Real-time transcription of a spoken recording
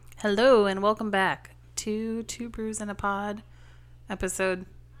Hello and welcome back to Two Brews and a Pod, episode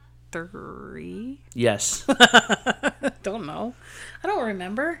 3. Yes. Don't know. I don't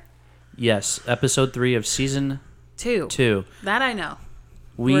remember. Yes, episode 3 of season 2. That I know.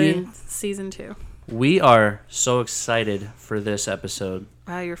 We're in season 2. We are so excited for this episode.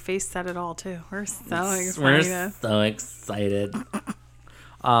 Wow, your face said it all too. We're so excited. We're so excited.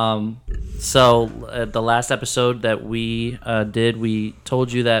 The last episode that we did, we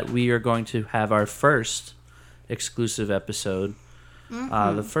told you that we are going to have our first exclusive episode.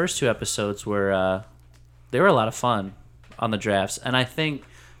 Mm-hmm. The first 2 episodes were they were a lot of fun on the drafts, and I think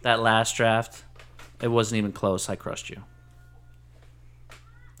that last draft, it wasn't even close. I crushed you.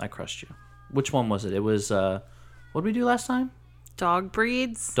 Which one was it? It was what did we do last time? Dog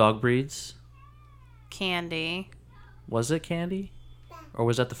breeds. Candy. Was it candy? Or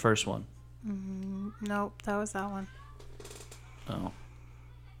was that the first one? Nope, that was that one. Oh.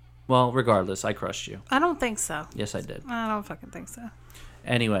 Well, regardless, I crushed you. I don't think so. Yes, I did. I don't fucking think so.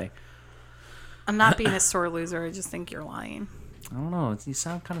 Anyway. I'm not being a sore loser. I just think you're lying. I don't know. You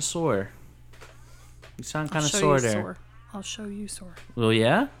sound kind of sore. You sound kind of sore there. I'll show you sore. Well,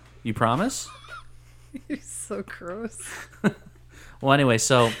 yeah? You promise? You're so gross. Well, anyway,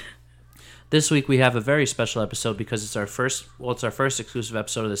 so this week we have a very special episode because it's our first exclusive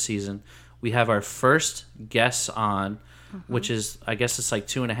episode of the season. We have our first guests on, which is, I guess it's like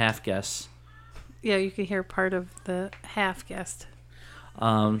 2.5 guests. Yeah, you can hear part of the half guest.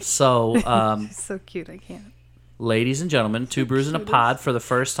 She's so cute, I can't. Ladies and gentlemen, Two Brews in a Pod for the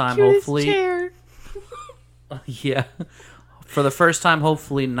first time, cutest hopefully. Chair. Yeah. For the first time,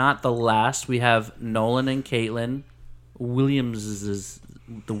 hopefully not the last, we have Nolan and Caitlynn Williams.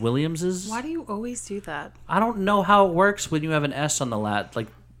 The Williamses? Why do you always do that? I don't know how it works when you have an S on the lat.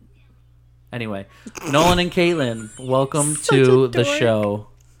 Anyway, Nolan and Caitlynn, welcome to the show.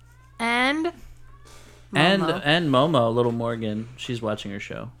 And Momo. And Momo, little Morgan, she's watching her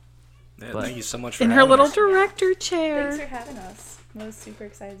show. Yeah, thank you so much for in having her little us. director chair. Thanks for having us. I was super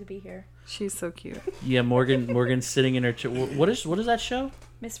excited to be here. She's so cute. Yeah, Morgan's sitting in her chair. What is that show?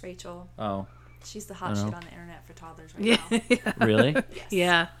 Miss Rachel. Oh. She's the hot shit on the internet for toddlers right now. Yeah. Really? Yes.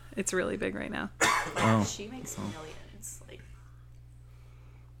 Yeah, it's really big right now. Oh. She makes millions. Like,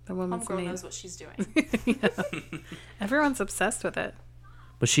 The woman's homegirl name. knows what she's doing. Everyone's obsessed with it.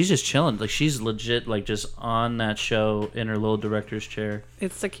 But she's just chilling. She's legit, just on that show in her little director's chair.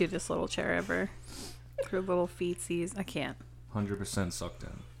 It's the cutest little chair ever. Her little feetsies. I can't. 100% sucked in.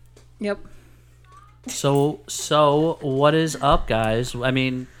 Yep. So what is up, guys? I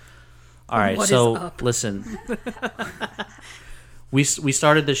mean, all right. What so is up? Listen, we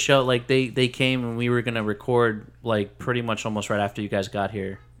started the show they came and we were gonna record pretty much almost right after you guys got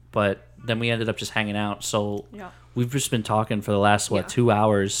here, but then we ended up just hanging out. So Yeah. we've just been talking for the last 2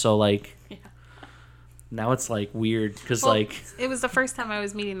 hours. So Yeah. now it's weird because it was the first time I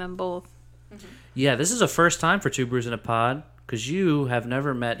was meeting them both. yeah, this is a first time for Two Brews in a Pod because you have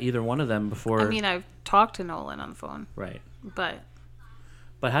never met either one of them before. I mean, I've talked to Nolan on the phone, right? but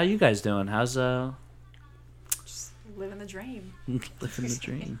How you guys doing? How's Just living the dream. living the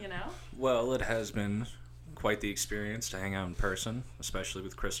dream? You know? Well, it has been quite the experience to hang out in person, especially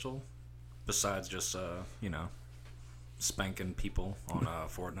with Crystal. Besides just, spanking people on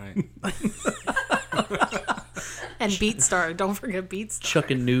Fortnite. and BeatStar. Don't forget BeatStar.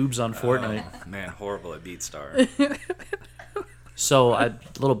 Chucking noobs on Fortnite. Oh, man, horrible at BeatStar. So, a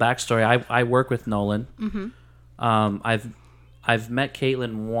little backstory. I work with Nolan. Mm-hmm. I've met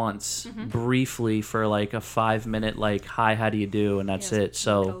Caitlyn once, briefly, for a 5-minute hi, how do you do, and that's it.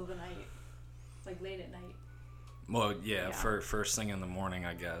 So, Middle of the night. Late at night. Well, yeah, Yeah. for first thing in the morning,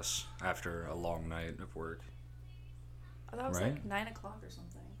 I guess, after a long night of work. I thought it was Right? 9 o'clock or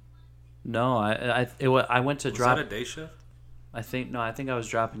something. no, I went to Was drop. that a day shift? I think I was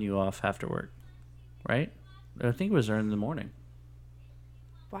dropping you off after work, right? I think it was early in the morning.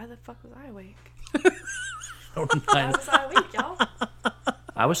 Why the fuck was I awake? I Why was I awake, y'all?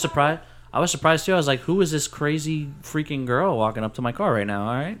 was surprised too. I was like, "Who is this crazy freaking girl walking up to my car right now?"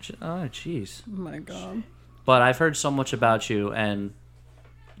 All right, jeez. Oh my god. But I've heard so much about you, and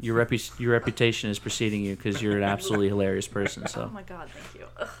your reputation is preceding you because you're an absolutely hilarious person. Oh So, my god, thank you.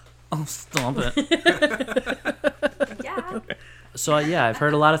 Ugh. oh, stop it. Yeah. So I've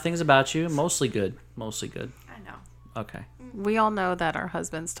heard a lot of things about you. Mostly good. I know. Okay. We all know that our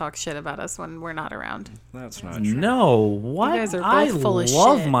husbands talk shit about us when we're not around. That's not true. No, what? You guys are both I full of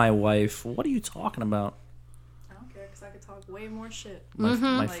love shit. my wife. What are you talking about? I don't care because I could talk way more shit. My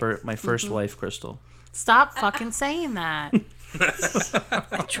Like- first wife, Crystal. Stop fucking saying that.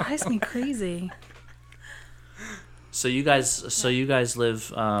 It drives me crazy. So you guys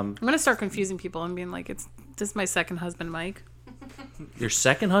live. I'm gonna start confusing people and being like, this is my second husband, Mike. Your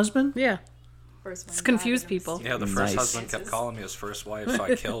second husband? Yeah. First one It's confused died, people. Yeah, the first husband kept calling me his first wife, so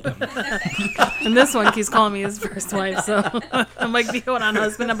I killed him. And this one keeps calling me his first wife, so I might be going on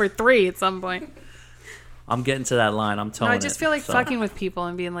husband number 3 at some point. I'm getting to that line. I'm No, telling I just feel like fucking with people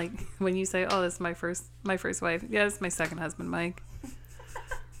and being like, when you say, "Oh, this is my first wife," yeah, this is my second husband, Mike.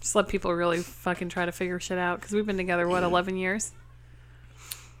 Just let people really fucking try to figure shit out because we've been together 11 years.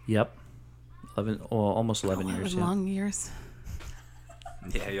 Yep. 11, almost 11 years. Yeah. Long years.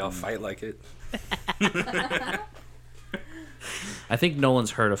 Yeah, y'all fight like it. I think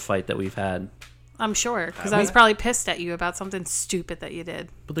Nolan's heard a fight that we've had. I'm sure because I was probably pissed at you about something stupid that you did.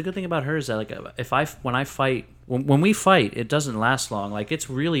 But the good thing about her is that when we fight, it doesn't last long. Like it's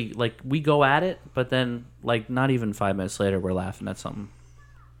really like we go at it, but then like not even 5 minutes later, we're laughing at something.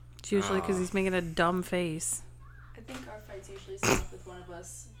 It's usually because he's making a dumb face. I think our fights usually start with one of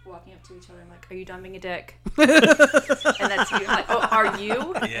us walking up to each other and like, "Are you done being a dick?" And that's you. I'm like, "Oh, are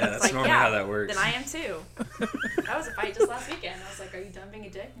you?" Yeah, It's that's like, normally how that works. Then I am too. That was a fight just last weekend. I was like, "Are you done being a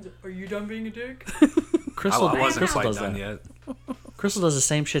dick?" He's like, "Are you done being a dick?" Crystal, I wasn't Crystal quite does done that. yet. Crystal does the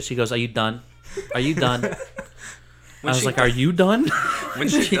same shit. She goes, "Are you done? Are you done?" I was she- like, "Are you done?" When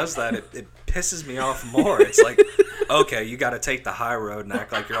she does that, it pisses me off more. It's like, okay, you got to take the high road and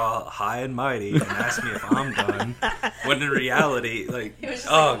act like you're all high and mighty and ask me if I'm done. When in reality, like, It was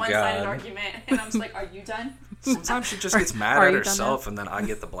just oh like a one-sided god. argument, and I'm just like, "Are you done?" Sometimes she just gets mad Are at you done herself, and then I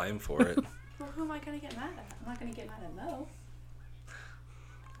get the blame for it. Well, who am I gonna get mad at? I'm not gonna get mad at Mo.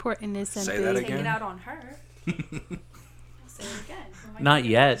 Poor innocent Say that baby. Take it again? out on her. I'll say it again. Who am I Not gonna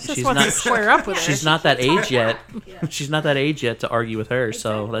yet. Just She's wants not. to square up with her. She's not that age yet. Yeah. She's not that age yet to argue with her.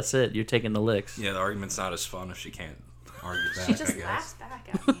 So Exactly. that's it. You're taking the licks. Yeah, the argument's not as fun if she can't argue back, She I just guess. laughs back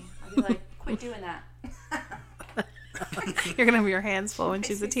at me. I'll be like, "Quit doing that." You're gonna have your hands full when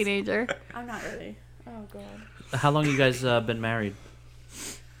she's a teenager. I'm not ready. Oh god. How long you guys been married?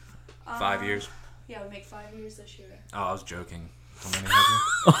 5 years. Yeah, we make 5 years this year. Oh, I was joking. How many have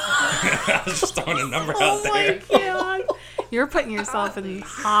you? I was just throwing a number out there. God. You're putting yourself in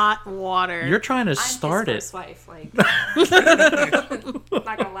hot water. You're trying to I'm start his it. first wife. Like,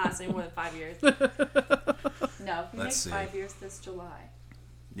 not gonna last any more than 5 years. No, we Let's see. make 5 years this July.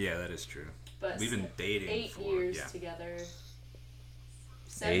 Yeah, that is true. But We've been dating 8 for years yeah. together.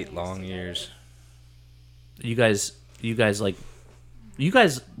 7 8 long together. years. You guys like, you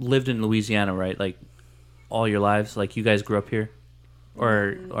guys lived in Louisiana, right? Like, all your lives. Like, you guys grew up here,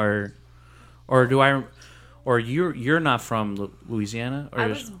 or you're not from Louisiana, or I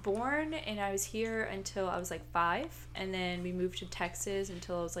was born and I was here until I was like 5, and then we moved to Texas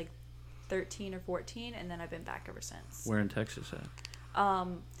until I was like 13 or 14, and then I've been back ever since. where in Texas at?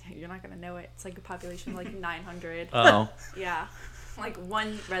 You're not gonna know it. It's like a population of like 900. Oh, Yeah, like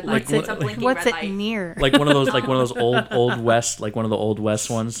one red Like light. It's a blinking What's red it light. near? like one of those old west, like one of the old west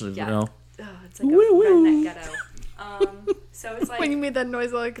ones. You Yeah. know. It's like a redneck ghetto. So it's like When you made that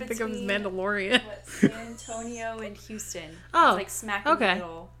noise, all I could think of was between- Mandalorian. what, San Antonio and Houston. Oh, It's like smack in okay. the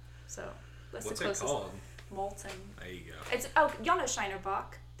middle. So that's What's the it closest. called? Molten. There you go. It's y'all know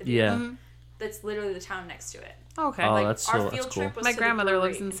Shinerbach. Yeah. Mhm. That's literally the town next to it. Okay. Oh, Like, that's our so- field that's cool. trip was My to the grandmother brewery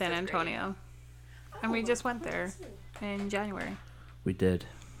lives in San 5th grade. Antonio, and we just went there in January. We did.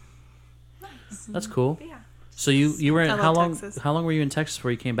 That's cool. But yeah. So you were in, I love how long? Texas. How long were you in Texas before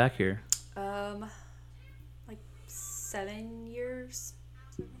you came back here? Like 7 years.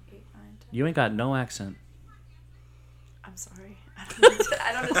 7, 8, 9, 10. You ain't got no accent. I'm sorry.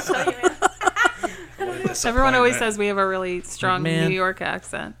 I don't know what to tell you, man. Everyone always says we have a really strong Man. New York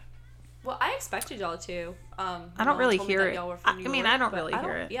accent. Well, I expected y'all to. I don't really hear it. Y'all were from I New mean, York, I don't but really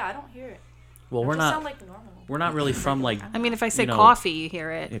hear it. Yeah, I don't hear it. Well, Y'all we're just not. sound like normal. We're not really from like I mean, if I say You know- coffee, you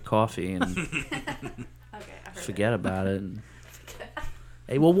hear it. coffee and Okay, I heard forget about it. And,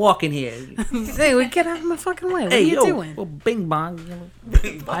 hey, we're walking here. Hey, we get out of my fucking way. What Hey, are you yo, doing? well, bing bong.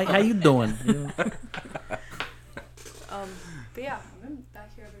 How you doing? You know? But yeah, I've been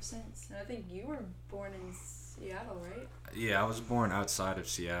back here ever since. And I think you were born in Seattle, right? Yeah, I was born outside of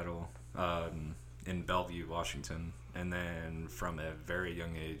Seattle, in Bellevue, Washington, and then from a very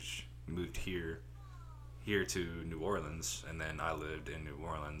young age moved here to New Orleans, and then I lived in New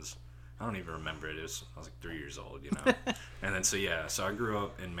Orleans. I don't even remember it. I was like 3 years old, you know. And then so I grew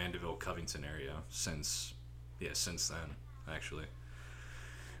up in Mandeville, Covington area since then actually.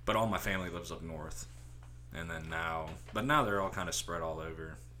 But all my family lives up north, and then now they're all kind of spread all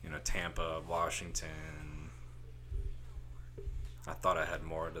over. You know, Tampa, Washington. I thought I had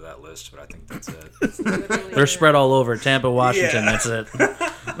more to that list, but I think that's it. It's literally They're spread all over Tampa, Washington. Yeah. That's it.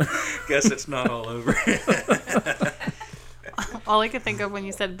 Guess it's not all over. All I could think of when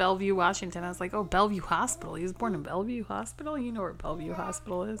you said Bellevue, Washington, I was like, oh, Bellevue Hospital. He was born in Bellevue Hospital? You know where Bellevue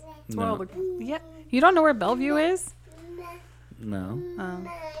Hospital is? It's No. yeah. You don't know where Bellevue is? No.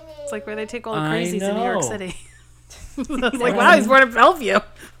 It's like where they take all the I crazies in New York know. City. I was like, wow, he's born in Bellevue.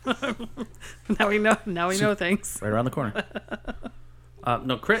 Now we know things. Right around the corner.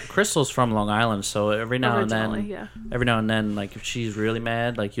 No, Crystal's from Long Island, so every now and Originally, then, like if she's really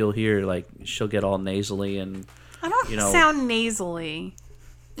mad, like you'll hear like she'll get all nasally and I don't sound nasally.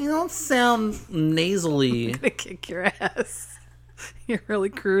 you don't sound nasally. I'm gonna kick your ass. You're really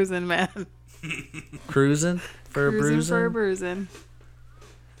cruising, man. Cruising for a Cruising for a bruising. bruising.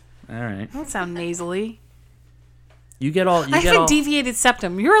 All right, I don't sound nasally. you get all. I have a deviated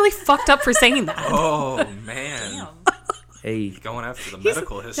septum. You're really fucked up for saying that. Oh man, Hey, going after the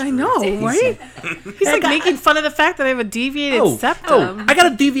medical history. I know, right? He's like making fun of the fact that I have a deviated septum. I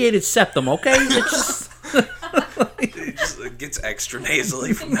got a deviated septum. Okay, it's just It just gets extra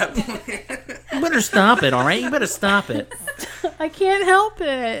nasally from that point. you better stop it. All right, you better stop it. I can't help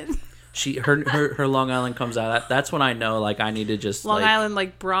it. Her Long Island comes out. That's when I know like I need to just Long like, Island,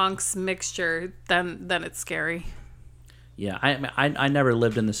 like Bronx mixture. Then it's scary. Yeah, I never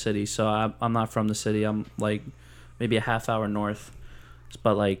lived in the city, so I'm not from the city. I'm like maybe a half hour north,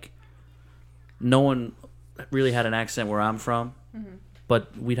 but like no one really had an accent where I'm from. Mm-hmm.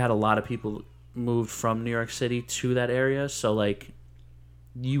 But we'd had a lot of people moved from New York City to that area, so like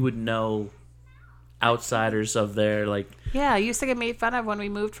you would know outsiders of there. Like Yeah, I used to get made fun of when we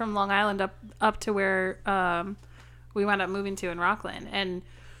moved from Long Island up to where we wound up moving to in Rockland. And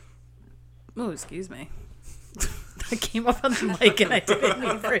excuse me. I came up on the mic and I didn't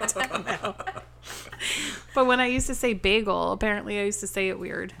mean for it to come out. But when I used to say bagel, apparently I used to say it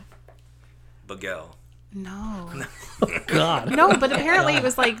weird. Bagel. No. God. No, but apparently it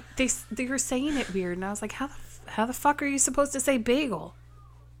was like they were saying it weird, and I was like, how the fuck are you supposed to say bagel?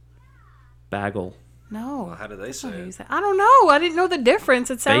 Bagel. No. Well, how do they say it? I don't know. I didn't know the difference.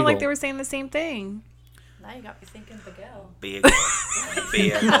 It sounded like Bagel. they were saying the same thing. Now you got me thinking bagel. Bagel.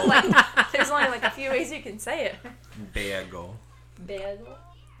 Bagel. Like, there's only like a few ways you can say it. Bagel. Bagel?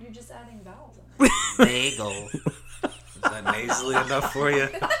 You're just adding vowels in it. Bagel. Is that nasally enough for you?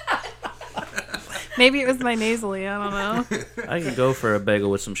 Maybe it was my nasally. I don't know. I can go for a bagel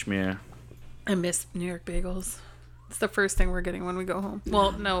with some schmear. I miss New York bagels. It's the first thing we're getting when we go home.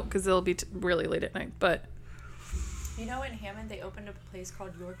 Well, no, because it'll be really late at night. But You know, in Hammond, they opened up a place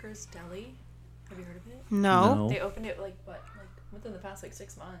called Yorker's Deli. Have you heard of it? no. They opened it like within the past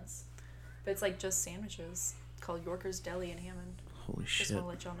 6 months. But it's like just sandwiches. It's called Yorker's Deli in Hammond. Holy Just shit. want to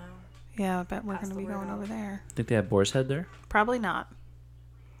let y'all know. Yeah, I bet we're Pass going to the be word going out. over there. Think they have Boar's Head there? Probably not.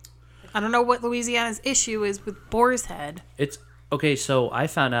 I don't know what Louisiana's issue is with Boar's Head. It's okay. So I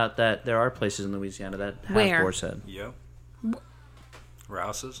found out that there are places in Louisiana that have Where? Boar's Head. Yep.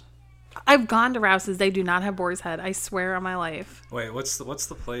 Rouse's. I've gone to Rouse's. They do not have Boar's Head. I swear on my life. Wait, what's the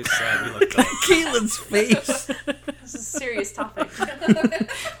place that we looked up? Caitlin's face. This is a serious topic.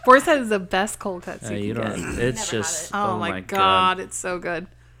 Boar's Head is the best cold cuts you you can don't. get. It's Never just. Oh, my god, it's so good.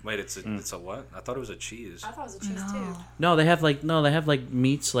 Wait, it's a what? I thought it was a cheese. I thought it was a cheese too. No, they have like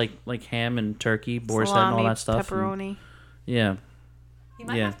meats like ham and turkey, Boar's Head, and all Salami, that stuff. pepperoni. Yeah. You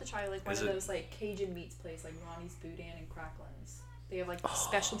might Yeah. have to try like one Is of it- those like Cajun meats place like Ronnie's Boudin and Cracklin's. They have like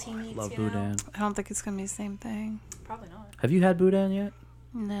specialty meats. Love you know? boudin. I don't think it's going to be the same thing. Probably not. Have you had boudin yet?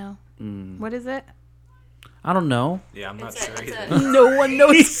 No. What is it? I don't know. Yeah, I'm not It's sure a- it's either. a- No one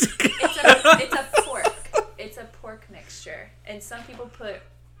knows. It's a pork. It's a pork mixture, and some people put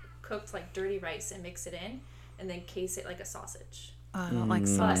cooked like dirty rice and mix it in, and then case it like a sausage. I don't like But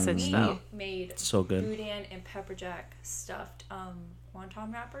sausage, we though. made So good. boudin and pepper jack stuffed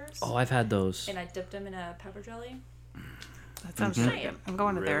wonton wrappers, Oh, I've had those. and I dipped them in a pepper jelly. That sounds Mm-hmm. really good. I'm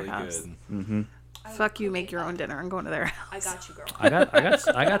going to their Really house. good. I Fuck would you, cook make it your up. own dinner. I'm going to their house. I got you,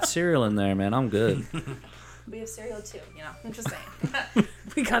 girl. I got cereal in there, man. I'm good. We have cereal too, you know. I'm just saying.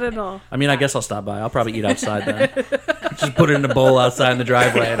 We got it all. I mean, I guess I'll stop by. I'll probably eat outside then. Just put it in a bowl outside in the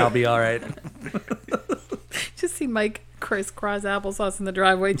driveway, and I'll be all right. Just see Mike crisscross applesauce in the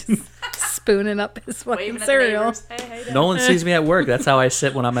driveway, just spooning up his fucking Waving at the cereal. neighbors. Hey, hey, Nolan sees me at work. That's how I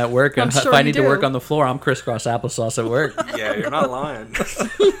sit when I'm at work. I'm And sure if I you need to do. work on the floor, I'm crisscross applesauce at work. Yeah, you're not lying.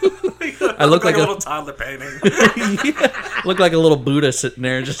 I look like a a little toddler painting. look like a little Buddha sitting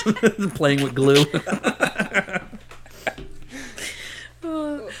there just playing with glue.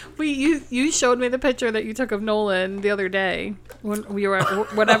 You showed me the picture that you took of Nolan the other day when we were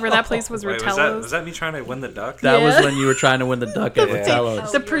at whatever that place was, Wait, Rotello's. was that me trying to win the duck? That Yeah. was when you were trying to win the duck at Yeah.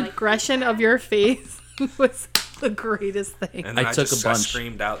 Rotello's. The Oh, you're like- progression of your face was the greatest thing. And then I I took just a bunch.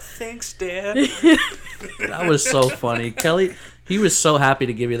 screamed out, "Thanks, Dad." That was so funny. Kelly, He was so happy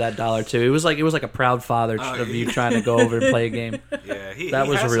to give you that $1 too. It was like a proud father of you trying to go over and play a game. Yeah, he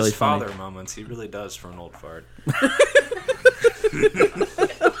was has really his funny. father moments. He really does for an old fart.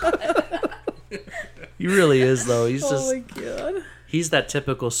 He really is though. He's Oh just my god. he's that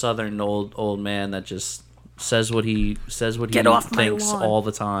typical Southern old man that just says what he Get off my thinks lawn. all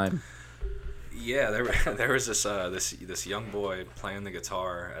the time. Yeah, there was this young boy playing the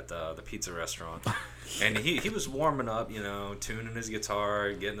guitar at the pizza restaurant, and he was warming up, tuning his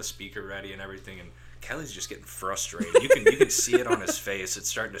guitar, getting the speaker ready and everything, and Kelly's just getting frustrated. You can see it on his face. It's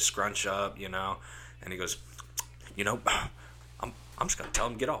starting to scrunch up, and he goes, I'm just gonna tell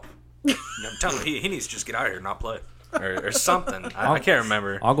him to get off. I'm telling him he needs to just get out of here and not play or something. I can't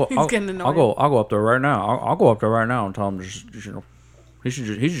remember. I'll go up there right now. I'll go up there right now and tell him he should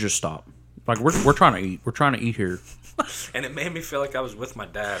just stop. Like we're trying to eat. We're trying to eat here. And it made me feel like I was with my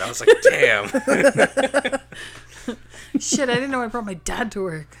dad. I was like, damn. Shit, I didn't know I brought my dad to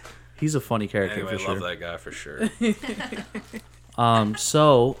work. He's a funny character Anyway, for I sure. love that guy for sure.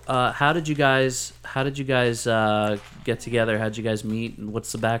 So how did you guys get together? How'd you guys meet? And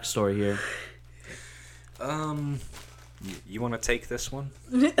what's the backstory here? You want to take this one?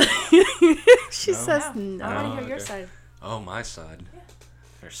 She says no. I want to hear your okay. side. Oh, my side. Yeah.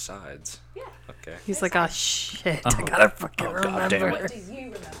 There's sides. Yeah. Okay. He's like, oh shit, I gotta fucking God damn remember. What do you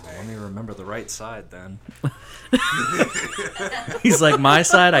remember? Let me remember the right side then. He's like, my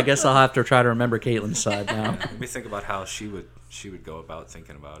side. I guess I'll have to try to remember Caitlin's side now. Let me think about how she would go about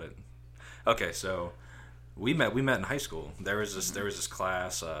thinking about it. Okay, so we met in high school. There was this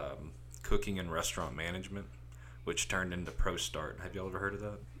class, cooking and restaurant management, which turned into Pro Start. Have you ever heard of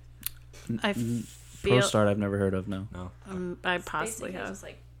that? I Pro feel Start, I've never heard of. No. No. I possibly Basically, have. just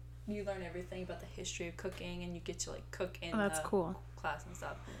like you learn everything about the history of cooking, and you get to like cook in That's the cool. class and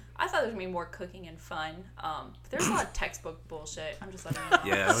stuff. I thought there was gonna be more cooking and fun. But there's a lot of textbook bullshit. I'm just letting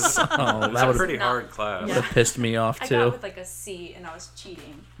you know. Yeah, it was, Oh, it was that a would pretty hard class. Yeah. that pissed me off I got too. with like a C, and I was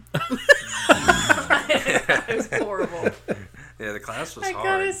cheating. It was horrible. Yeah, the class was I hard.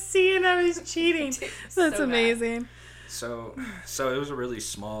 got a C and I was cheating. That's So bad. amazing. So it was a really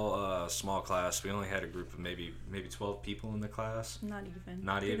small class. We only had a group of maybe 12 people in the class. Not even.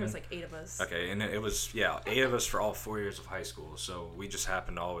 Not I think even? There was like 8 of us. Okay, and it was 8 of us for all 4 years of high school. So we just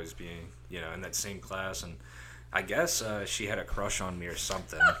happened to always be in that same class, and I guess she had a crush on me or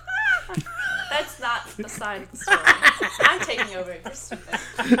something. That's not the side of the story. I'm taking over. You're stupid.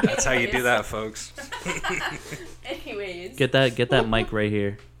 That's how you do that, folks. Anyways. Get that mic right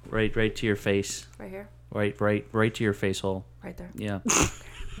here, right to your face, Right here. right to your face hole. Right there. Yeah.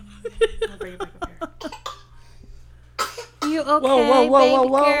 I'll bring it back up here. You okay, whoa,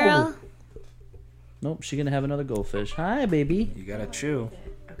 baby girl? Nope, she's gonna have another goldfish. Hi, baby. You gotta chew.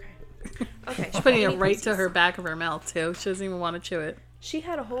 Okay. Okay. She's putting it right to her back of her mouth too. She doesn't even want to chew it. She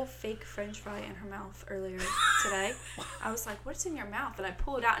had a whole fake French fry in her mouth earlier today. I was like, "What's in your mouth?" And I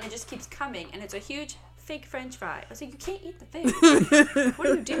pull it out, and it just keeps coming, and it's a huge fake French fry. I was like, "You can't eat the food. What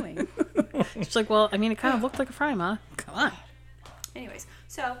are you doing?" She's like, well, I mean, it kind of looked like a fry, Ma. Come on. Anyways,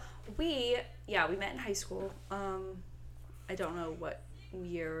 so we met in high school. I don't know what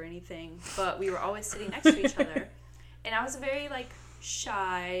year or anything, but we were always sitting next to each other, and I was a very like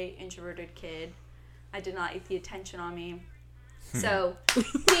shy, introverted kid. I did not eat the attention on me. So he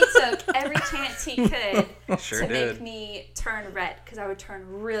took every chance he could Sure to did. make me turn red, because I would turn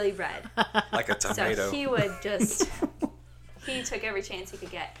really red. Like a tomato. So he took every chance he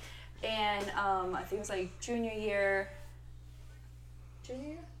could get. And I think it was like junior year.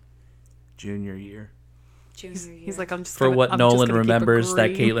 Junior year. He's like, I'm just For gonna, what I'm just Nolan gonna keep remembers, that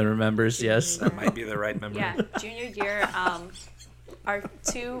agreeing. Caitlin remembers. Yes. That might be the right memory. Yeah, junior year, our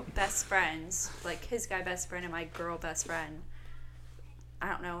 2 best friends, like his guy best friend and my girl best friend, I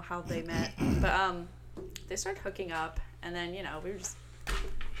don't know how they met, but they started hooking up, and then, we were just...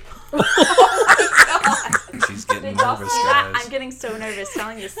 She's getting Did y'all nervous, see that? guys. I'm getting so nervous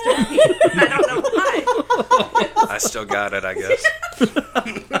telling this story. I don't know why. I still got it, I guess.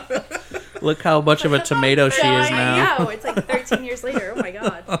 Look how much of a tomato she is now. I know, it's like 13 years later. Oh my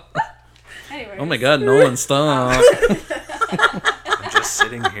god. Anyways. Oh my God, Nolan, stop. I'm just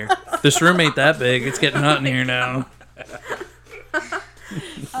sitting here. This room ain't that big. It's getting hot in here now.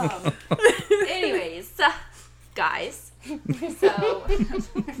 Anyways, guys. So,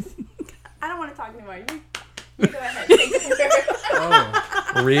 I don't want to talk anymore. You go ahead. Take it.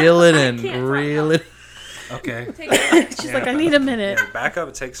 Oh, Reel it in. can't Reel it. okay. Take it. She's like, I need a minute. Yeah, back up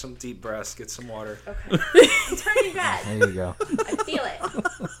and take some deep breaths. Get some water. Okay. I'm turning red. There you go. I feel it.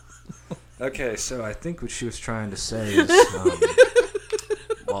 Okay, so I think what she was trying to say is,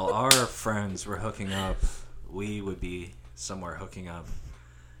 while our friends were hooking up, we would be somewhere hooking up,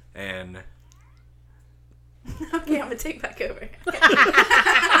 and Okay, I'm gonna take back over.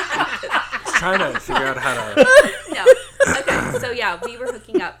 I was trying to figure out how to. No. Okay, so yeah, we were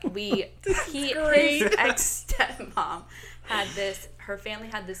hooking up. His ex stepmom had this. Her family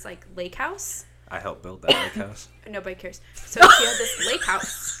had this like lake house. I helped build that lake house. Nobody cares. So she had this lake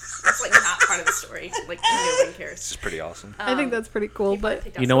house. It's like not part of the story. Like no one cares. This is pretty awesome. I think that's pretty cool,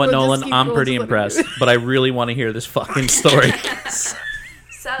 but You know what, We'll just Nolan? keep I'm going pretty to let impressed, it but I really want to hear this fucking story.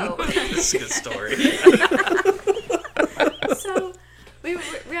 So This is a good story. so we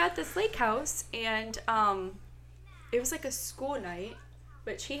were at this lake house, and it was like a school night,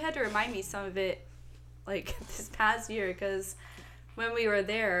 but she had to remind me some of it like this past year, because when we were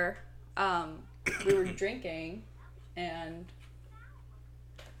there, we were drinking, and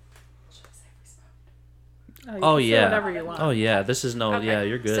Oh, say yeah. whatever you want. Oh, yeah. This is no... Okay. Yeah,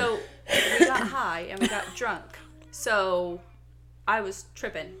 you're good. So we got high and we got drunk. So I was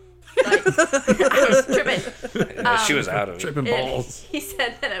tripping. Like, I was tripping. Yeah, she was out of it. Tripping And balls. he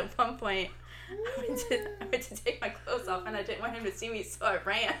said that at one point I went to take my clothes off and I didn't want him to see me, so I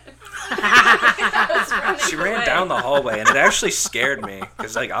ran. I was running She ran away. down the hallway, and it actually scared me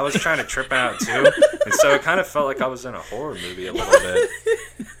because like I was trying to trip out too, and so it kind of felt like I was in a horror movie a little bit.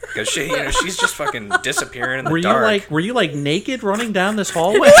 Because she's just fucking disappearing in the dark. Were you like naked running down this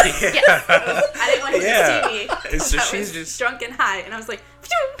hallway? Yes. I didn't want him to see me. And so I she's was just- drunk and high, and I was like,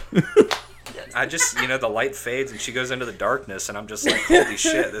 phew. I just, the light fades and she goes into the darkness, and I'm just like, holy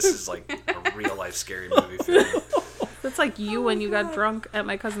shit, this is like a real life scary movie film. That's like you when you got drunk at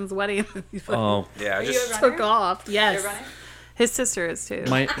my cousin's wedding. Oh, Yeah, I Are you just a runner? Took off. Yes. You're running? His sister is too.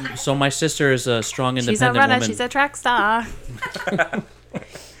 my sister is a strong, She's a independent runner. woman. She's a track star.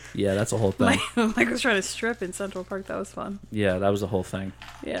 Yeah, that's a whole thing. Mike was trying to strip in Central Park. That was fun. Yeah, that was the whole thing.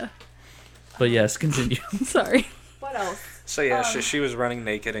 Yeah. But yes, continue. Sorry. What else? so yeah, she was running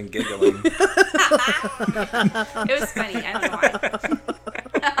naked and giggling. It was funny. I don't know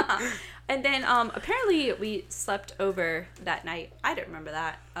why. And then apparently we slept over that night. I don't remember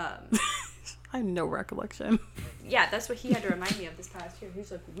that. I have no recollection. Yeah, that's what he had to remind me of this past year. He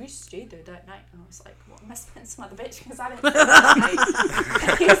was like, we stayed there that night. And I was like, well, it must have been some other bitch because I didn't stay there that night.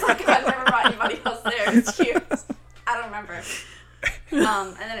 And he was like, I've never brought anybody else there. It's cute. I don't remember.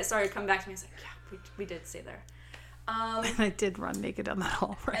 And then it started coming back to me. I was like, yeah, we did stay there. And I did run naked down that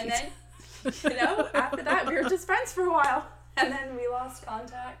hall, right? And then, after that, we were just friends for a while. And then we lost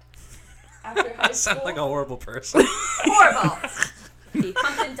contact after high I school. sound like a horrible person. Horrible. He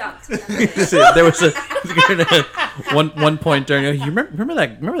humped and dumped. There was one point during. You remember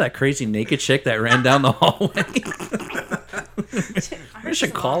that crazy naked chick that ran down the hallway? We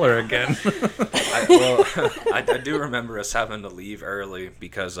should call her again. I do remember us having to leave early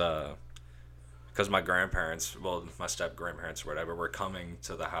because my grandparents, my step grandparents or whatever, were coming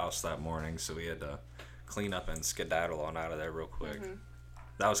to the house that morning, so we had to clean up and skedaddle on out of there real quick. Mm-hmm.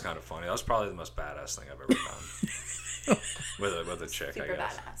 That was kind of funny. That was probably the most badass thing I've ever done with a chick. Super I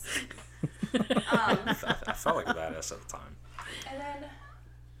guess. badass. I felt like a badass at the time. And then,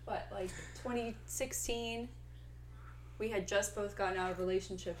 2016, we had just both gotten out of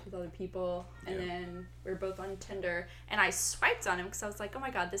relationships with other people, and then we were both on Tinder, and I swiped on him because I was like, oh my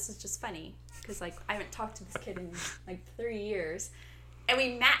god, this is just funny, because I haven't talked to this kid in 3 years, and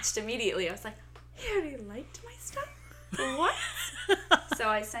we matched immediately. I was like, he already liked my stuff? What? So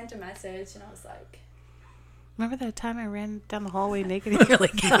I sent a message, and I was like, Remember that time I ran down the hallway naked and you're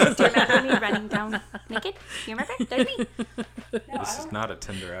like, do you remember me running down naked? Do you remember? That was me. No, This is not a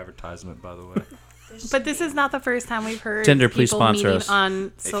Tinder advertisement, by the way. But this is not the first time we've heard Tinder, please people sponsor meeting us.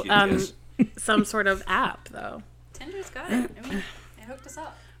 on Yes. some sort of app, though. Tinder's good. I mean, it hooked us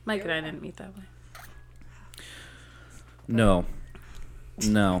up. Mike and I didn't meet that way. No.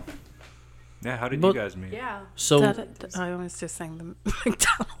 Yeah, how did But- you guys meet? Yeah. So I was just saying the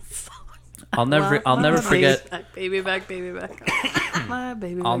McDonald's song. I'll never forget. Baby back, baby back. My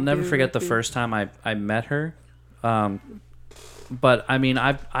baby. I'll back, never baby forget back, the baby. first time I met her. But I mean,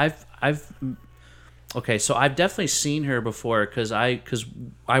 I've okay, so I've definitely seen her before because I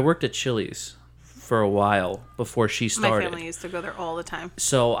worked at Chili's for a while before she My started. family used to go there all the time.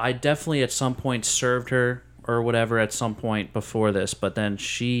 So I definitely at some point served her or whatever at some point before this, but then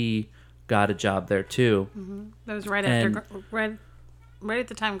she got a job there too. That was right And- after, right at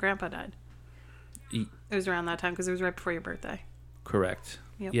the time Grandpa died. E- It was around that time because it was right before your birthday. Correct.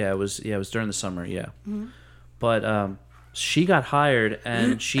 Yep. Yeah, it was during the summer, yeah. But she got hired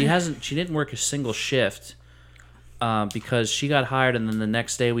and she didn't work a single shift because she got hired, and then the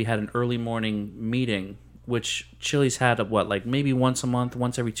next day we had an early morning meeting, which Chili's had maybe once a month,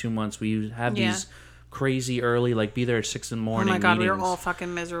 once every 2 months. We have Yeah. these crazy early, like be there at 6 in the Oh morning. my god, we were meetings. all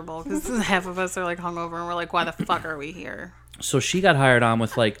fucking miserable because half of us are like hungover and we're like, why the fuck are we here? So she got hired on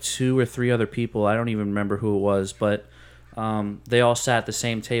with like 2 or 3 other people. I don't even remember who it was, but they all sat at the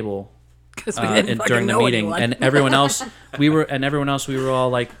same table Because we didn't fucking during the know meeting, anyone. and everyone else we were all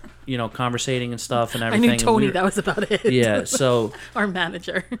like, you know, conversating and stuff and I everything. knew Tony. And That was about it. yeah. So Our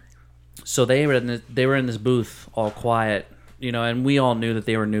manager. they were in this booth all quiet, you know, and we all knew that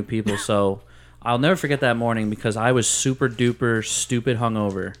they were new people. So I'll never forget that morning because I was super duper stupid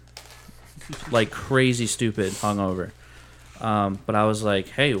hungover, like crazy stupid hungover. But I was like,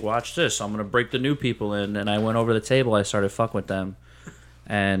 hey, watch this. I'm going to break the new people in. And I went over the table. I started fucking with them.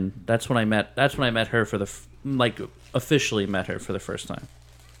 And that's when I met her officially met her for the first time.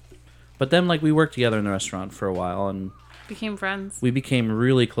 But then, like, we worked together in the restaurant for a while. And Became friends. we became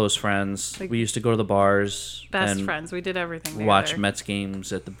really close friends. Like, we used to go to the bars. Best and friends. We did everything together. watch Mets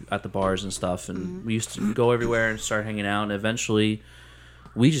games at the bars and stuff. And we used to go everywhere and start hanging out. And eventually,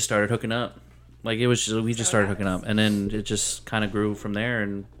 we just started hooking up. Like, it was just, we just started hooking up, and then it just kind of grew from there,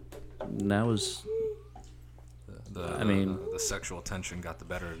 and that was. The sexual tension got the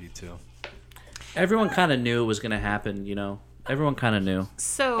better of you too. Everyone kind of knew it was going to happen, you know. Everyone kind of knew.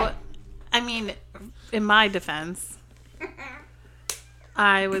 So, I mean, in my defense,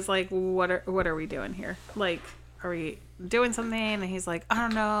 I was like, what are we doing here? Like, are we doing something? And he's like, I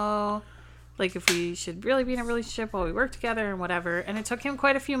don't know. Like, if we should really be in a relationship while we work together and whatever. And it took him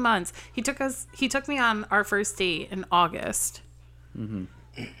quite a few months. He took me on our first date in August. Mm-hmm.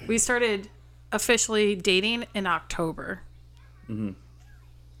 We started officially dating in October. Mm-hmm.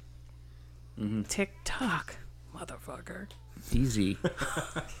 Mm-hmm. TikTok, motherfucker. Easy.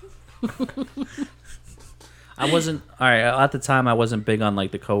 I wasn't, all right, at the time, I wasn't big on,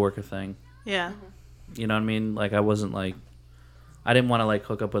 like, the coworker thing. Yeah. You know what I mean? Like, I wasn't, like, I didn't want to, like,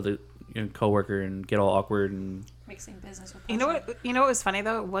 hook up with a coworker and get all awkward and Mixing business with pleasure. You know what was funny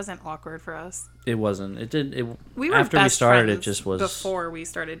though? It wasn't awkward for us. it wasn't. It didn't. It We were after best we started. friends It just was before we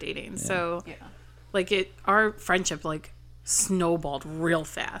started dating. Yeah. So Yeah. like our friendship like snowballed real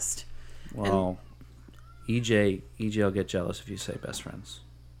fast. Well, EJ will get jealous if you say best friends.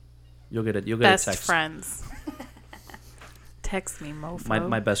 You'll get a Best text. friends. Text me, mofo.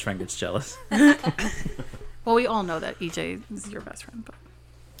 My best friend gets jealous. Well, we all know that EJ is your best friend, but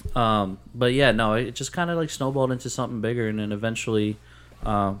But yeah, no, it just kind of like snowballed into something bigger, and then eventually,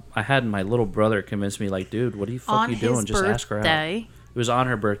 I had my little brother convince me, like, dude, what are you fucking doing? Just ask her out. It was on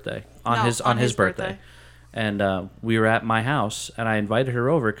her birthday, on his birthday, and we were at my house, and I invited her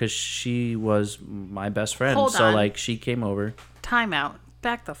over because she was my best friend. Hold so on. like she came over. Time out.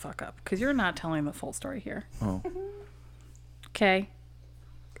 Back the fuck up, because you're not telling the full story here. Oh, Okay.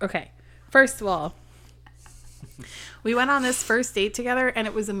 First of all, we went on this first date together and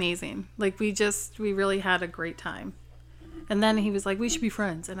it was amazing. Like we really had a great time. And then he was like, we should be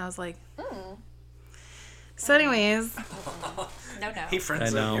friends. And I was like, So anyways, No. He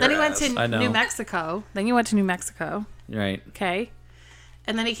friends I know. with then he your went ass. I to know. New Mexico. Then you went to New Mexico. right. Okay.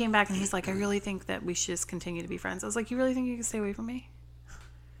 And then he came back and he's like, I really think that we should just continue to be friends. I was like, you really think you can stay away from me?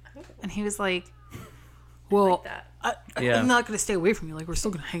 And he was like, well, that. I'm not going to stay away from you. Like, we're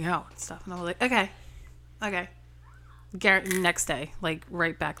still going to hang out and stuff. And I was like, okay. Next day, like,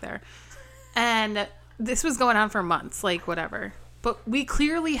 right back there. And this was going on for months, like, whatever. But we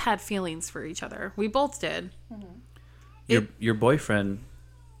clearly had feelings for each other. We both did. Your boyfriend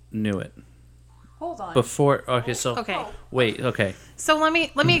knew it Hold on. before. Okay, so Okay. wait. Okay, So let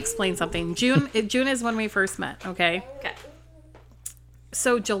me explain something. June is when we first met, okay? Okay.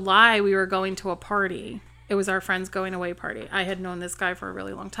 So July, we were going to a party. It was our friend's going away party. I had known this guy for a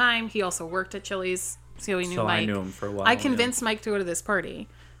really long time. He also worked at Chili's, so we knew so Mike. I knew him for a while. I convinced Mike to go to this party.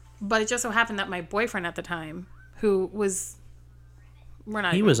 But it just so happened that my boyfriend at the time, who was...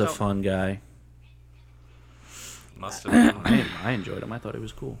 He was a fun guy. Must have been. I enjoyed him. I thought he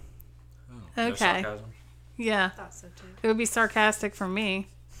was cool. No Okay. sarcasm. Yeah. I thought so too. It would be sarcastic from me.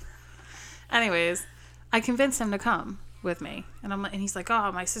 Anyways, I convinced him to come with me. And he's like,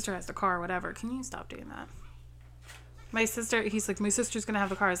 oh, my sister has the car, whatever. Can you stop doing that? He's like, my sister's going to have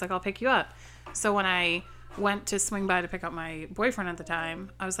the car. I was like, I'll pick you up. So when I went to swing by to pick up my boyfriend at the time,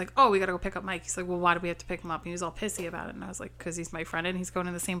 I was like, oh, we got to go pick up Mike. He's like, well, why do we have to pick him up? And he was all pissy about it. And I was like, because he's my friend and he's going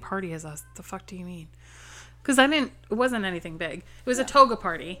to the same party as us. The fuck do you mean? Because it wasn't anything big. It was a toga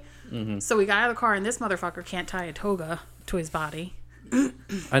party. Mm-hmm. So we got out of the car and this motherfucker can't tie a toga to his body.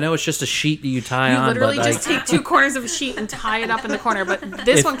 I know it's just a sheet that you tie You on, literally but just take two corners of a sheet and tie it up in the corner. But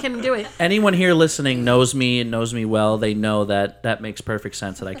this one can do it. anyone here listening knows me and knows me well. They know that makes perfect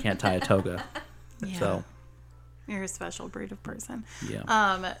sense that I can't tie a toga. Yeah. So You're a special breed of person.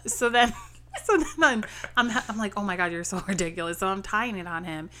 yeah, So then So then I'm like, oh my God, you're so ridiculous. So I'm tying it on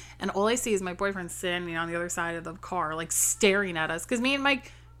him. And all I see is my boyfriend standing on the other side of the car, like staring at us. Because me and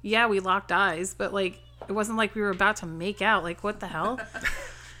Mike, yeah, we locked eyes. But like, it wasn't like we were about to make out. Like, what the hell?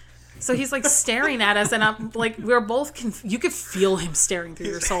 So he's like staring at us. And I'm like, we were both, you could feel him staring through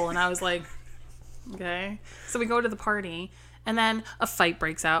your soul. And I was like, okay. So we go to the party. And then a fight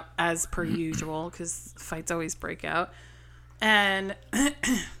breaks out as per usual. Because fights always break out. And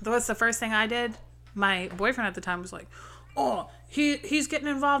what's the first thing I did? My boyfriend at the time was like, oh, he's getting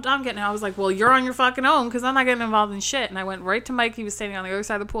involved. I'm getting. I was like, well, you're on your fucking own because I'm not getting involved in shit. And I went right to Mike. He was standing on the other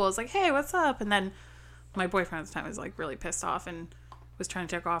side of the pool. I was like, hey, what's up? And then my boyfriend at the time was like really pissed off and was trying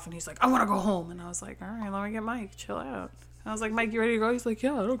to take off. And he's like, I want to go home. And I was like, all right, let me get Mike. Chill out. And I was like, Mike, you ready to go? He's like,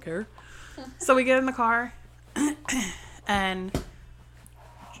 yeah, I don't care. So we get in the car and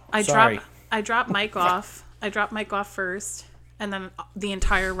I drop Mike off. I dropped Mike off first. And then the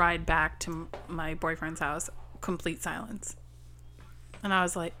entire ride back to my boyfriend's house, complete silence. And I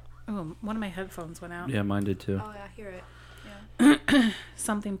was like, oh, one of my headphones went out. Yeah, mine did too. Oh, yeah, I hear it. Yeah.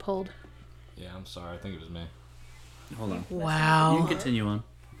 Something pulled. Yeah, I'm sorry. I think it was me. Hold on. Wow. You can continue on.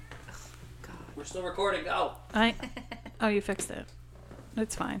 God. We're still recording. Go. Oh, you fixed it.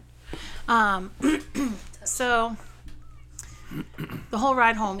 It's fine. So the whole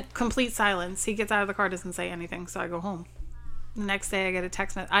ride home, complete silence. He gets out of the car, doesn't say anything, so I go home. The next day I get a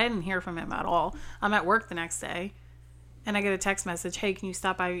text message. I didn't hear from him at all. I'm at work the next day and I get a text message. Hey, can you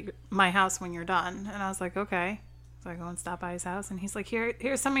stop by my house when you're done? And I was like, okay. So I go and stop by his house and he's like,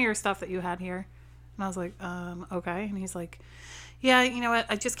 here's some of your stuff that you had here. And I was like, okay. And he's like, yeah, you know what?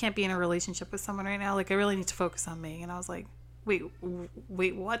 I just can't be in a relationship with someone right now. Like I really need to focus on me. And I was like, wait,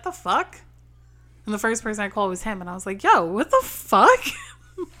 what the fuck? And the first person I called was him. And I was like, yo, what the fuck?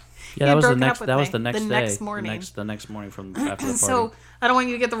 Yeah, that was the next. That was the next day. Next morning. The next morning from after the party. So I don't want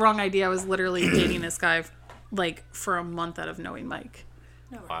you to get the wrong idea. I was literally dating this guy like for a month out of knowing Mike.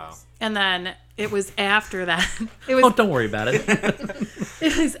 No worries. Wow. And then it was after that. It was. Oh, don't worry about it.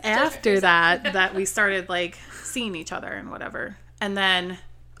 It was after that we started like seeing each other and whatever. And then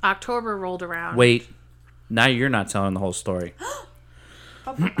October rolled around. Wait, now you're not telling the whole story.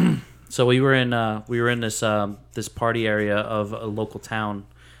 So we were in this party area of a local town.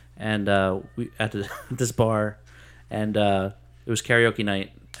 And we at this bar, and it was karaoke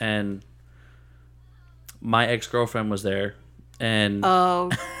night, and my ex-girlfriend was there, and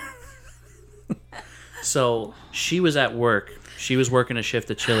so she was at work. She was working a shift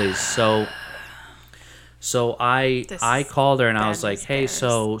at Chili's. So I called her and I was like, hey,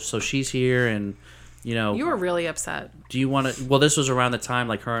 so she's here, and you know, you were really upset. Do you want to? Well, this was around the time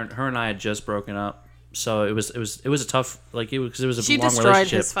like her and I had just broken up. So it was a tough, like it was a long relationship. She destroyed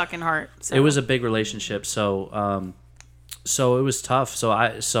his fucking heart. So. It was a big relationship, so it was tough. So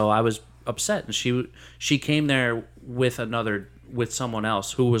I was upset, and she came there with someone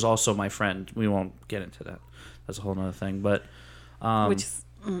else who was also my friend. We won't get into that. That's a whole other thing. But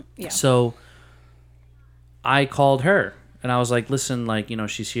yeah. So I called her and I was like, listen, like, you know,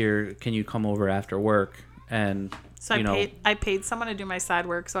 she's here. Can you come over after work? And so I paid someone to do my side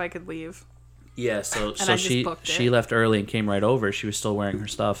work so I could leave. Yeah, so she it. left early and came right over. She was still wearing her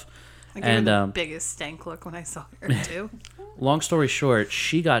stuff. I gave her the biggest stank look when I saw her too. Long story short,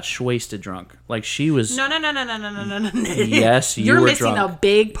 she got wasted drunk. Like she was. No. Yes, you're missing drunk. a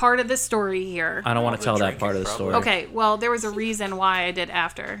big part of the story here. I don't want to tell that part of the story. Okay, well there was a reason why I did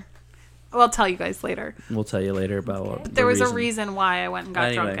after. Well, I'll tell you guys later. We'll tell you later about what. But there was a reason why I went and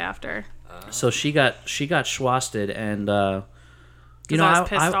got drunk after. So she got schwasted and. You know,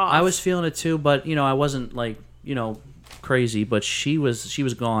 I was feeling it too, but you know, I wasn't like, you know, crazy. But she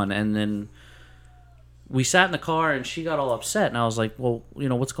was gone, and then we sat in the car, and she got all upset, and I was like, well, you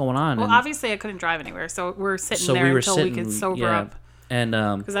know, what's going on? Well, and obviously, I couldn't drive anywhere, so we're sitting there until we could sober up. And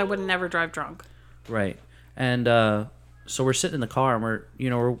because I would never drive drunk. Right, and so we're sitting in the car,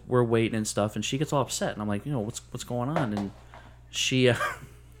 and we're waiting and stuff, and she gets all upset, and I'm like, you know, what's going on? And she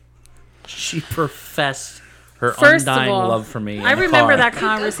professed her undying love for me. I remember that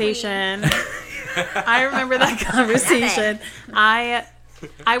conversation. I remember that conversation. I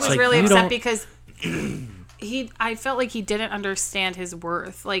was like, really upset because I felt like he didn't understand his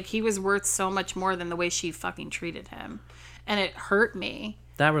worth. Like he was worth so much more than the way she fucking treated him, and it hurt me.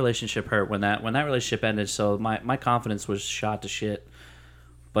 That relationship hurt when that relationship ended. So my confidence was shot to shit.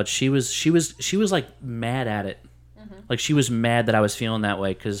 But she was like mad at it. Like, she was mad that I was feeling that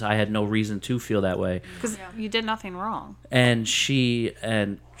way because I had no reason to feel that way. Because you did nothing wrong. And she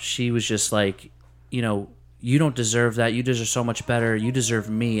was just like, you know, you don't deserve that. You deserve so much better. You deserve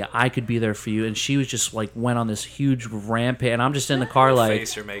me. I could be there for you. And she was just like, went on this huge rampage. And I'm just in the car like...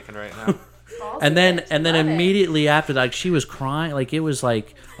 face you're making right now. And then immediately after that, like, she was crying, like it was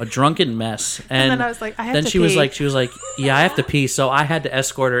like a drunken mess. And then I was like, I have then to she pee. was like, yeah, I have to pee. So I had to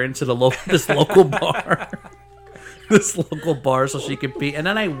escort her into this local bar. This local bar so she could pee. And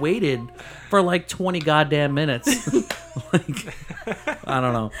then I waited for like 20 goddamn minutes. Like, I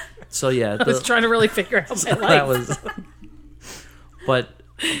don't know. So yeah, I was trying to really figure out my life. that was. But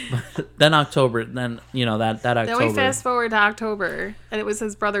then October, then that October. Then we fast forward to October, and it was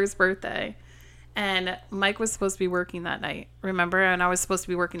his brother's birthday, and Mike was supposed to be working that night. Remember, and I was supposed to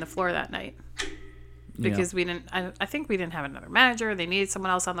be working the floor that night because we didn't. I think we didn't have another manager. They needed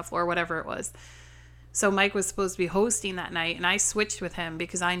someone else on the floor, whatever it was. So Mike was supposed to be hosting that night, and I switched with him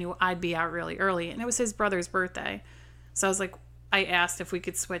because I knew I'd be out really early, and it was his brother's birthday. So I was like, I asked if we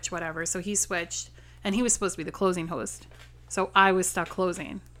could switch, whatever. So he switched, and he was supposed to be the closing host. So I was stuck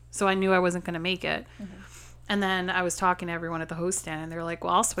closing. So I knew I wasn't going to make it. Mm-hmm. And then I was talking to everyone at the host stand, and they were like,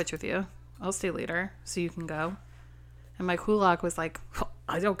 well, I'll switch with you. I'll stay later so you can go. And Mike Hulak was like,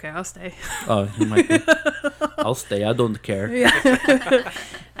 I don't care. I'll stay. Oh, I'll stay. I don't care. Yeah.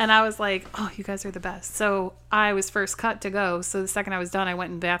 And I was like, oh, you guys are the best. So I was first cut to go. So the second I was done, I went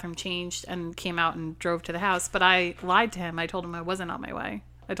in the bathroom, changed, and came out and drove to the house. But I lied to him. I told him I wasn't on my way.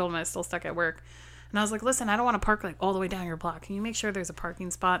 I told him I was still stuck at work. And I was like, listen, I don't want to park like all the way down your block. Can you make sure there's a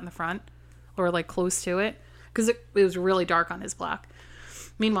parking spot in the front or like close to it? Because it was really dark on his block.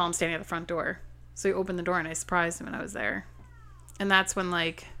 Meanwhile, I'm standing at the front door. So he opened the door and I surprised him and I was there. And that's when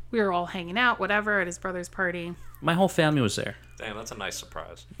like we were all hanging out, whatever, at his brother's party. My whole family was there. Damn, that's a nice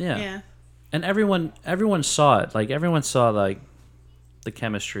surprise. Yeah. And everyone saw it. Like everyone saw like the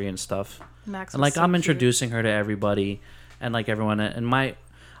chemistry and stuff. Max and like so I'm cute. introducing her to everybody and like everyone and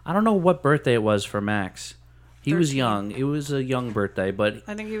I don't know what birthday it was for Max. He 13. was young. It was a young birthday, but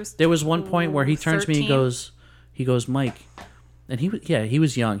I think he was. There was one point where he turns 13. to me, he goes, Mike, and he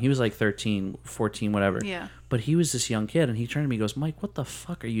was young. He was like 13, 14, whatever. Yeah. But he was this young kid, and he turned to me, and goes, Mike, what the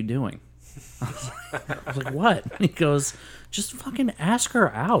fuck are you doing? I was like, what? And he goes, just fucking ask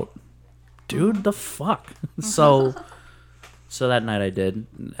her out, dude. The fuck. So that night I did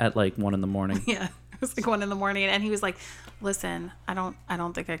at like 1 a.m. Yeah. It was like 1 a.m. and he was like, listen, I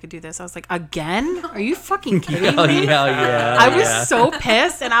don't think I could do this. I was like, again? Are you fucking kidding me? Yeah. I was so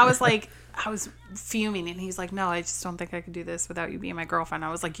pissed, and I was like, I was fuming, and he's like, no, I just don't think I could do this without you being my girlfriend.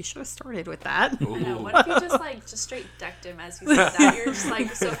 I was like, you should have started with that. I know. What if you just straight decked him as you said that? You're just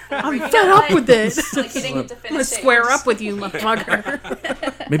like so. I'm fed up with this. Like you didn't get to finish I'm gonna it. square up with you,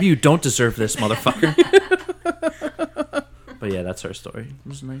 motherfucker. Maybe you don't deserve this, motherfucker. But yeah, that's our story. It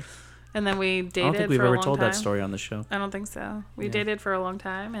was nice. And then we dated. I don't think we've for a ever long told time. that story on the show. I don't think so. We dated for a long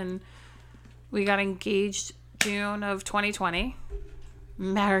time, and we got engaged June of 2020.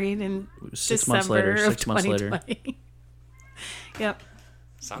 Married in 6 months December later. of 6 months later. 2020. Yep.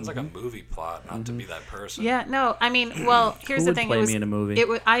 Sounds like a movie plot, not to be that person. Yeah. No. I mean, well, here's Who the would thing. play It was. me in a movie? It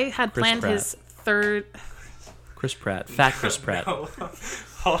was. I had Chris planned Pratt. his third. Chris Pratt. Fat Chris Pratt.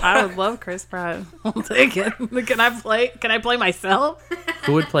 I would love Chris Pratt. I'll take it. Can I play myself?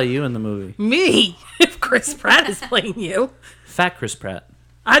 Who would play you in the movie? Me. If Chris Pratt is playing you, Fat Chris Pratt.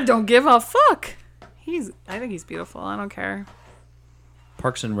 I don't give a fuck. I think he's beautiful. I don't care.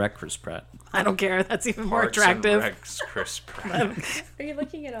 Parks and Rec Chris Pratt. I don't care. That's even more Parks and attractive. Rec's Chris Pratt. Are you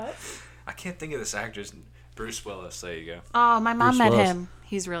looking it up? I can't think of this actor's Bruce Willis. There you go. Oh, my mom Bruce met Willis. him.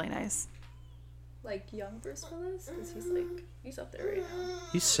 He's really nice. Like young Bruce Willis, because he's up there right now.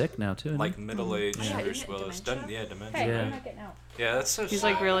 He's sick now too. Isn't Like middle-aged Yeah. Bruce Isn't it Willis. dementia? Dementia. Hey, Yeah. I'm not getting out. Yeah, that's so He's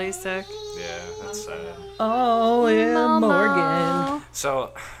sad. like really sick. Yeah, that's sad. he? Oh, yeah, Morgan.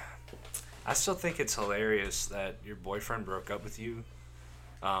 So, I still think it's hilarious that your boyfriend broke up with you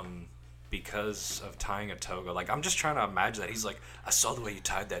because of tying a toga. Like, I'm just trying to imagine that. He's like, I saw the way you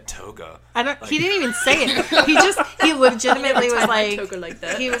tied that toga. I don't. He didn't even say it. He legitimately was like,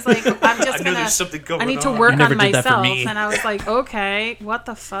 he was like, I'm just I know gonna. there's something going I need to on. work You never on did that for myself, me. and I was like, okay, what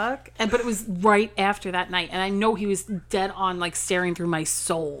the fuck? But it was right after that night, and I know he was dead on, like staring through my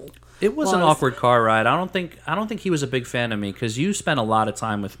soul. It was an awkward car ride. I don't think he was a big fan of me because you spent a lot of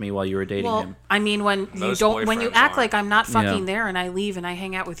time with me while you were dating Well, him. I mean, when you Most don't, when you boyfriends act aren't. like I'm not fucking Yeah. there, and I leave and I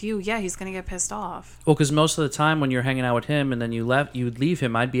hang out with you, yeah, he's gonna get pissed off. Well, because most of the time when you're hanging out with him and then you would leave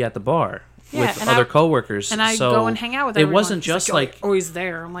him, I'd be at the bar Yeah, with and other I- coworkers. And I so go and hang out with it everyone. wasn't He's just "Oh, like, always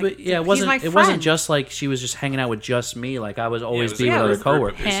there. I'm like, but yeah, he's my it wasn't friend." just like she was just hanging out with just me. Like I was always was being like with a other group of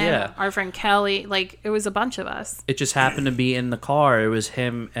coworkers. Him, Yeah, our friend Kelly, like it was a bunch of us. it just happened to be in the car. It was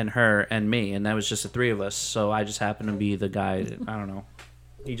him and her and me, and that was just the three of us. So I just happened to be the guy. I don't know.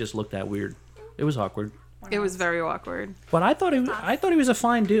 He just looked that weird. It was awkward. It was very awkward. But I thought he was a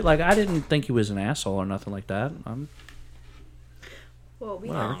fine dude. Like I didn't think he was an asshole or nothing like that. Well,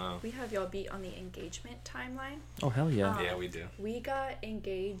 I don't know. we have y'all beat on the engagement timeline. Oh hell yeah. Yeah, we do. We got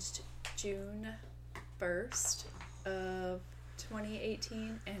engaged June 1st of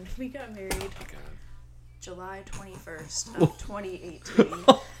 2018, and we got married July 21st of 2018.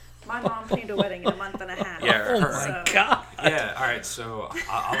 My mom planned a wedding in a month and a half. Yeah, Oh my god. Yeah, all right. So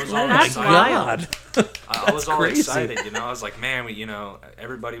I was all That's excited. wild. I was all crazy. excited. I was like, man,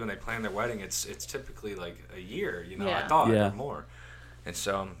 everybody when they plan their wedding, it's typically like a year. I Yeah. thought Yeah. or more. And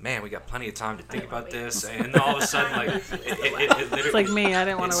so, man, we got plenty of time to think about this. And all of a sudden, like, it literally. It's like me. I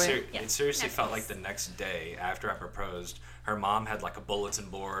didn't want to wait. Yeah. It seriously Next. felt like the next day after I proposed, her mom had like a bulletin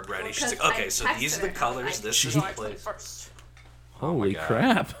board ready. Well, She's like, 'cause okay, I so these are texted the her, colors. I- This is July the place. 21st. Oh my Holy God.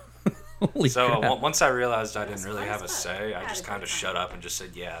 crap. Holy So crap. once I realized I didn't really fun have a as fuck. say, I Yeah, just it's kind of fun. shut up and just said,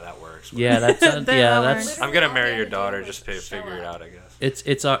 yeah, that works. Yeah, that's That that's works. I'm gonna All marry we your had to do daughter. was Just show figure it up. out, I guess.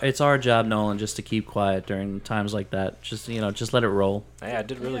 it's our job, Nolan, just to keep quiet during times like that. Just just let it roll. Hey, I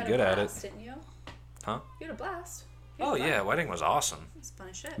did You really had a good at it. blast, didn't you? Huh? You had a blast. You had Oh fun. yeah, wedding was awesome. It was fun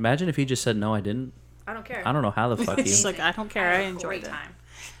as shit. Imagine if he just said no, I didn't. I don't care. I don't know how the fuck he. She's like, I don't care. I had a enjoyed great it. time.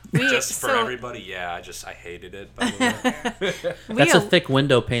 Just for everybody, yeah. I hated it. By the way. That's a thick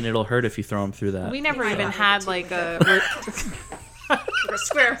window pane. It'll hurt if you throw him through that. We never I even don't had think like it's a. We're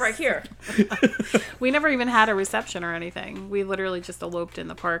square up right here. We never even had a reception or anything. We literally just eloped in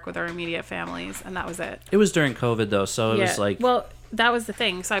the park with our immediate families, and that was it. It was during COVID though, so it was like well, that was the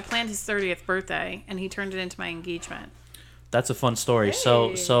thing. So I planned his 30th birthday, and he turned it into my engagement. that's a fun story.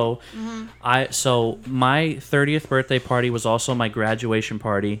 Hey. So my 30th birthday party was also my graduation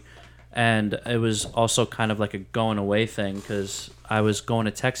party, and it was also kind of like a going away thing because I was going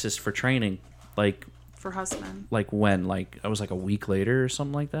to Texas for training, like For husband. when I was like a week later or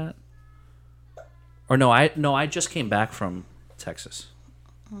something like that. Or no, I just came back from Texas.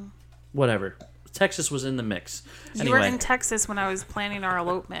 Whatever. Texas was in the mix. You were Anyway. in Texas when I was planning our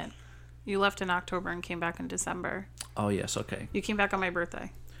elopement. You left in October and came back in December. Oh yes, okay. You came back on my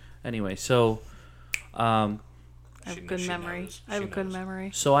birthday. Anyway, so I have She a good knows. memory. I have a good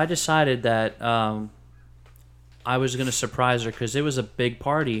memory. So I decided that I was going to surprise her because it was a big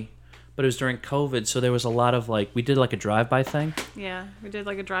party, but it was during COVID, so there was a lot of we did like a drive-by thing, Yeah, we did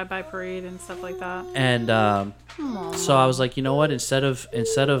like a drive-by parade and stuff like that. and so I was like, you know what? Instead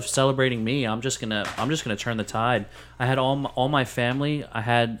of celebrating me, I'm just gonna turn the tide. I had all my family. I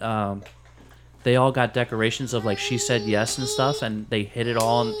had they all got decorations of She Said Yes and stuff, and they hid it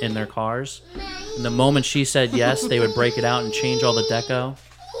all in their cars. And the moment she said yes, they would break it out and change all the deco.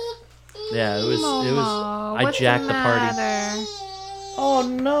 Yeah, it was. I What's jacked the the party. matter? Oh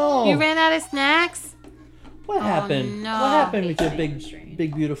no! You ran out of snacks? What happened? no. What happened with your Strange.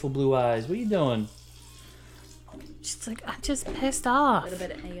 big, beautiful blue eyes? What are you doing? She's like, I'm just pissed A off. little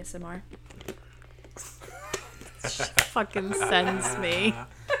bit of ASMR. Fucking sends me.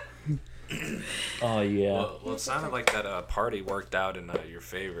 Oh yeah. Well, it sounded like that party worked out in your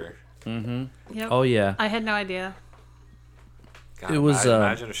favor. Yep. Oh yeah. I had no idea. God, It was,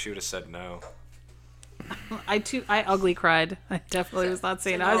 imagine if she would have said no. I ugly cried. I definitely was not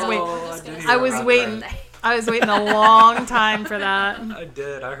saying. I was waiting. I I was waiting. I was waiting a long time for that. I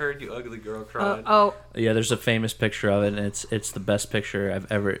did. I heard you, ugly girl, cried. Oh, Yeah. There's a famous picture of it, and it's the best picture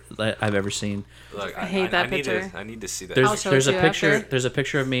I've ever seen. Look, I hate that picture. I need to see that. I'll There's show there's it a to you picture. after. There's a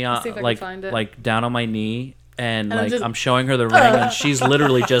picture of me see if I can find it. like down on my knee. And I'm just- I'm showing her the ring, and she's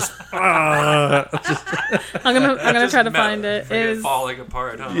literally just. I'm gonna try to find it. It Forget is falling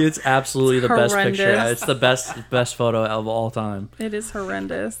apart, huh? It's absolutely the best picture. Horrendous. It's the best photo of all time. it is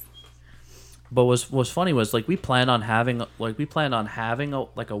horrendous. But what's funny was we planned on having a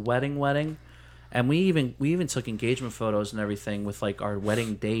wedding, and we even took engagement photos and everything with our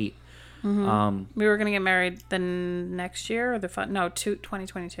wedding date. We were gonna get married the next year or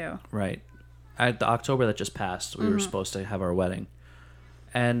 2022. Right. At the October that just passed, we were supposed to have our wedding,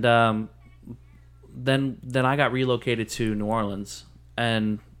 and then I got relocated to New Orleans,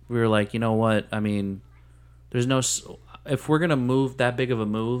 and we were like, you know what? I mean, there's no. If we're gonna move that big of a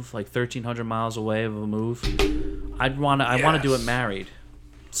move, 1,300 miles away of a move, I want to do it married.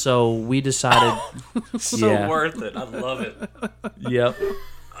 So we decided. So Yeah. worth it. I love it. Yep.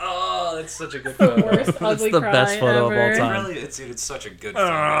 Oh, that's such a good photo. Worst ugly the cry best photo of all ever. time. Really, it's such a good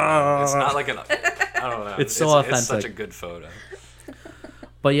photo. It's not like an. I don't know. It's so It's such a authentic. good photo.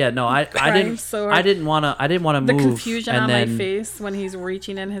 But yeah, no, I didn't. so hard. I didn't want to The move. confusion and on then, my face when he's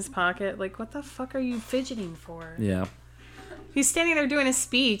reaching in his pocket, what the fuck are you fidgeting for? Yeah. He's standing there doing a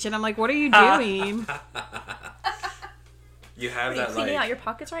speech, and I'm like, what are you doing? You have Are you that cleaning out your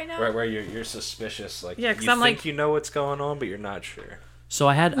pockets right now? where you're suspicious, Yeah, 'cause you I'm think like- you know what's going on, but you're not sure. So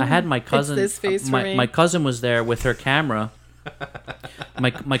I had my cousin. this face for me. My cousin was there with her camera,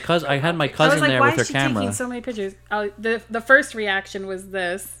 My cousin. I had my I was cousin like, there why with her is she camera. taking so many pictures? The first reaction was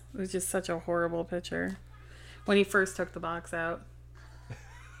this. It was just such a horrible picture when he first took the box out.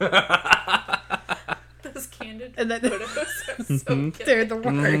 Those candid And then- photos are so good. They're the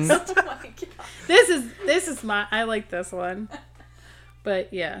worst. Oh my god. This is my. I like this one,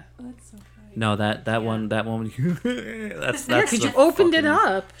 but yeah. That's so funny. No, that one. That's Yeah, because a you opened it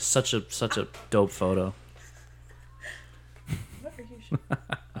fucking- up. Such a dope photo. What are you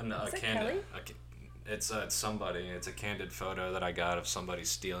A Is it candid. Kelly? It's somebody. It's a candid photo that I got of somebody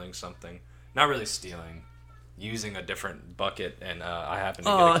stealing something. Not really stealing. Using a different bucket, and I happened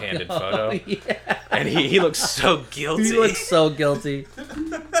to get a candid photo. Yeah. And he looks so guilty. He looks so guilty.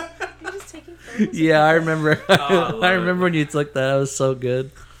 You're just taking photos. Yeah, I remember. I love I remember it. when you took that. That was so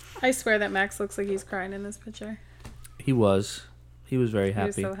good. I swear that Max looks like he's crying in this picture. He was very He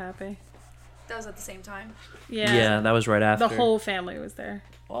was happy. so happy. That was at the same time. Yeah. Yeah, that was right after. The whole family was there.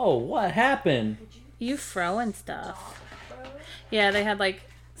 Oh, what happened? You throwing stuff. Yeah, they had like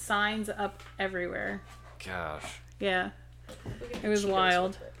signs up everywhere. Gosh, Yeah, Look at it the was Cheetos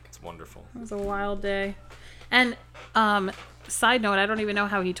wild. real quick. it's wonderful. It was a wild day. And side note, I don't even know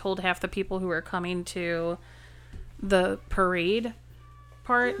how he told half the people who were coming to the parade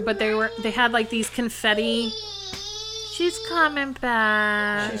part, but they had like these confetti. She's coming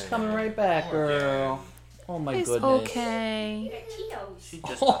back. She's coming right back, girl. Oh my It's goodness. okay. She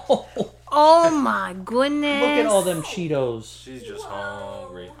just Oh my goodness. look at all them Cheetos. She's just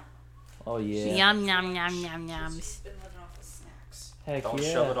hungry. Oh yeah. Yum yum yum yum yums. She's been living off of snacks. Heck Don't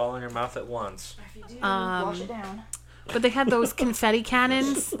yeah. shove it all in your mouth at once. If you do, Um, wash it down. But they had those confetti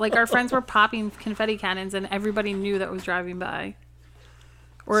cannons. Like our friends were popping confetti cannons, and everybody knew that was driving by.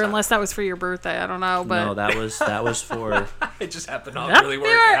 Or unless that was for your birthday, I don't know. But No, that was for It just happened to Happy really work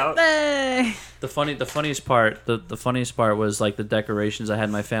out. birthday! the funniest part. The funniest part was like the decorations I had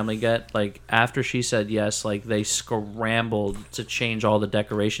my family get. Like after she said yes, like they scrambled to change all the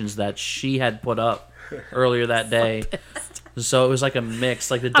decorations that she had put up earlier that day. So it was like a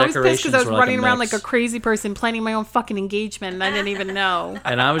mix. Like the I was pissed decorations because I was were running like a around mix. like a crazy person planning my own fucking engagement, and I didn't even know.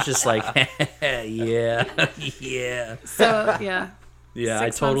 And I was just like, yeah, yeah. So yeah, Yeah,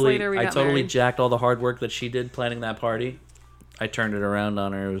 6 months later, we I got totally married. jacked all the hard work that she did planning that party. I turned it around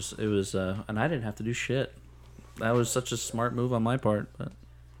on her. It was, and I didn't have to do shit. That was such a smart move on my part. But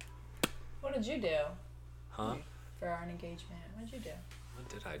What did you do Huh? for our engagement? What did you do? What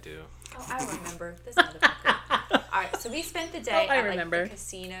did I do? Oh, I remember. This motherfucker. Alright, so we spent the day I at like remember. the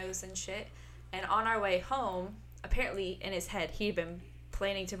casinos and shit. And on our way home, apparently in his head, he'd been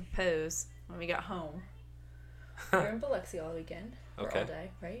planning to propose when we got home. We were in Biloxi all weekend. Or Okay. all day,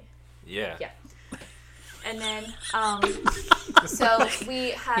 right? Yeah. Yeah. And then, so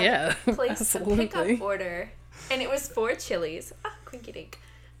we had Yeah, placed a absolutely. pickup order, and it was 4 chilies. Ah, quinky dink.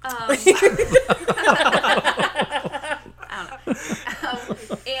 I don't know.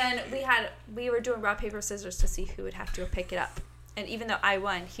 And we were doing rock, paper, scissors to see who would have to pick it up. And even though I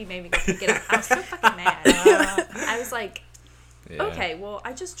won, he made me go pick it up. I was so fucking mad. I was like, Yeah. okay, well,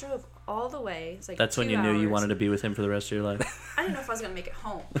 I just drove all the way. It's like that's when 2 you knew you hours. wanted to be with him for the rest of your life. I didn't know if I was gonna make it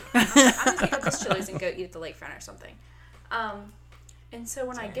home. I was like, I'm gonna pick up this Chili's and go eat at the lakefront or something. And so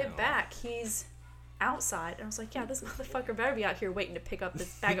when I get Damn. back, he's outside, and I was like, yeah, this motherfucker better be out here waiting to pick up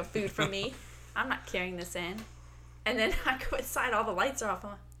this bag of food from me. I'm not carrying this in. And then I go inside, all the lights are off. I'm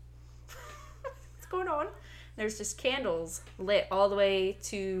like, what's going on? There's just candles lit all the way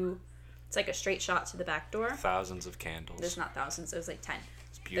to. It's like a straight shot to the back door. Thousands of candles. There's not thousands. It was like 10.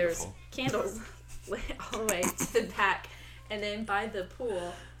 It's beautiful. There's candles lit all the way to the back, and then by the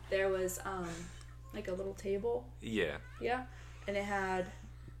pool there was like a little table. Yeah. Yeah, and it had.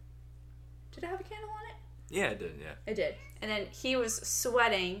 Did it have a candle on it? Yeah, it did. Yeah. It did. And then he was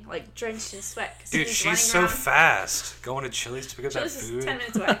sweating, like drenched in sweat. 'Cause he Dude, was she's running so around. fast going to Chili's to pick up that Chili's is food. 10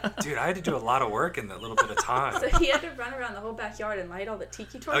 minutes away. Dude, I had to do a lot of work in that little bit of time. So he had to run around the whole backyard and light all the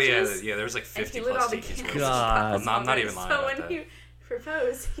tiki Oh yeah, torches. yeah. There was like And 50 he lit all plus the tiki candles. torches. God. I'm not even lying So about when that. he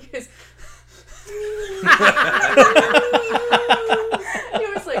proposed, he was. He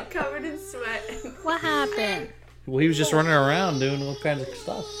was like covered in sweat. What happened? Well, he was just running around doing all kinds of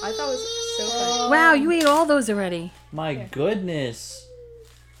stuff. I thought it was so funny. Wow, you ate all those already. My goodness.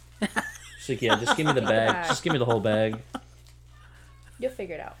 She's like, yeah, just give me the bag. Just give me the whole bag. You'll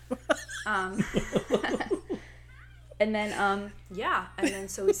figure it out. And then yeah, and then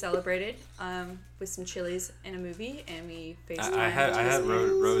so we celebrated with some Chili's and a movie, and we FaceTimed. I had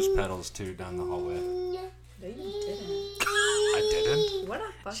rose petals too down the hallway. No, you didn't. I didn't. What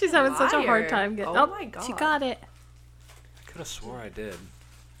a fucking She's having such a hard liar. time getting. Oh my god. She got it. I could have swore I did.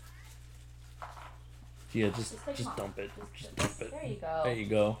 Yeah, just dump it. Just dump it. There you go. There you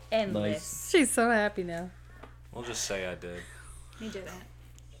go. Endless. Nice. She's so happy now. We'll just say I did. You didn't.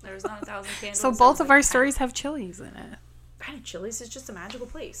 There was not 1,000 candles. So both of our stories have chilies in it. I know Chili's is just a magical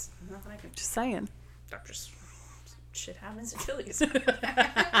place. Nothing I can. Just saying. Just shit happens at Chili's.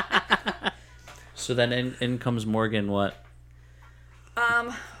 So then in comes Morgan, what? Um.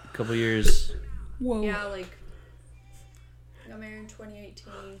 A couple years. Whoa. Yeah, like. I got married in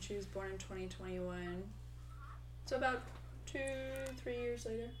 2018. She was born in 2021. So about 2-3 years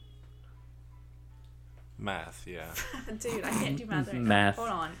later. Math, yeah. Dude, I can't do math right Math. now.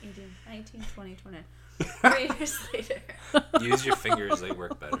 Hold on. 18, 19, 20, 20. 3 years later. Use your fingers, they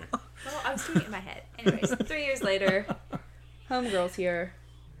work better. Well, I was doing it in my head. Anyways, 3 years later, homegirl's here.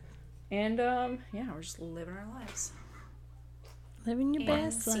 And, yeah, we're just living our lives. Living your And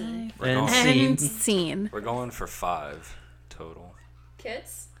best scene. life. We're going, And scene. we're going for 5 total.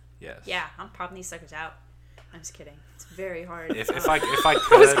 Kids? Yes. Yeah, I'm popping these suckers out. I'm just kidding. It's very hard. If I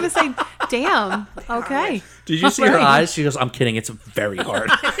I was could, gonna say, damn. Okay. Did you see her eyes? She goes, I'm kidding. It's very hard.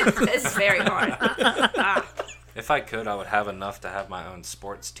 It's very hard. if I could, I would have enough to have my own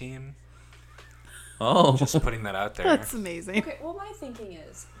sports team. Oh. Just putting that out there. That's amazing. Okay, well, my thinking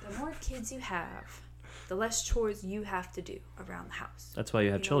is, the more kids you have, the less chores you have to do around the house. That's why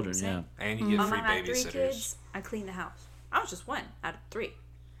you have You know what children, I'm yeah. saying? And you get free I had 3 babysitters. kids, I clean the house. I was just 1 out of 3.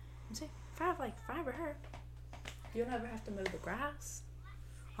 I'm saying, if I have like 5 of her, you'll never have to mow the grass.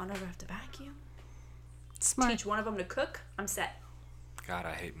 I'll never have to vacuum. Smart. Teach one of them to cook. I'm set. God,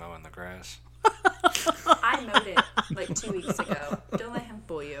 I hate mowing the grass. I mowed it like 2 weeks ago. Don't let him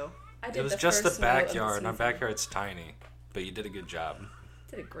fool you. I did It was the just the first mow of backyard. Our season. backyard's tiny, but you did a good job.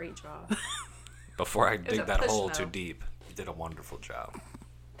 Did a great job. Before I was dig a that push hole mow. too deep, you did a wonderful job.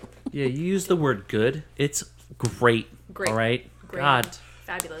 Yeah, you use the word good. It's great. Great. All right? Great. God.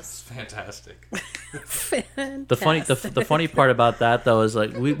 Fabulous. Fantastic. The funny part about that though is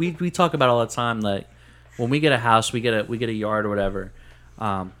like we talk about all the time, like when we get a house, we get a yard or whatever.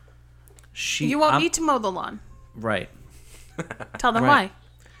 You want me to mow the lawn. Right. Tell them Right. why.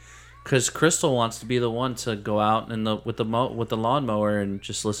 Because Crystal wants to be the one to go out with the lawnmower and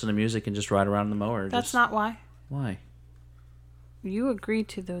just listen to music and just ride around the mower. That's not why. Why. You agreed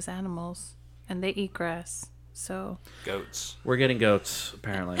to those animals, and they eat grass. So Goats. We're getting goats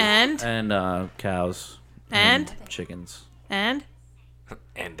apparently, And? cows and chickens And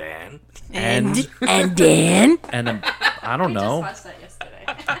Dan. and then and then I don't We just know. watched that yesterday.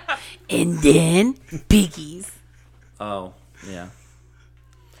 and then piggies. Oh yeah.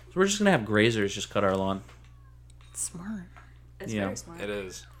 So we're just gonna have grazers just cut our lawn. Smart. It's Yeah. very smart. It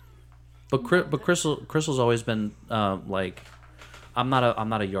is. But Crystal's always been like, I'm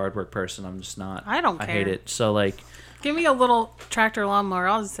not a yard work person. I'm just not. I don't I hate care. it. So like, Give me a little tractor lawnmower.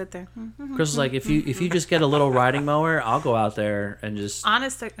 I'll just sit there. Crystal's like, if you just get a little riding mower, I'll go out there and just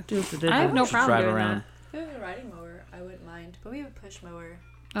Honest, I have no just problem drive doing around. If we have a riding mower, I wouldn't mind. But we have a push mower.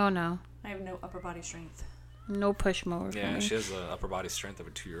 that. Oh no, I have no upper body strength. no push mower. Yeah, for me. she has the upper body strength of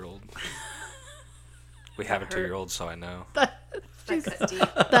a 2-year-old. We have a hurt. 2-year-old, so I know. That cut deep.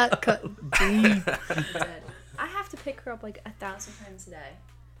 That cut deep. Dead. I have to pick her up like 1,000 times a day.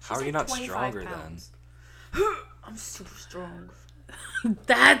 How She's are you like not 25 stronger pounds. I'm super strong.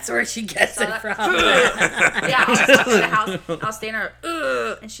 That's where she gets it from. Yeah, I was in the house. I was standing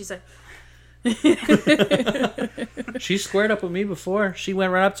there, and she's like, She squared up with me before. She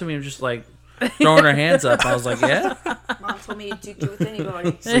went right up to me and just like throwing her hands up. I was like, yeah, Mom told me to do with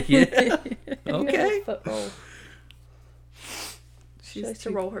anybody. yeah, okay. Foot roll. She She's likes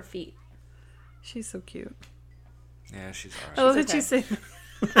to roll her feet. She's so cute. Yeah, she's I alright. love that you say.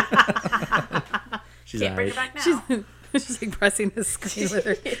 She's Can't bring her alright. back now. She's like pressing the screen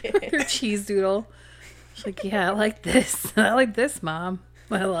with her cheese doodle. She's like, yeah, I like this. I like this, Mom.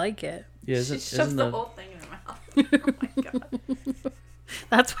 I like it. Yeah, She isn't shoves the the whole thing in her mouth. Oh my god.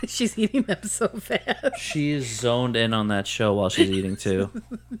 That's why she's eating them so fast. she is zoned in on that show while she's eating too.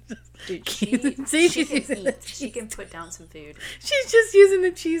 Dude, she See, can she's using the eat. She can put down some food. She's just using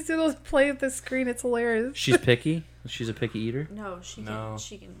the cheese doodle to play with the screen. It's hilarious. She's picky. She's a picky eater. No, she can. No.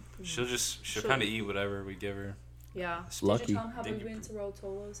 She can. She'll kind of eat whatever we give her. Yeah. Lucky. Did you tell them how we Did you- went to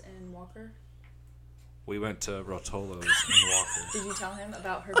Rotolo's and Walker? We went to Rotolo's in Walker. Did you tell him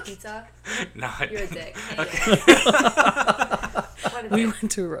about her pizza? No, I You're a didn't. dick. What a We dick.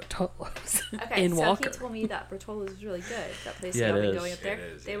 went to Rotolo's Okay, in so Walker. he told me that Bertolo's is really good. That place Yeah, y'all it been is. going up there. It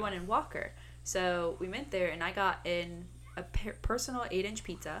is, They yeah. went in Walker. So we went there and I got in a personal 8-inch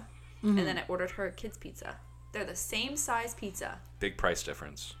pizza and then I ordered her a kid's pizza. They're the same size pizza. Big price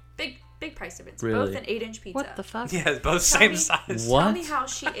difference. Big price difference. Really? Both an 8-inch pizza. What the fuck? Yeah, both Tell same me- size. What? Tell me how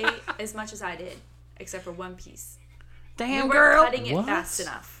she ate as much as I did. except for one piece. Damn, we girl. weren't cutting it fast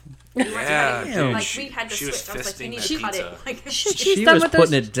enough. We weren't Yeah, cutting it. dude. Like, we had to She was switch. I was like, you fisting need that to cut it. pizza. Like, She done was with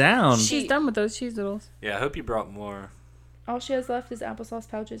putting those- it down. She's done with those cheese doodles. Yeah, I hope you brought more. All she has left is applesauce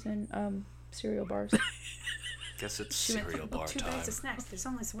pouches and cereal bars. Guess it's she went, cereal bar 2 time. bags of snacks. There's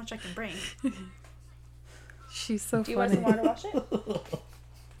only so much I can bring. She's so Do you want funny. some water to wash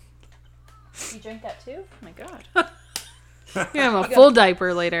it? You drink that too? Oh my god. You're gonna have a full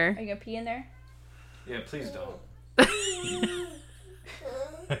diaper later. Are you gonna pee in there? Yeah, please don't.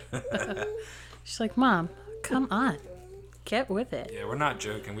 She's like, Mom, come on. Get with it. Yeah, we're not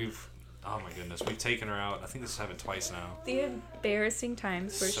joking. Oh my goodness, we've taken her out. I think this has happened twice now. The embarrassing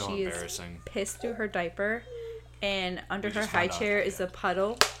times where So she is embarrassing. pissed through her diaper and under We her just high found out, chair yeah. is a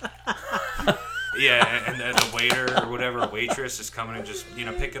puddle. Yeah, and the waiter or whatever waitress is coming and just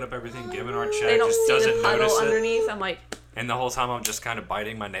picking up everything, giving our check, They don't just see doesn't the puddle notice it. underneath. I'm like, And the whole time I'm just kind of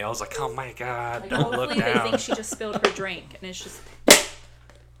biting my nails, like, oh my god, Like, don't hopefully look they down. think she just spilled her drink and it's just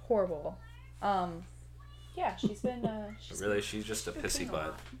horrible. Yeah, she's been Really, she's just a pissy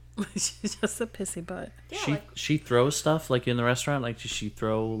butt. She's just a pissy butt. yeah, She like, she throws stuff like in the restaurant. Like does she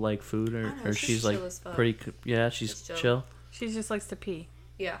throw like food I don't know, or she's she's like chill as fuck. pretty. Yeah, she's She's chill. chill. She just likes to pee.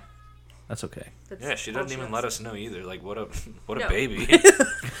 yeah. That's okay. That's Yeah, she all doesn't even does. let us know either. Like, what a No. baby.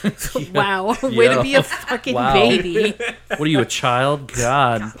 Wow. Way Yo. to be a fucking Wow. baby. What are you, a child?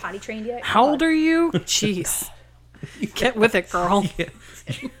 God. not potty trained yet. How old are you? Jeez. Get with it, girl.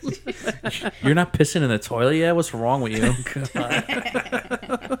 You're not pissing in the toilet yet? What's wrong with you? God.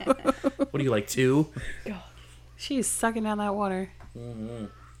 What are you, like 2? She's sucking down that water.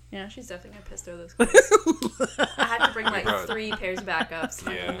 Yeah, She's definitely gonna piss through those clothes. I had to bring like Bro. 3 pairs of backups.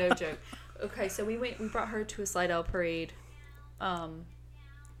 Like, Yeah. no joke. Okay, so we brought her to a Slidell parade,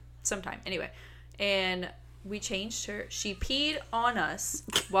 sometime anyway, and we changed her. She peed on us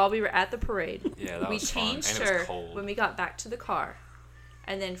while we were at the parade. Yeah, that we was fun. changed And it was her cold. when we got back to the car,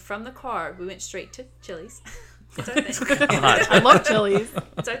 and then from the car we went straight to Chili's. It's our thing. I love chilies.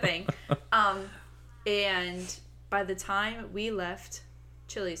 It's our thing. And by the time we left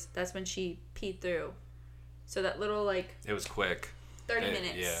Chili's, that's when she peed through. So that little like It was quick. 30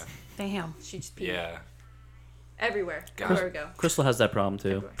 minutes. Yeah. Damn. She just peed Yeah. everywhere. God. Everywhere we go. Crystal has that problem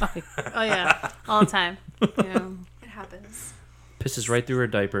too. Everywhere. Oh, yeah. All the time. Yeah. It happens. Pisses right through her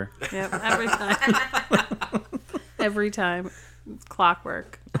diaper. Yep. Every time. Every time. It's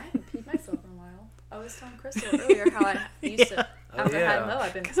clockwork. I haven't peed myself in a while. I was telling Crystal earlier how I used to, after I had yeah. Mo,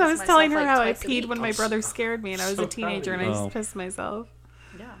 I've been Because I pissing was myself, telling her like, how I twice a peed week. when my brother scared me and I was so a teenager and I proud just of you. pissed myself.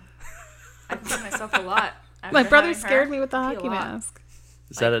 Yeah. I peed myself a lot. My after brother having her. scared me with the Pee a hockey lot. mask.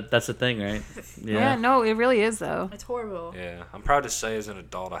 Is that that's a thing, right? Yeah, no, it really is, though. It's horrible. Yeah. I'm proud to say as an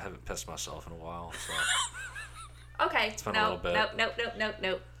adult I haven't pissed myself in a while. So. Okay. been a little Nope, bit.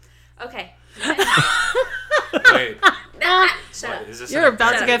 nope. Okay. Wait. Shut up. Is this You're an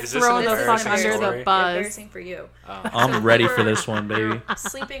about to embarrassing- get is this thrown an the fuck embarrassing under the story? bus. Embarrassing for you. I'm ready for this one, baby.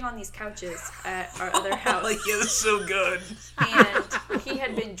 Sleeping on these couches at our other house. Like, yeah, this is so good. And he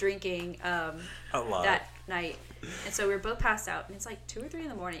had been drinking A lot. that night. And so we were both passed out. And it's like 2 or 3 in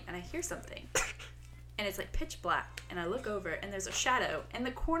the morning. And I hear something. And it's like pitch black. And I look over. And there's a shadow in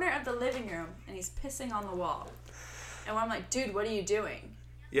the corner of the living room. And he's pissing on the wall. And I'm like, dude, what are you doing?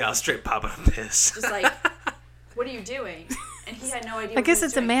 Yeah, I'll straight pop a piss. Just like, what are you doing? And he had no idea. I guess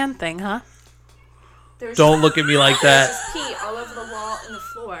it's a man thing, huh? Don't look at me like There's that. just pee all over the wall and the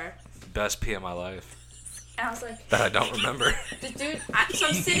floor. Best pee of my life. And I was like, That I don't remember. the dude. So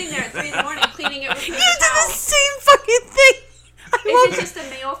I'm sitting there at 3 in the morning cleaning it with You paper did the towel. same fucking thing. Is it just a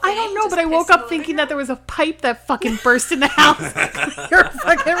male thing? I don't know, Just but I piss woke in up the thinking living that there was a pipe that fucking burst in the house. You're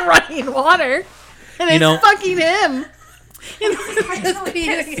fucking running water. And it's know- fucking him.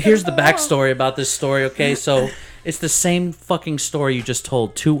 Here's the backstory about this story, okay? So it's the same fucking story you just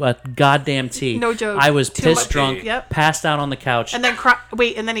told to a goddamn T. No joke. I was To pissed a- drunk, Yep. passed out on the couch. And then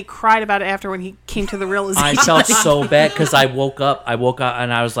and then he cried about it after when he came to the realization. I felt so bad because I woke up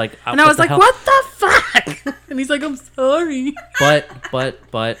and I was like, and I was like, hell? what the fuck? And he's like, I'm sorry.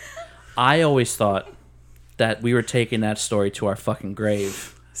 But I always thought that we were taking that story to our fucking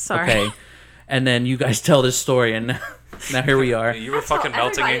grave. Sorry. Okay. And then you guys tell this story and now here we are. You were Tell fucking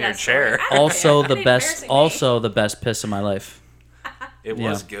melting everybody in your that story. chair. I don't Also care. the That ain't best embarrassing me. the best piss of my life. It Yeah.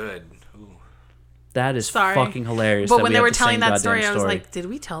 was good. Ooh. That is Sorry. fucking hilarious. But that when we they have were the telling same that goddamn story, I was like, did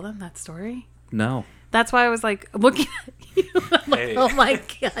we tell them that story? no. That's why I was like looking at you. I'm like, Hey. oh my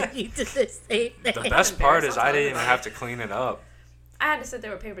god, you did the same thing. The best part is I didn't even have to clean it up. I had to sit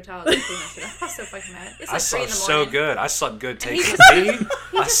there with paper towels and clean that shit up. I was so fucking mad. It's I like 3 in slept the morning. so good. I slept good taking he a pee.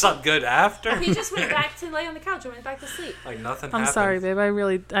 I slept good after. He just went back to lay on the couch and went back to sleep. Like nothing I'm happened. sorry, babe.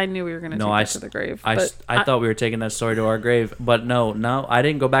 I knew we were gonna No, take I that to the grave. I but thought we were taking that story to our grave, but no, I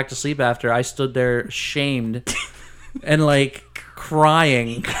didn't go back to sleep after. I stood there shamed and like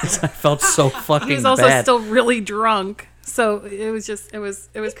crying because I felt so fucking he was also bad. still really drunk, so it was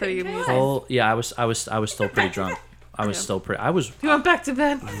pretty couldn't amusing. Oh yeah, I was still pretty drunk. I was You went back to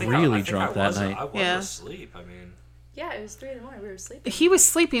bed. really drunk that night. I was Yeah. asleep. I mean, Yeah, it was 3 in the morning. We were sleeping. He was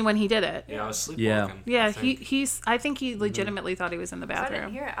sleeping when he did it. yeah, I was Yeah. sleepwalking. Yeah, I think. I think he legitimately thought he was in the If I didn't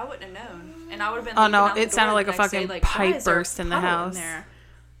bathroom. hear it, I wouldn't have known. And I would have been Oh, leaving no, out the it sounded door like the a next day, fucking like, pipe why is there burst in the puddle house. there?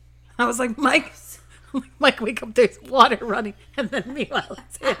 I was like, Mike, wake up! There's water running, and then meanwhile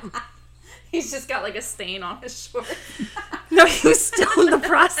it's him. He's just got like a stain on his shorts. No, he was still in the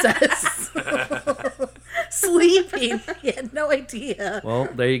process, sleeping. He had no idea. Well,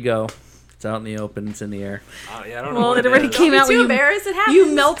 there you go. It's out in the open. It's in the air. Yeah, I don't know Well, what it already is. came Don't out be when too you embarrassed. It happens.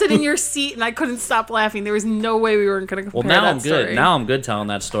 You melted in your seat, and I couldn't stop laughing. There was no way we weren't going to compare. Well, now that I'm good. story. Now I'm good telling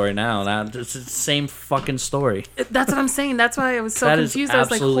that story. Now it's the same fucking story. That's what I'm saying. That's why I was so That is confused. I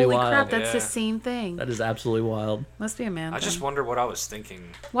was like, absolutely "Holy wild. crap, that's the Yeah. same thing." That is absolutely wild. Must be a man. I just thing. wonder what I was thinking.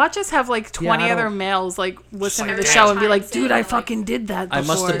 Watch us have like 20 I other don't- males like listen like, to the damn. show and be like, Times "Dude, in, I like- fucking did that." I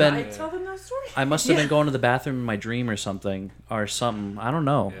must have before." been- I tell them that story. I must have been going to the bathroom in my dream or something. I don't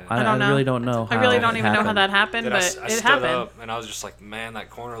know. Yeah. I don't I know. really don't know. I really how don't it even know how happened. that happened, Dude, but I it stood happened. up and I was just like, man, that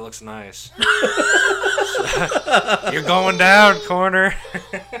corner looks nice. You're going down, corner.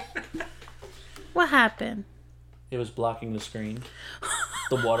 What happened? It was blocking the screen.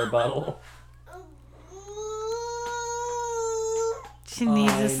 The water bottle. She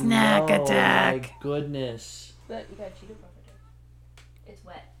needs a snack attack. My goodness. But you got Cheeto Puff right there. It's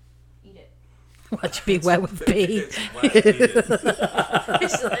wet. Eat it. Watch you be wet with pee.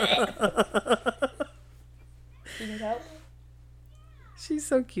 Do you need help? She's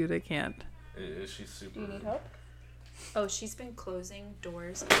so cute. I can't. She's super. Do you need help? Oh, she's been closing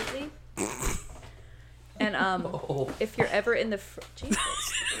doors lately. And if you're ever in the Jesus,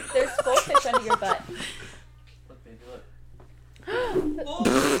 there's goldfish under your butt.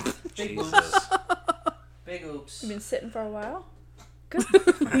 Jesus. Big oops. You've been sitting for a while.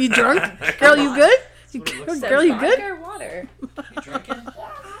 You drunk? Girl, you good? Girl, you good? Or water. You drinking?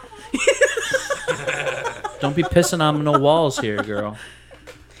 Don't be pissing on no walls here, girl.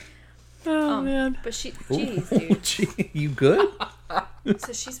 Oh man. But jeez, dude. Gee, you good?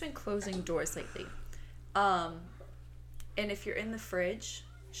 So she's been closing doors lately. And if you're in the fridge,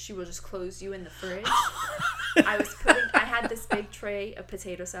 she will just close you in the fridge. I had this big tray of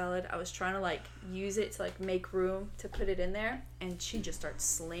potato salad. I was trying to like use it to like make room to put it in there, and she just started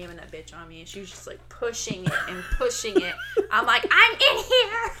slamming that bitch on me, and she was just like pushing it and pushing it. I'm like, I'm in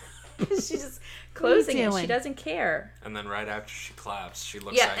here. She's just closing it. doing? She doesn't care. And then right after she claps, she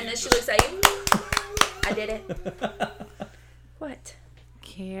looks Yeah, at you. and then she just- looks at you. I did it. What?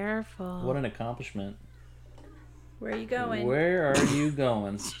 Careful. What an accomplishment. Where are you going? Where are you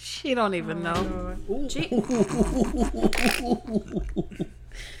going? She don't even know. Gee.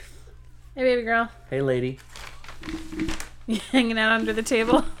 Hey, baby girl. Hey, lady. You hanging out under the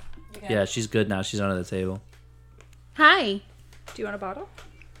table? Yeah, she's good now. She's under the table. Hi. Do you want a bottle?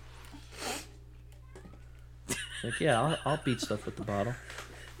 Like, yeah, I'll beat stuff with the bottle.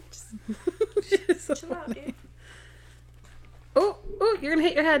 Chill out, dude. Oh, you're gonna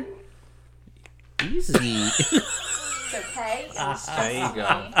hit your head. Easy. It's okay. There you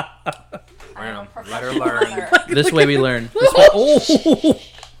go. Let her learn. This way we learn. This way. Oh.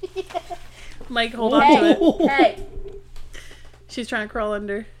 Mike, hold on to it. Hey. She's trying to crawl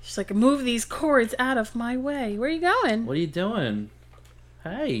under. She's like, move these cords out of my way. Where are you going? What are you doing?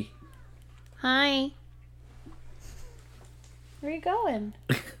 Hey. Hi. Where are you going?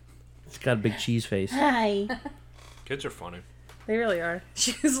 It's got a big cheese face. Hi. Kids are funny. They really are.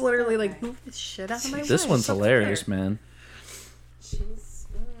 She's literally like, move this shit out of my way. This one's So hilarious, man. She's.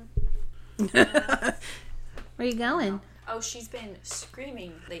 Where are you going? Oh, she's been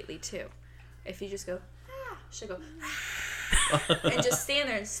screaming lately too. If you just go, she'll go, and just stand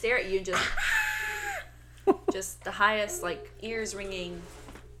there and stare at you and just the highest like ears ringing.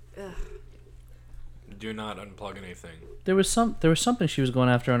 Ugh. Do not unplug anything. There was something she was going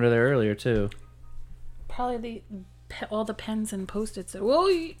after under there earlier too. Probably all the pens and post-its. Whoa.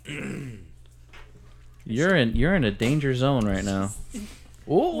 You're in a danger zone right now.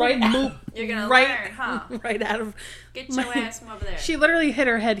 Ooh. Right move. You're gonna Right. learn, huh? Right out of. Get your ass from over there. She literally hit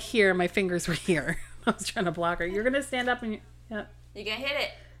her head here. My fingers were here. I was trying to block her. You're gonna stand up and. You're gonna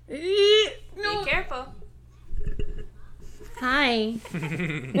hit it. No. Be careful. Hi.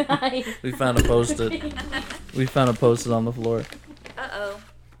 Hi. We found a post-it. We found a post-it on the floor. Uh-oh.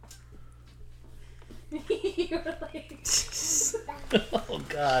 You were like... Oh,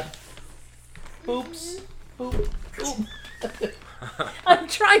 God. Oops. Oop. I'm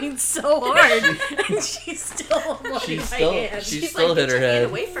trying so hard, and she's still holding my hand. She still hit her Get head.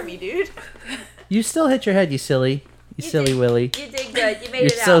 away from me, dude. You still hit your head, you silly. You silly Willy. You did good. You made You're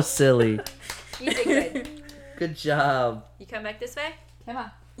it so out. silly. You did good. Good job. You come back this way? Come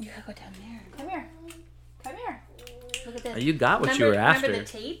on. You gotta go down there. Come here. Come here. Look at this. You got what you were after. Remember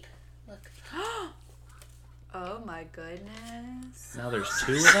the tape? Look. Oh my goodness. Now there's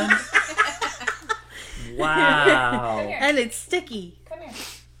 2 of them? Wow. And it's sticky. Come here.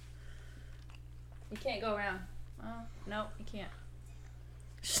 You can't go around. Oh, no, you can't.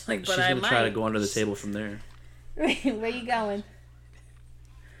 She's like, but She's I going to might. try to go under the table from there. Where you going?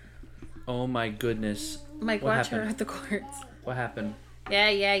 Oh my goodness. Mike, What watch her happened? at the courts. What happened? Yeah.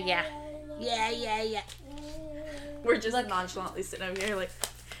 Yeah. We're just nonchalantly sitting over here like,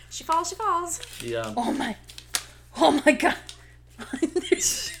 she falls. Yeah. Oh my God.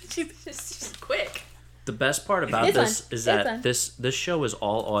 She's just quick. The best part about It's this on. is It's that on. this show is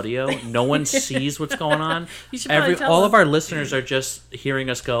all audio. No one sees what's going on. You should probably tell All us. of our listeners are just hearing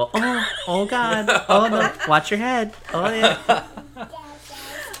us go, oh God, oh no, watch your head. Oh yeah.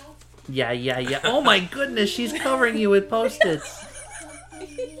 Yeah. Oh my goodness, she's covering you with Post-its.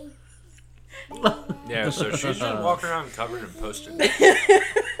 Yeah, so she's just walking around covered in Post-it.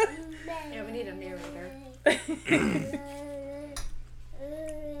 Yeah, we need a narrator.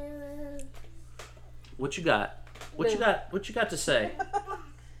 What you got? What you got to say?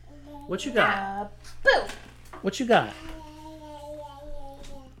 What you got? Boo. What you got?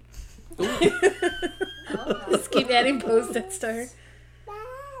 Let's keep adding post-its to her.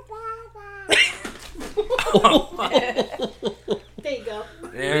 There you go.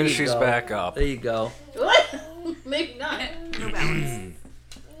 And you she's go. back up. There you go. What? Maybe not. No balance.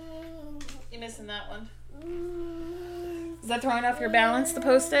 You're missing that one. Is that throwing off your balance, the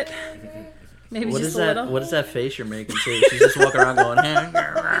post-it? Maybe What just is a that? little. What is that face you're making too? She's just walking around going.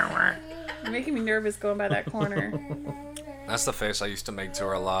 You're making me nervous going by that corner. That's the face I used to make to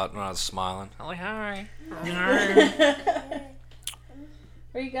her a lot when I was smiling. I'm like, hi.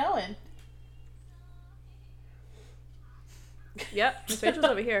 Where you going? Yep, Miss Rachel's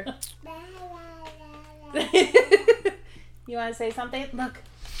over here. You want to say something? Look.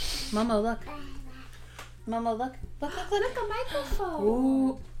 Momo, look. Momo, look. Look, a microphone.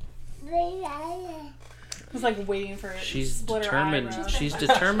 Ooh. I was like waiting for it. to She's split her determined. eyebrows. She's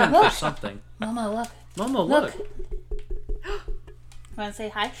determined for something. Momo, look. Momo, look. Want to say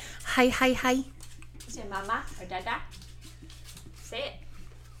hi? Hi. Say mama or dada. Say it.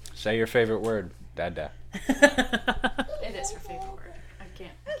 Say your favorite word, Dada. It is her favorite word. I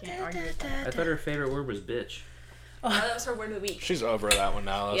can't argue with that. I thought her favorite word was bitch. Oh, that was her word of the week. She's over that one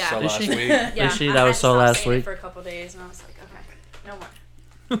now. Yeah. So Is last she? week. Yeah, Is she? I That had was to so stop last saying it week. for a couple days, and I was like, okay, no more.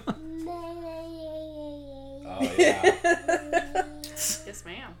 Oh yeah. Yes,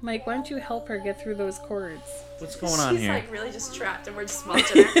 ma'am. Mike, why don't you help her get through those chords? What's going on She's here? like really just trapped, and we're just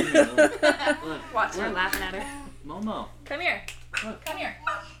watching her. Watching her, laughing at her. Momo. Come here. Come here.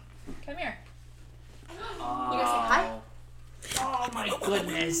 Come here. You guys say hi? Oh my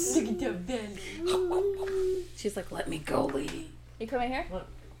goodness. Look at that belly. She's like, let me go, lady. You coming here? Look.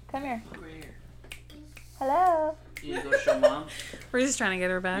 Come here. Over here. Hello. You go show mom. We're just trying to get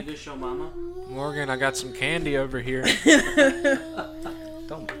her back. You go show mama. Morgan, I got some candy over here.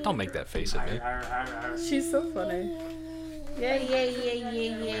 Don't make that face at me. She's so funny. Yeah.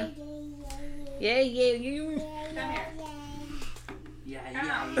 Yeah, you. Come here. Yeah.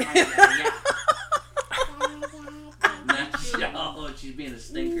 Oh, she's being a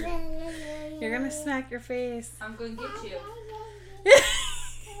stinker. You're gonna smack your face. I'm going to get you.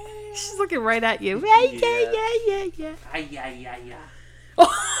 She's looking right at you. Yeah. Yeah.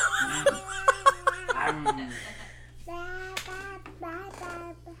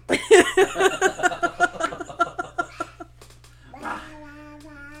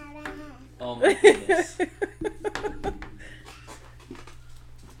 Oh my goodness.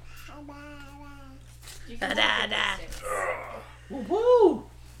 Woo!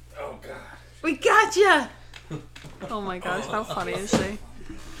 Oh god. We got ya. Oh my gosh, how funny is she?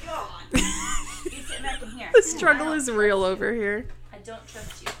 You sit back in here. The struggle is real over here. I don't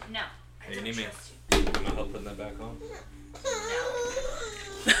trust you. No. Hey, you need me? Am I help putting that back on?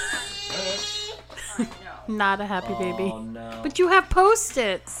 I know. Not a happy baby. Oh no. But you have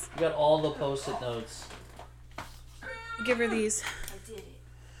post-its. You got all the post-it notes. Give her these, I did it.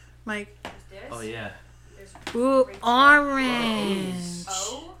 Mike. There's this. Oh yeah. There's Ooh, orange.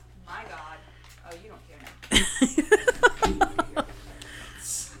 Oh my god. Oh, you don't care now.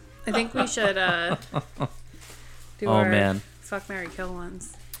 I think we should do Oh, our man. fuck, marry, kill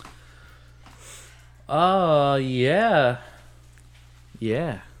ones. Oh, yeah.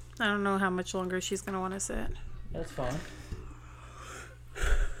 Yeah. I don't know how much longer she's gonna want to sit. That's fine.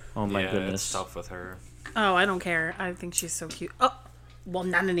 Oh, my yeah, goodness. it's tough with her. Oh, I don't care. I think she's so cute. Oh, well,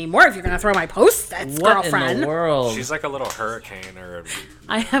 not anymore if you're gonna throw my post-its, What girlfriend. in the world? She's like a little hurricane or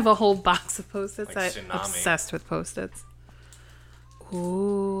I have a whole box of post-its. Like I'm tsunami. obsessed with post-its.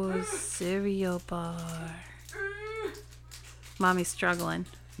 Ooh, cereal bar. Mommy's struggling.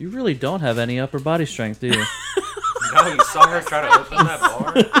 You really don't have any upper body strength, do you? No, you saw her try to open that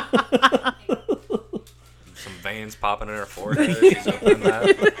bar? Some veins popping in her forehead. She's opening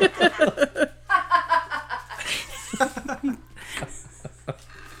that.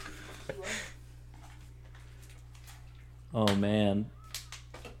 Oh, man.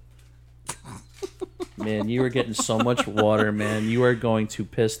 Man, you are getting so much water, man. You are going to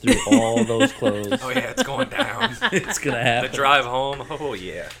piss through all those clothes. Oh, yeah, it's going down. It's going to The happen. drive home, oh,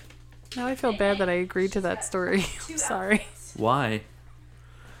 yeah. Now I feel bad that I agreed to that story. I'm sorry. Why?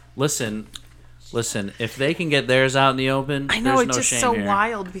 Listen, if they can get theirs out in the open, I know, there's it's no just shame so here.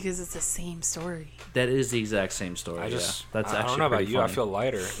 wild because it's the same story. That is the exact same story. I just, yeah. That's I actually don't know about pretty you. I funny. feel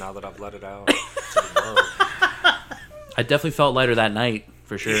lighter now that I've let it out to the world. I definitely felt lighter that night,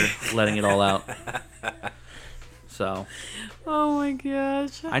 for sure, letting it all out. So, Oh my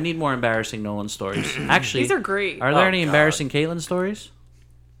gosh. I need more embarrassing Nolan stories. Actually, These are great. are there Oh, any God. embarrassing Caitlyn stories?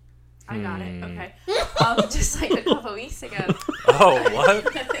 I got it. Hmm. Okay. Just like a couple weeks ago. Oh, what?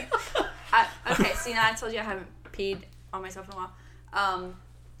 Okay, see, now I told you I haven't peed on myself in a while.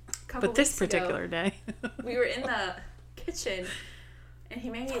 Couple But this weeks ago, particular day. we were in the kitchen, and he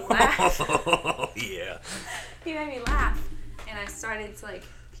made me laugh. Oh, yeah. He made me laugh, and I started to like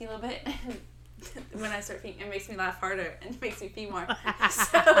pee a little bit. And when I start peeing, it makes me laugh harder and it makes me pee more.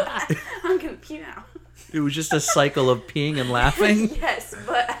 So I'm gonna pee now. It was just a cycle of peeing and laughing. Yes,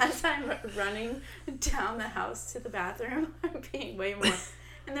 but as I'm running down the house to the bathroom, I'm peeing way more.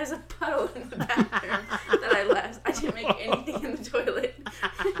 And there's a puddle in the bathroom that I left. I didn't make anything in the toilet.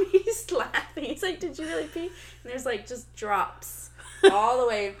 And he's laughing. He's like, "Did you really pee?" And there's like just drops all the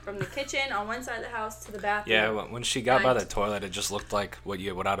way from the kitchen on one side of the house to the bathroom. Yeah, when she got by the toilet, it just looked like what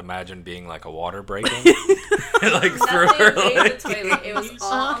I'd imagine being like a water breaking. Like through Nothing her made leg. the toilet. It was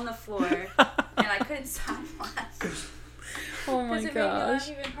all on the floor. And I couldn't stop laughing. Oh my Because it made me laugh gosh.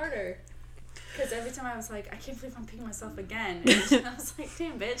 even harder. Because every time I was like, I can't believe I'm peeing myself again. And I was like,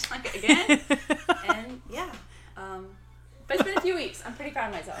 damn, bitch, like again? And yeah. But it's been a few weeks. I'm pretty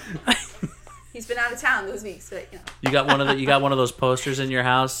proud of myself. He's been out of town those weeks, but you know. You got one of those posters in your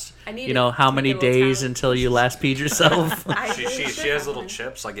house. I need You know it how to many make a little days town. until you last peed yourself. I She really should has have little one.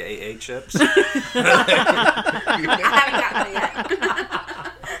 chips, like AA chips. I haven't gotten it yet.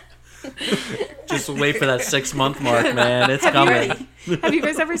 Just wait for that 6-month mark, man. It's coming. Have you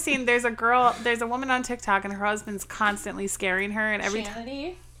guys ever seen, there's a woman on TikTok and her husband's constantly scaring her, and every time,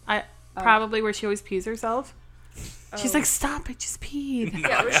 Shanity? probably where she always pees herself. She's Oh. like, "Stop, I just peed."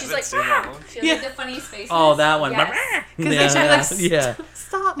 Yeah, where she's like, seen that "Ah!" one. She has like the funniest faces. Oh, that one. Yes. Because they should like, yeah.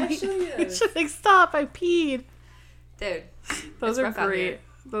 "Stop, I show you. she's like, "Stop, I peed." Dude, Those It's are rough out great. here.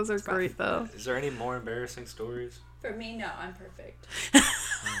 Those are great though. Is there any more embarrassing stories? for me, no, I'm perfect.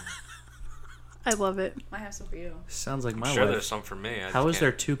 I love it. Might have some for you. Sounds like my I'm sure life. there's some for me. How is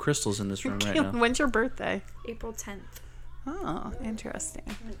there 2 crystals in this room right now? When's your birthday? April 10th. Oh, interesting.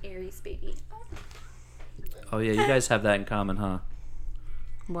 I'm an Aries baby. Oh yeah, you guys have that in common, huh?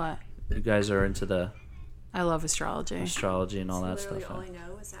 What? You guys are into the I love astrology. astrology and all that Literally stuff. all huh? I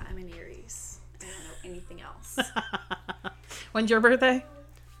know is that I'm an Aries. I don't know anything else. When's your birthday?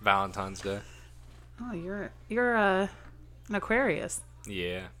 Valentine's Day? Oh, you're an Aquarius.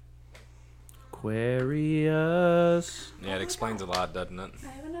 Yeah. Aquarius. Yeah, it explains a lot, doesn't it? I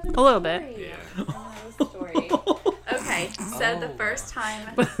have another A little bit. story. Yeah. Another story. Okay, so the first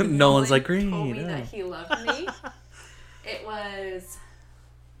time No one's like Nolan green. told me no. that he loved me, it was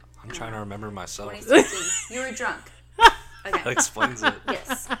I'm trying to remember myself. 2016. You were drunk. That Okay. explains it.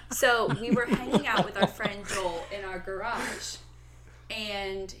 Yes. So we were hanging out with our friend Joel in our garage,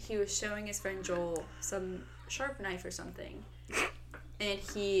 and he was showing his friend Joel some sharp knife or something, and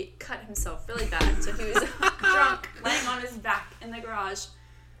he cut himself really bad. So he was drunk, laying on his back in the garage,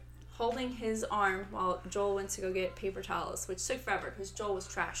 holding his arm while Joel went to go get paper towels, which took forever because Joel was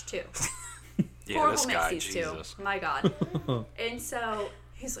trash too. Yeah, Horrible this guy, mix, these Jesus. two. My God. And so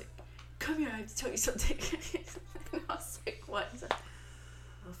he's like, "Come here, I have to tell you something." And I was like, "What?" He's like,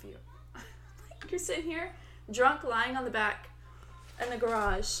 "I love you." I'm like, You're sitting here, drunk, lying on the back in the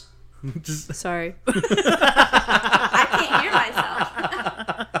garage. Sorry. I can't hear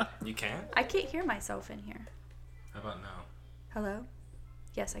myself. You can't? I can't hear myself in here. How about now? Hello?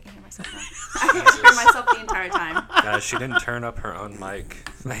 Yes, I can hear myself now. I can hear myself the entire time. Guys, she didn't turn up her own mic.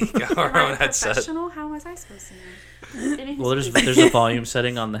 Like, her Am I own a headset. professional? How was I supposed to know? It Well, is- there's a volume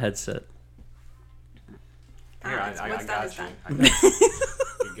setting on the headset. Here, I What's done got is you. done. I got you.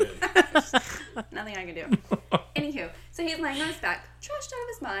 You're good. Nothing I can do. Anywho, so he's laying on his back, trashed out of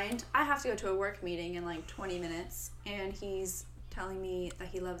his mind. I have to go to a work meeting in like 20 minutes, and he's telling me that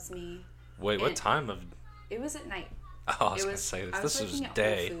he loves me. Wait, what And- time of... It was at night. Oh, I was It going to say, I this working was at Whole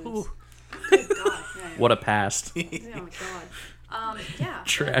day. Foods. Good God, no. What a past. Oh my God. Yeah.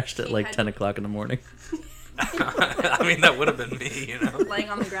 Trashed but at he like had 10 o'clock in the morning. I mean, that would have been me, you know? laying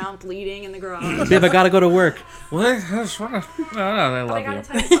on the ground, bleeding in the garage. Babe, I gotta go to work. What? I just wanna... No, I But I love gotta you.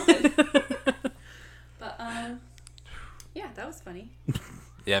 tell you something. But yeah, that was funny.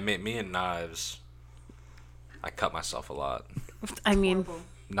 Yeah, me and Knives, I cut myself a lot. I mean, Horrible.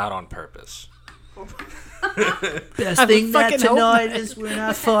 Not on purpose. Best I would fucking hope not. is we're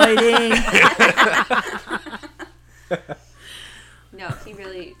not fighting. No, he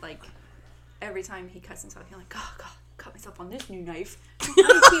really, like, every time he cuts himself, he's like, oh, God, cut myself on this new knife. How do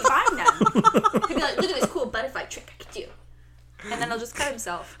you keep buying them? He'd be like, look at this cool butterfly trick I could do. And then he'll just cut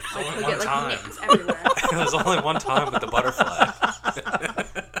himself. Like, only he'll one get, like, time. nicks everywhere. It was only one time with the butterfly.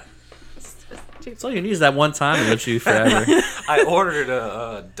 That's all you need is that one time and lives you forever. I ordered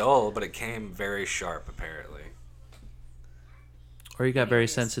a dull, but it came very sharp, apparently. Or you got very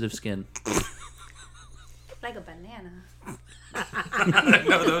sensitive skin. Like a banana. I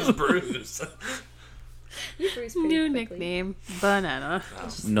know those brews. You bruise pretty new quickly. nickname, Banana.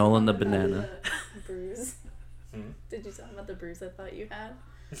 Nolan the banana. Bruise. Did you tell him about the bruise I thought you had?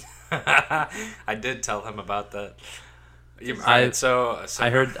 I did tell him about that. I- Alright, so I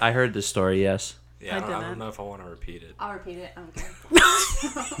heard this story, yes. Yeah, I I don't didn't. know if I want to repeat it. I'll repeat it. I don't care.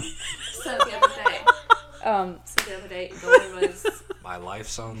 So the other day, Nolan was... My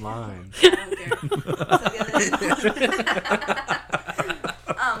life's online. I don't care. So the other day,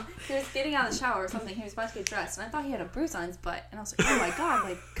 he was getting out of the shower or something. He was about to get dressed, and I thought he had a bruise on his butt. And I was like, "Oh my God!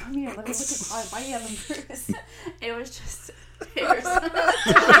 Like, come here, let me look at why do you have a bruise?" It was just hairs.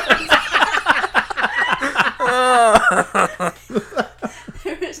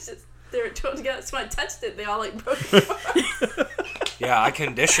 They were joined together. So when I touched it, they all like broke apart. Yeah, I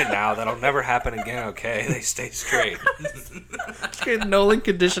condition now. That'll never happen again. Okay, they stay straight. Nolan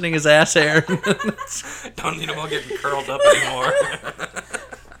conditioning his ass hair. Don't need them all getting curled up anymore.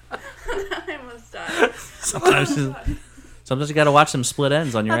 I almost died. Sometimes you gotta watch some split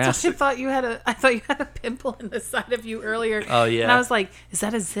ends on your That's ass. what I thought you had I thought you had a pimple in the side of you earlier. Oh, yeah. And I was like, "Is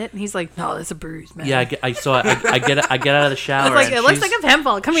that a zit?" And he's like, "No, that's a bruise, man." Yeah, I get out of the shower. I was like, and "It looks she's- like a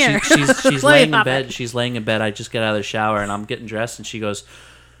pimple. Come here." She's Let me laying in pop bed. it. She's laying in bed. I just get out of the shower and I'm getting dressed, and she goes,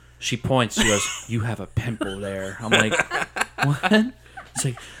 she points. She goes, "You have a pimple there." I'm like, "What?" It's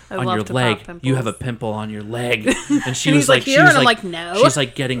like I on love your to leg. pop You have a pimples. pimple on your leg. And she And was he's like, she "Here?" was And I'm like, "No." She's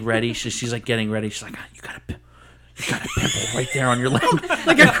like getting ready. She's like getting ready. She's like, "Ah, you got a pimple right there on your leg.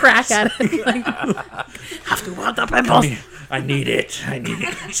 like a crack at it. Like, have to want the Come pimples. here. I need it.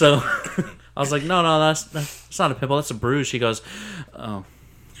 So I was like, no, that's not a pimple. That's a bruise. She goes, oh.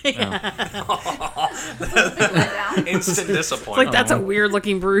 Instant disappointment. Like that's a weird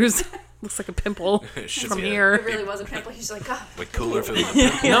looking bruise. Looks like a pimple Should from be a- here. It really was a pimple. He's like, "God." Way cooler if it was a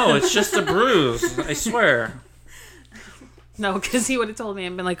pimple. No, it's just a bruise. I swear. No, because he would have told me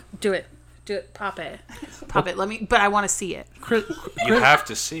and been like, "Do it, pop it. Let me." But I want to see it. You have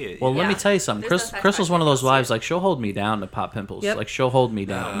to see it. Well, let me Yeah. tell you something. There's no Crystal's one of those satisfaction wives. Like she'll hold me down to pop pimples. Yep. Like she'll hold me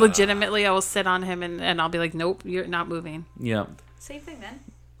down. Legitimately, I will sit on him and I'll be like, "Nope, you're not moving." Yeah. Same thing, man.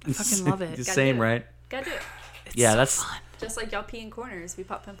 I fucking love it. The Gotta same, do it. right? Gotta do it. Yeah, that's. Just like y'all pee in corners, we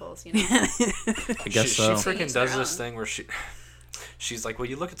pop pimples, you know? I guess she so. freaking Each does their this own. thing where she's like, "Will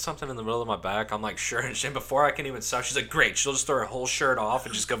you look at something in the middle of my back?" I'm like, "Sure." And before I can even stop, she's like, "Great." She'll just throw her whole shirt off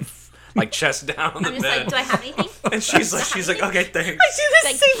and just go like chest down on the I'm just bed. like, "Do I have anything?" And she's like, "Okay, thanks."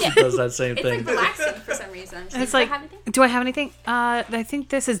 Like, yeah. Does that same It's thing. like relaxing for some reason. She's It's "Do I like, have anything?" "Do I have anything?" I think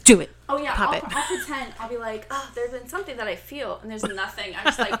this is. Do it. Oh yeah, Pop I'll it. pretend. I'll be like, "Oh, there's been something that I feel," and there's nothing. I'm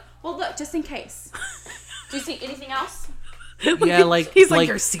just like, "Well, look, just in case. Do you see anything else?" Yeah, like He's like,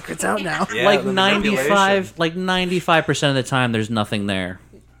 "Your secret's out now." Yeah, like the manipulation. 95% of the time, there's nothing there.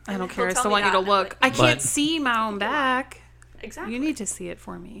 I don't He'll care. I tell still me want you to that, and I'm look. like, I can't But- see my own back. Exactly. You need to see it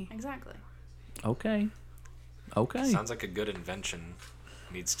for me. Exactly. Okay. Sounds like a good invention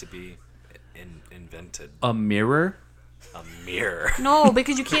needs to be invented. A mirror. A mirror. No,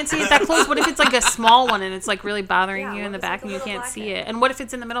 because you can't see it that close. What if it's like a small one and it's like really bothering Yeah, you in what the if it's back like and a you little can't see blackhead? it? And what if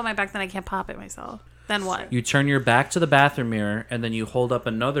it's in the middle of my back, then I can't pop it myself? Then what? You turn your back to the bathroom mirror, and then you hold up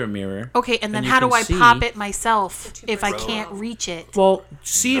another mirror. Okay, and then you how do can I see- pop it myself two if I person can't row. reach it? Well,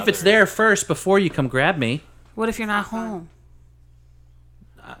 see if it's there first before you come grab me. What if you're not home?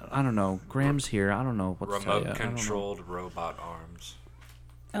 I don't know. Graham's here. I don't know what to tell you. Remote I don't know. controlled robot arms.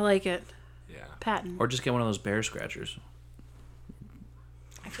 I like it. Yeah. Patent. Or just get one of those bear scratchers.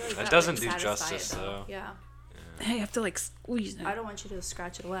 I feel like That would doesn't do satisfy justice, it, though. Yeah. Hey, you have to like squeeze it. I don't want you to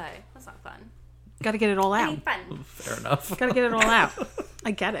scratch it away. That's not fun. Gotta get it all out. Ain't fun. Fair enough. Gotta get it all out.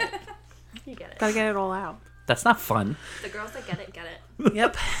 I get it. You get it. Gotta get it all out. That's not fun. The girls that get it.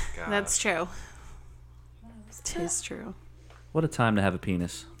 Yep. God. That's true. Tis true. What a time to have a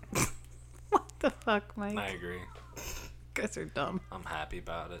penis. What the fuck, Mike? I agree. You guys are dumb. I'm happy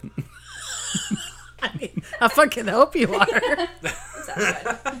about it. I mean, I fucking hope you are. Is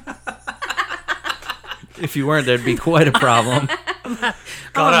that good? If you weren't, there'd be quite a problem.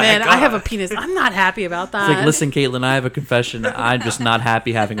 Oh man, I have a penis. I'm not happy about that. It's like, listen, Caitlin, I have a confession. I'm just not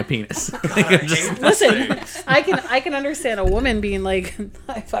happy having a penis. Listen, I can understand a woman being like,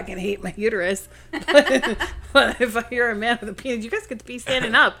 I fucking hate my uterus. But if you're a man with a penis, you guys get to pee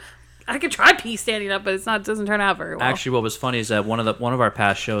standing up. I could try pee standing up, but it doesn't turn out very well. Actually, what was funny is that one of our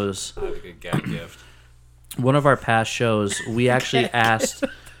past shows, I have a good gag gift. we actually asked.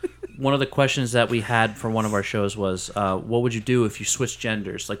 One of the questions that we had for one of our shows was, what would you do if you switched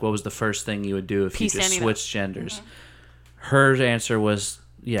genders? Like, what was the first thing you would do if Pee you just standing switched genders? Her answer was,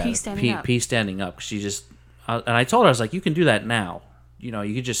 Pee standing up. Pee standing up. She just, and I told her, I was like, you can do that now. You know,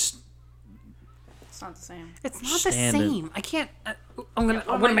 you could just. It's not the same. It's not the Stand it. same. I can't. I'm gonna.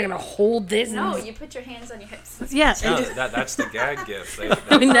 oh what my am I God. gonna hold this? No, and- you put your hands on your hips. Yeah. No, and just- that's the gag gift.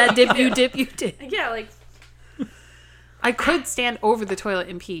 I mean that dip you dip. Yeah, like I could stand over the toilet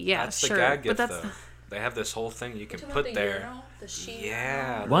and pee. Yeah, That's sure. the gag but gift, that's though. They have this whole thing you can talking put about the there. urinal, the sheet.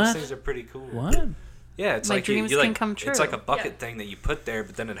 Yeah, What? those things are pretty cool. What? Yeah, it's My like dreams you can like, come It's like a true. bucket Yeah. thing that you put there,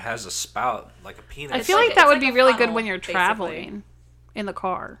 but then it has a spout like a penis. I It's feel like- like that it's would like be a really good funnel, when you're basically. traveling in the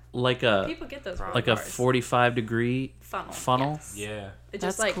car. Like a People get those Like like a cars. 45-degree funnel. funnel? Yes. Yeah. It That's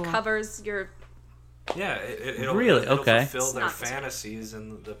just like cool. covers your. Yeah, it'll Really? it'll Okay. fulfill It's their not the same. fantasies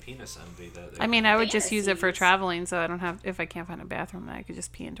and the penis envy that they I mean, I would just use it for Fantasies. traveling, so I don't have. If I can't find a bathroom, then I could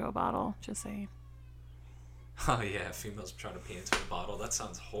just pee into a bottle. Just saying. Oh yeah, females trying to pee into a bottle. That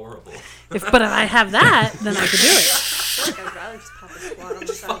sounds horrible. But if I have that, then I could do it. I feel like I'd rather just pop a squat on the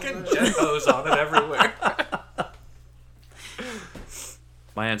Just side fucking of the road. jet hose on it everywhere.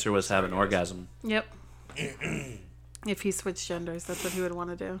 My answer was have an orgasm. Yep. If he switched genders, that's what he would want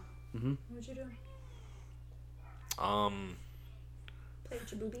to do. What'd you do? Play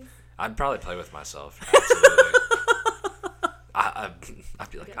with your boobies? I'd probably play with myself. Absolutely. I'd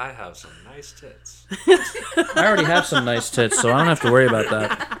be like, I have some nice tits. I already have some nice tits, so I don't have to worry about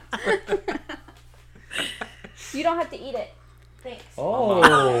that. You don't have to eat it. Thanks. Oh,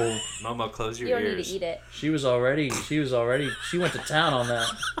 Momo, close your You don't need ears. to eat it. she went to town on that.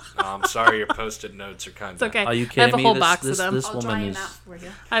 Oh, I'm sorry, your post-it notes are kind of. It's okay. Are you I have kidding a me? whole This, box this, of them. this I'll dry woman them is. out for you.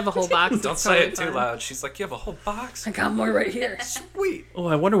 I have a whole box. Don't It's say totally it too fine. loud. She's like, you have a whole box? I got more right here. Sweet. Oh,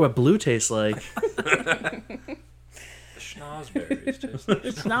 I wonder what blue tastes like. The schnozberries. Just like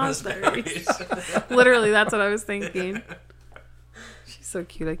Schnozberries. Literally, that's what I was thinking. She's so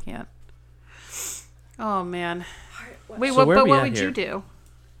cute. I can't. Oh man. Wait, So what? where But are we what at would here? you do?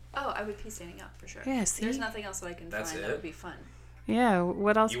 Oh, I would pee standing up for sure. Yeah, see? There's nothing else that I can That's find it? that would be fun. Yeah.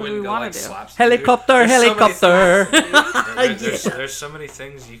 What else You would we wouldn't go want like to do? slap some Helicopter, dude. There's so many helicopter. things- there's so many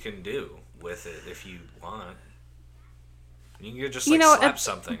things you can do with it if you want. You can just like slap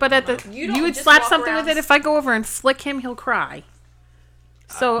something. But I at don't the know. You don't you would just slap walk something around with it. If I go over and flick him, he'll cry.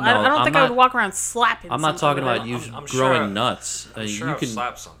 So I No, don't think I I'm would not- walk around slapping. I'm not something talking with about it. you I'm growing sure- nuts. I'm sure you I've can.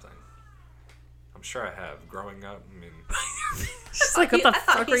 slapped something. I'm sure I have. Growing up, I mean, She's like, what the I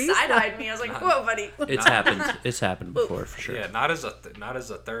thought fuck were he you? side-eyed me. I was like, whoa, buddy. It's happened. It's happened before for sure. yeah, not as a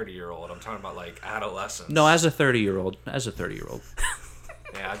 30-year-old. I'm talking about like adolescence. No, as a 30-year-old. As a 30-year-old.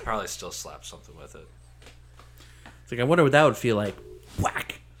 Yeah, I'd probably still slap something with it. It's like I wonder what that would feel like.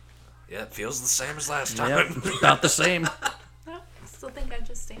 Whack. Yeah, it feels the same as last time. Yep. About the same. I still think I'd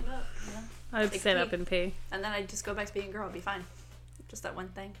just stand up, you know? I'd Like stand pee. up and pee. And then I'd just go back to being a girl. It'd be fine. Just that one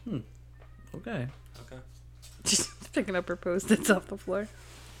thing. Okay. Okay. Just picking up her post-its off the floor.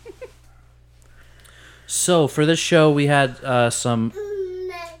 So for this show, we had something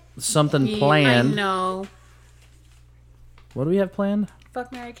I planned. know. What do we have planned?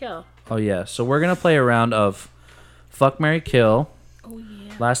 Fuck, marry, kill. Oh yeah. So we're gonna play a round of Fuck, Marry, Kill. Oh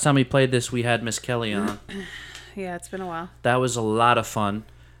yeah. Last time we played this, we had Miss Kelly on. Yeah, it's been a while. That was a lot of fun,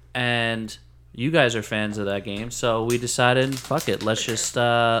 and you guys are fans of that game, so we decided, fuck it, let's just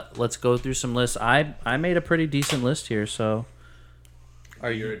let's go through some lists. I made a pretty decent list here, so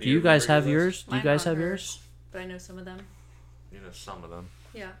do you guys have yours? Do you Mine guys aren't have hers, yours? But I know some of them. You know, some of them.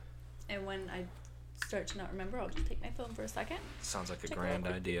 Yeah. And when I start to not remember, I'll just take my phone for a second. Sounds like a Check it grand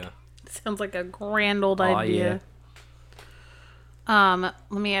real quick. idea. Sounds like a grand old Aw, idea. Let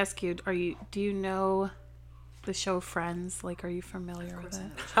me ask you, do you know the show Friends? Like, are you familiar with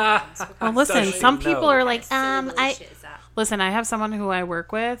it? Well, listen, some people are like, listen, I have someone who I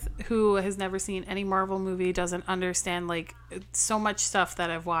work with who has never seen any Marvel movie, doesn't understand like so much stuff that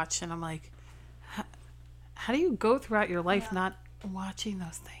I've watched, and I'm like, how do you go throughout your life not watching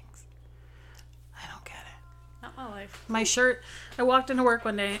those things? I don't get it. Not my life. My shirt, I walked into work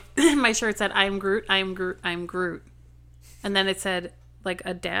one day, my shirt said, I am Groot, I am Groot, I am Groot. And then it said like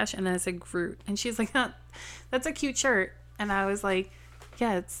a dash, and then it said Groot. And she's like, huh, that's a cute shirt. And I was like,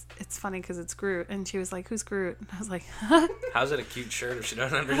 yeah, it's funny because it's Groot. And she was like, who's Groot? And I was like, huh? How's it a cute shirt if she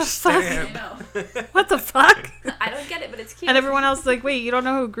doesn't I understand? know. What the fuck? I don't get it, but it's cute. And everyone else was like, wait, you don't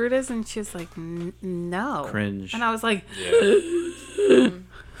know who Groot is? And she was like, no. Cringe. And I was like, Yeah.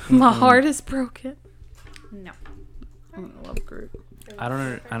 my heart is broken. No. I love Groot. I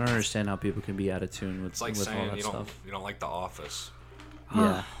don't understand how people can be out of tune with, It's like with all saying that you stuff. don't like The Office.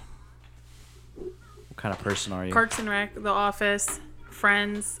 Yeah. What kind of person are you? Parks and Rec, The Office,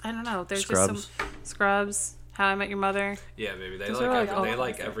 Friends. I don't know. There's Scrubs. just some Scrubs. How I Met Your Mother. Yeah, baby. They Those like are like every, they all-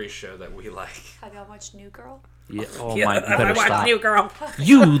 like every show that we like. Have y'all watched New Girl? Yeah. Oh my! You better stop. Girl.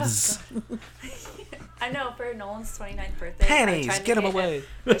 Youths. I know, for Nolan's 29th birthday. Panties, I tried to get 'em get away.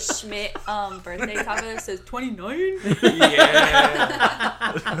 A Schmidt birthday top that says 29.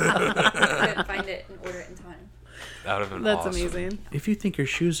 Yeah. Couldn't find it and order it in time. That would have been That's awesome. amazing. If you think your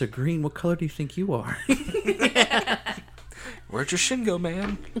shoes are green, what color do you think you are? Where'd your shin go,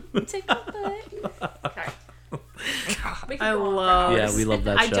 man? Take my butt. Sorry. We can I go on love. for Yeah, hours. we love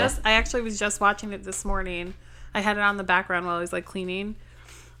that show. I actually was just watching it this morning. I had it on the background while I was like cleaning,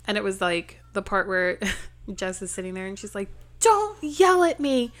 and it was like the part where Jess is sitting there and she's like, "Don't yell at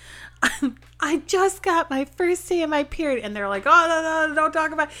me. I just got my first day of my period," and they're like, "Oh no, don't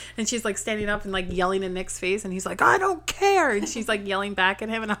talk about it." And she's like standing up and like yelling in Nick's face, and he's like, "I don't care," and she's like yelling back at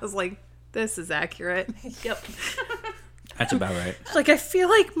him, and I was like, "This is accurate." Yep. That's about right. She's like, "I feel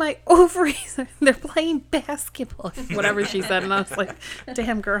like my ovaries they're playing basketball," whatever she said, and I was like,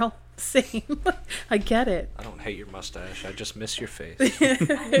 "Damn girl, same." I get it. I don't hate your mustache. I just miss your face.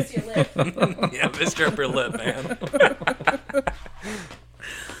 I miss your lip. Yeah, miss your upper lip, man.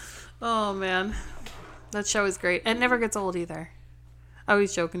 Oh man, that show is great. It never gets old either. I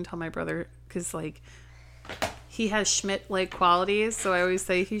always joke and tell my brother because like he has Schmidt like qualities, so I always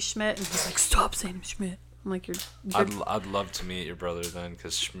say he's Schmidt, and he's like, "Stop saying I'm Schmidt." I'm like, "You're." I'd love to meet your brother then,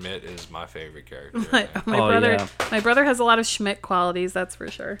 because Schmidt is my favorite character. My man. brother, yeah. my brother has a lot of Schmidt qualities. That's for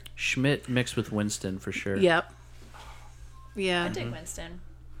sure. Schmidt mixed with Winston for sure. Yep. I Yeah. dig Winston.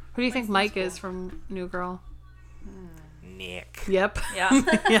 Who do you think Mike Winston's is from New Girl? Nick. Yep. Yeah.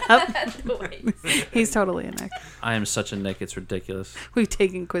 Yep. Wait. He's totally a Nick. I am such a Nick. It's ridiculous. We've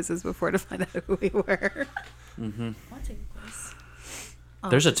taken quizzes before to find out who we were. What's a quiz? I'll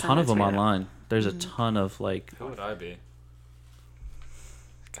There's a have to ton send of it them to you. online. There's a ton of like. Who would I be?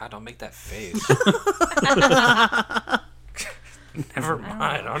 God, don't make that face. Never mind.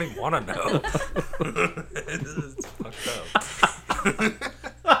 I don't even want to know. It's fucked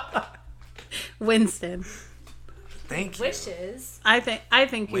up. Winston. Thank you. Wishes. I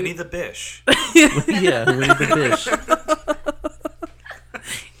think you. Winnie the Bish. Yeah, Winnie the Bish.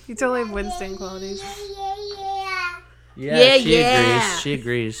 You totally have Winston qualities. Yeah, yeah. She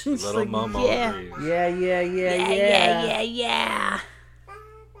agrees. Little like, Momo yeah. agrees. Yeah.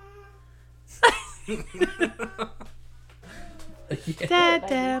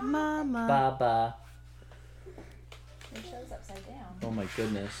 Dada, mama. Baba. Your show's upside down. Oh my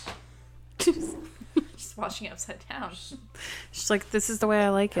goodness. Just watching it upside down. She's like, this is the way I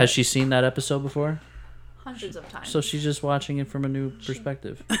like it. Has she seen that episode before? Hundreds of times. So she's just watching it from a new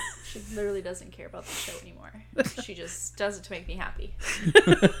perspective. She literally doesn't care about the show anymore. She just does it to make me happy.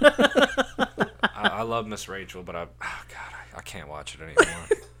 I love Miss Rachel, but I can't watch it anymore.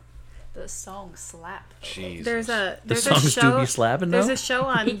 The song slap. Jesus. There's The a songs show. do be slapping There's though. a show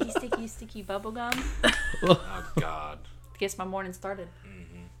on. Sticky, sticky, sticky bubblegum. Oh God. Gets my morning started.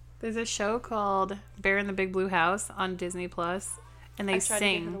 There's a show called Bear in the Big Blue House on Disney Plus, and they I tried to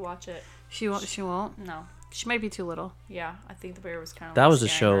get her to sing. watch it. She won't. She won't. No. She might be too little. Yeah, I think the bear was kind of. That was a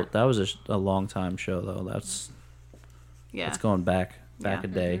show. That was a long time show though. That's Yeah. it's going back Yeah. a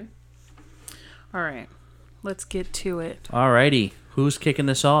day. All right. Let's get to it. Alrighty. Who's kicking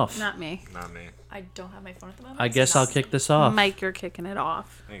this off? Not me. Not me. I don't have my phone at the moment. I guess I'll kick this off. Mike, you're kicking it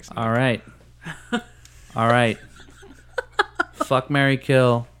off. Thanks. Nick. All right. All right. Fuck, marry,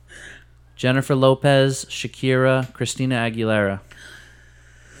 kill. Jennifer Lopez, Shakira, Christina Aguilera.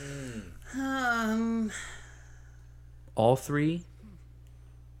 All three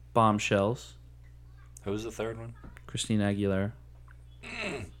bombshells. Who was the third one? Christina Aguilera.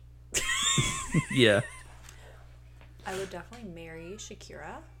 Yeah. I would definitely marry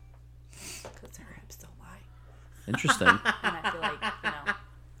Shakira because her hips don't lie. Interesting. And I feel like,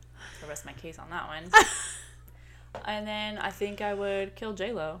 to rest my case on that one. And then I think I would kill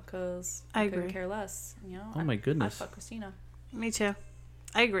J-Lo because I couldn't agree. care less. Oh my goodness. I'd fuck Christina. Me too.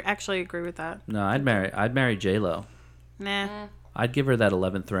 I agree. Actually, agree with that. No, I'd marry J-Lo. Nah. I'd give her that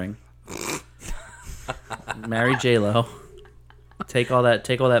 11th ring. Marry J-Lo. Take all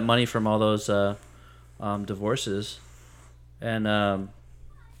that money from all those divorces, and I'd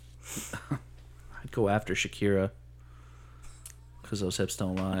go after Shakira because those hips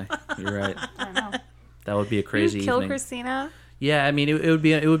don't lie. You're right. I don't know. That would be a crazy You'd kill evening. Christina? Yeah, I mean it would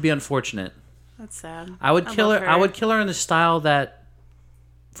be unfortunate. That's sad. I would kill love her. I would kill her in the style that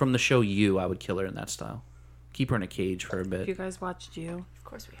from the show You. I would kill her in that style. Keep her in a cage for a bit. You guys watched You. Of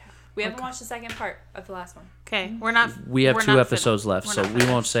course we have. We haven't watched the second part of the last one. Okay, we're not. We have we're 2 not episodes left, we're so not we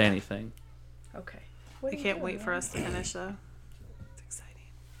won't say anything. Okay. I can't wait for us to finish though. It's exciting.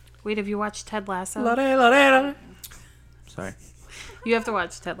 Wait, have you watched Ted Lasso? Sorry. You have to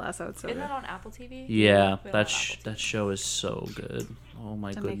watch Ted Lasso. It's so Isn't good. that on Apple TV? Yeah, We don't that have Apple that show is so good. Oh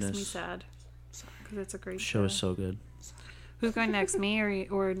my That goodness. makes me sad because it's a great Show is so good. Who's going next, me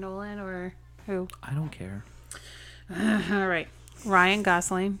or Nolan or who? I don't care. All right, Ryan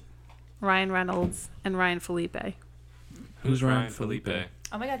Gosling, Ryan Reynolds, and Ryan Felipe. Who's Ryan Ryan Felipe?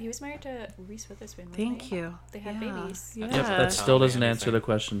 Oh my god, he was married to Reese Witherspoon. wasn't Thank he? you. They had Yeah. babies. Yeah. Yep, that still doesn't answer the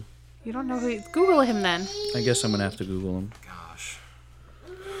question. You don't know who? Google him then. I guess I'm gonna have to Google him. Gosh.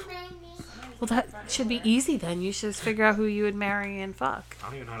 Well, that should be easy then. You should just figure out who you would marry and fuck. I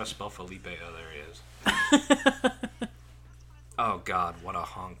don't even know how to spell Felipe. Oh, there he is. Oh God, what a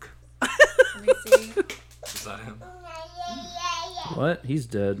hunk. Let me see. Is that him? What? He's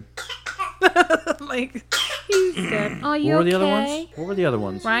dead. Like he's dead. Oh, you What were the okay? other ones? What were the other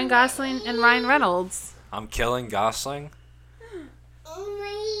ones? Ryan Gosling and Ryan Reynolds. I'm killing Gosling.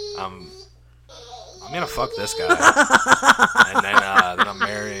 I'm gonna fuck this guy, and then I'm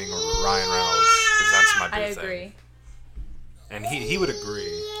marrying Ryan Reynolds because that's my big I thing. agree. And he would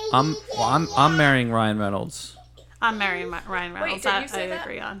agree. I'm marrying Ryan Reynolds. I'm marrying Ryan Wait, Reynolds. did that you say I that?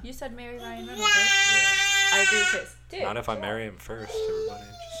 agree on. You said marry Ryan Reynolds, right? I agree with this. Dude. Not if I marry him first, everybody.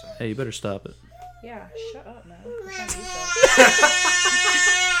 Just saying. Hey, you better stop it. Yeah, shut up, man. I'm trying to use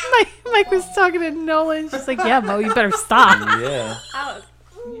that. Mike was talking to Nolan. She's like, "Yeah, Mo, you better stop." Yeah. Alex.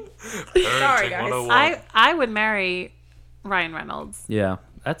 Sorry, guys. I would marry Ryan Reynolds. Yeah.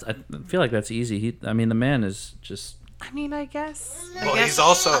 I feel like that's easy. The man is just. I mean, I guess. Well, he's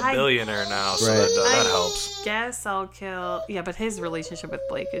also a I billionaire now, so Right. that helps. Guess I'll kill. Yeah, but his relationship with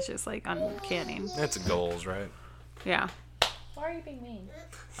Blake is just like uncanny. It's goals, right? Yeah. Why are you being mean?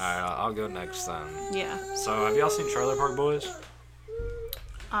 Alright, I'll go next then. Yeah. So, have y'all seen Trailer Park Boys?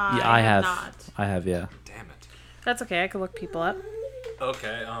 Yeah, I have. Not. I have. Yeah. Damn it. That's okay. I could look people up.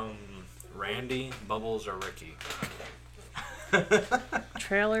 Okay, Randy, Bubbles, or Ricky?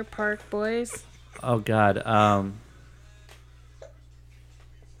 Trailer Park Boys. Oh God.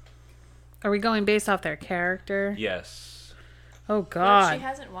 Are we going based off their character? Yes. Oh Well, God. she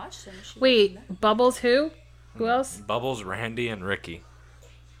hasn't watched them. She Wait, wouldn't know. Bubbles who? Who else? Bubbles, Randy, and Ricky.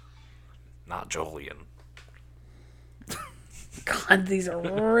 Not Jolien. God, these are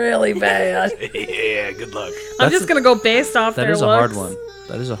really bad. Yeah, good luck. I'm just gonna go based off That their is a looks. hard one.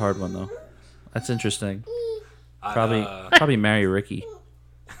 That is a hard one though. That's interesting. I'd, Probably marry Ricky.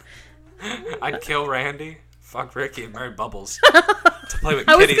 I'd kill Randy, fuck Ricky, and marry Bubbles. To play with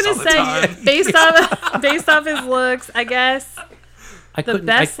I was kitties all gonna the time. say based off his looks, I guess I The couldn't.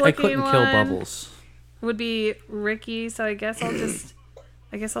 best I couldn't looking kill one- Bubbles. would be Ricky. So I guess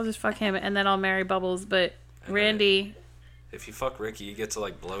I'll just fuck him and then I'll marry Bubbles. But Randy, If you fuck Ricky, you get to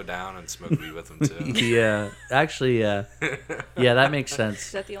like blow down and smoke weed with him too. Yeah. Actually, yeah. Yeah, that makes Is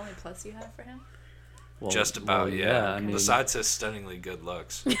sense. that the only plus you have for him? Well, Just about, well, yeah. I mean, Besides his stunningly good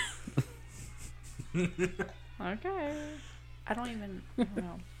looks. Okay. I don't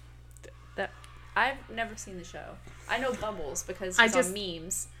know. That I've never seen the show. I know Bubbles because I he's just- on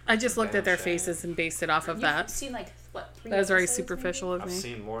memes. I just looked at their Shame. faces and based it off of You've that. seen like what? 3 That was very episodes, superficial of I've me.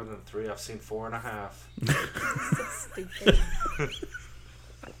 seen more than 3. I've seen 4.5. Maybe? Stupid.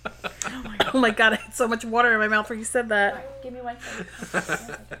 Oh my God, I got so much water in my mouth when you said that. Give me 1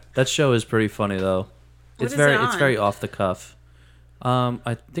 second. That show is pretty funny though. What It's is very it it's on? very off the cuff.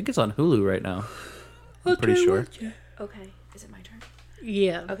 I think it's on Hulu right now. I'm pretty sure. Okay, is it my turn?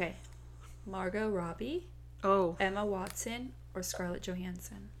 Yeah. Okay. Margot Robbie, Oh, Emma Watson, or Scarlett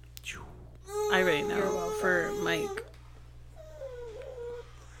Johansson? I already know for Mike.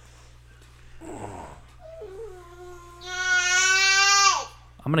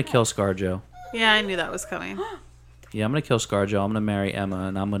 I'm gonna kill ScarJo. Yeah, I knew that was coming. Yeah, I'm gonna kill ScarJo. I'm gonna marry Emma,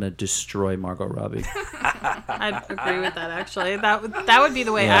 and I'm gonna destroy Margot Robbie. I'd agree with that actually. That would be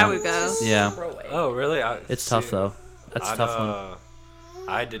the way Yeah. I would go. Yeah, Oh, really? it's tough though. That's a tough one.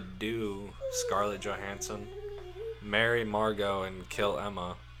 I'd do Scarlett Johansson, marry Margot, and kill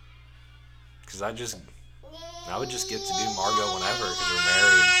Emma. Because I would just get to do Margot whenever because we're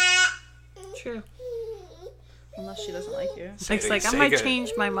married. True. Unless she doesn't like you. Mike's like, I might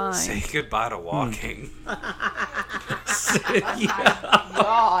change my mind. Say goodbye to walking.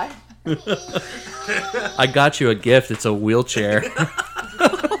 God. I got you a gift. It's a wheelchair.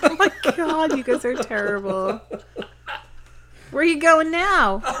 Oh my god, you guys are terrible. Where are you going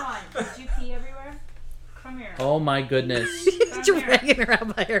now? Come on. Did you pee everywhere? Come here. Oh my goodness. Dragging her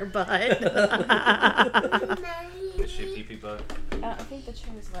out by her butt. Is she a pee-pee butt? I think the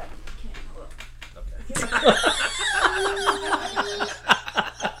chair is wet. Okay.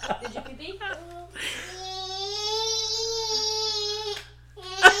 Did you pee?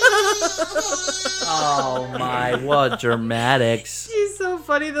 Oh my, what dramatics. She's so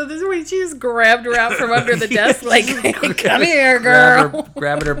funny though. This way she just grabbed her out from under the desk, like, come here, girl.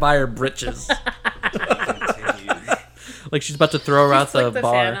 Grabbing her by her britches. Continued. Like she's about to throw her out the Flick the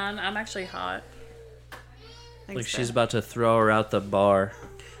fan bar. on. I'm actually hot. Like Thanks, she's babe. about to throw her out the bar.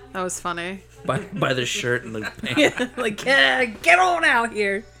 That was funny. By the shirt and the pants. Yeah, like, yeah, get on out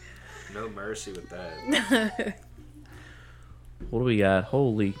here. No mercy with that. What do we got?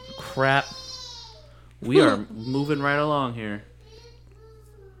 Holy crap. We are moving right along here.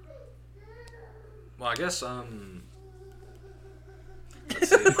 Well, I guess let's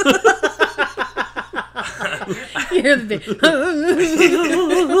see. You hear the big.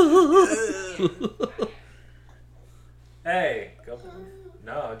 Hey, go.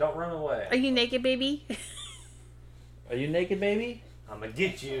 No, don't run away. Are you naked, baby? Are you naked, baby? I'm gonna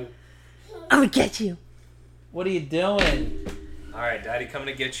get you. I'm gonna get you. What are you doing? All right, Daddy, coming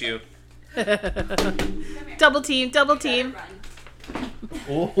to get you. Double team, double team.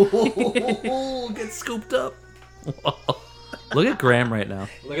 Oh, get scooped up. Look at Graham right now.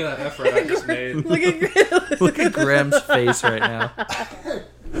 Look at that effort I just made. Look at Graham's face right now.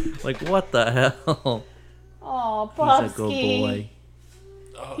 Like, what the hell? Oh, He's a good boy.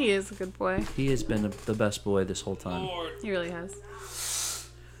 He is a good boy. He has been the best boy this whole time. He really has.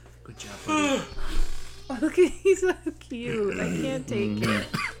 Good job, buddy. Oh, look at he's so cute. I can't take it.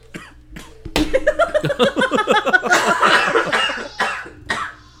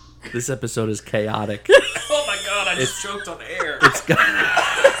 This episode is chaotic. Oh my God! I just choked on air. It's got,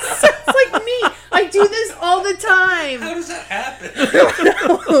 It's like me. I do this all the time. How does that happen?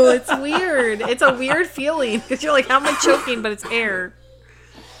 Oh, it's weird. It's a weird feeling because you're like, how am I choking? But it's air.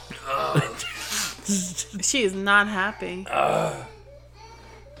 She is not happy. I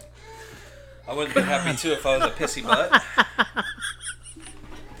wouldn't be happy too if I was a pissy butt.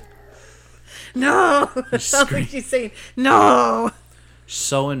 No. It sounds like she's saying, no.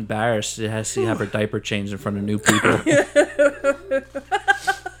 so embarrassed it has to have her diaper changed in front of new people.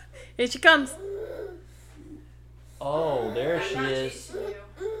 Here she comes. Oh, there she is.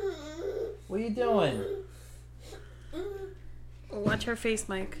 What are you doing? Watch her face,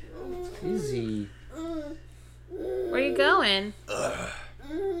 Mike. Easy. Where are you going?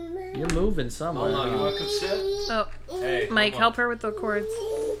 You're moving somewhere. Hold on, you want to come sit? Oh, Hey, Mike, hold help her with the cords. on.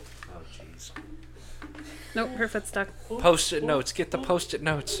 Oh, jeez. Nope, her foot's stuck. Post-it notes. Get the post-it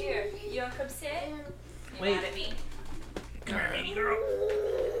notes. Here, you want to come sit? You Wait. mad at me? Come here, baby girl.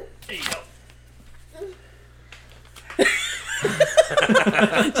 There you go.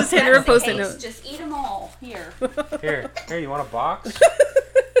 Just hand her a That's the post-it case. note. Just eat them all. Here. Here, you want a box?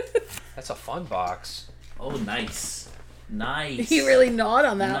 That's a fun box. Oh, nice. Nice. He really gnawed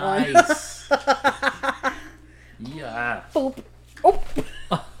on that one. Nice. Yeah. Boop. Oh,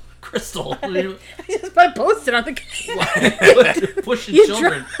 Crystal. I just put a post-it on the. Pushing You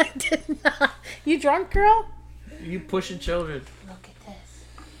children. drunk? I did not. You drunk, girl? You pushing children. Look at this.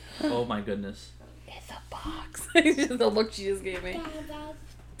 Oh my goodness. It's a box. The look she just gave me.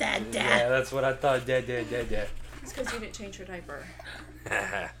 Dad. Yeah, that's what I thought. Dad. It's because you didn't change your diaper.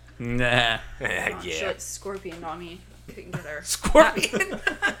 Nah. She Yeah. like scorpioned on me. Couldn't get her. Scorpion.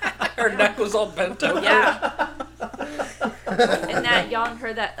 Her neck was all bent over. Yeah. And that y'all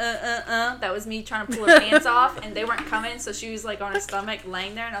heard that that was me trying to pull her pants off, and they weren't coming, so she was like on her stomach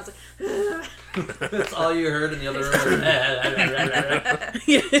laying there, and I was like, That's all you heard in the other room.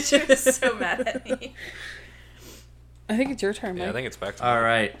 she was so mad at me. I think it's your turn, Mike. Yeah, I think it's back to me. All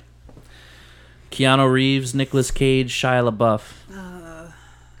right. Keanu Reeves, Nicolas Cage, Shia LaBeouf.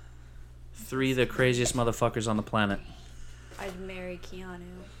 3 of the craziest motherfuckers on the planet. I'd marry Keanu,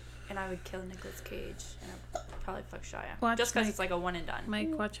 and I would kill Nicolas Cage, and I'd probably fuck Shia. Watch Just because Mike. it's like a one and done. Mike,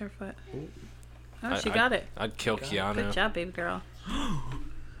 watch her foot. Oh, she I- got it. I'd kill Keanu Good job, baby girl.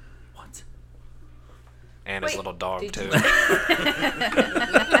 What? and his Wait, little dog, did too. you-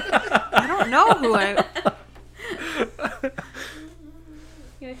 I don't know who I...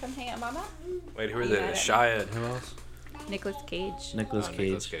 You wanna come hang out, Mama? Wait, who are You they? got it. Shia and who else? Nicolas Cage. Nicolas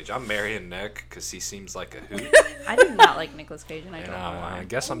Nicolas Cage. Cage. I'm marrying Nick because he seems like a hoot. I do not like Nicolas Cage, and I And don't know I why.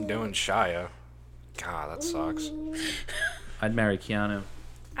 guess I'm doing Shia. God, that sucks. I'd marry Keanu.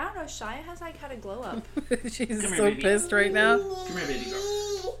 I don't know. Shia has like had a glow up. She's so pissed right now. Come here, baby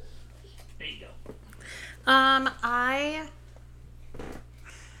girl. There you go.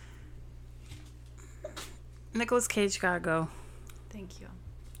 Nicolas Cage gotta go. Thank you.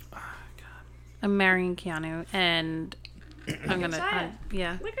 I'm marrying Keanu, and I'm gonna... Shia.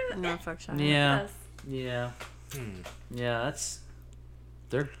 yeah, Look at I'm gonna fuck Shia. Yeah. Yes. Yeah. Yeah, that's...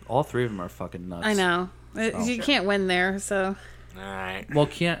 They're all 3 of them are fucking nuts. I know. You can't win there, so... All right. Well,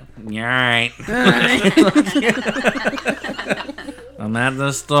 can't... Alright. I'm at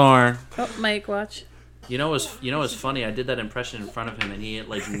the store. Oh, Mike, watch. You know what's funny? I did that impression in front of him, and he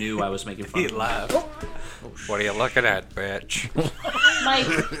like knew I was making fun He of him. laughed. What are you looking at, bitch?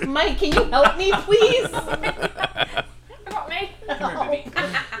 Mike, can you help me, please? Help me. Come here, baby.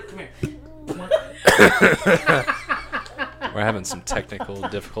 Come here. We're having some technical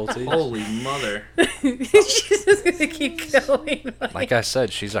difficulties. Holy mother. She's just gonna keep going. Like I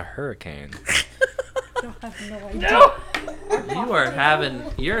said, she's a hurricane. You are having...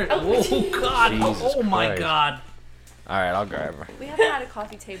 You're... Oh, God. Jesus Oh, my Christ. God. All right, I'll grab her. We haven't had a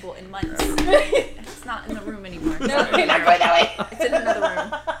coffee table in months. It's not in the room anymore. It's not going that way. It's in another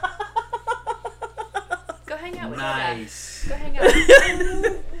room. Go hang out with Dad. Nice. Go hang out with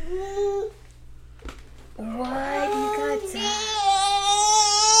What? You got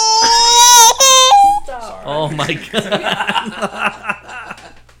Stop. Oh, my God.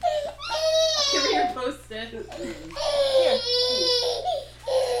 Give me your post-it.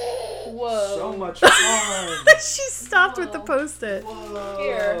 Whoa. So much fun. She stopped with the post-it.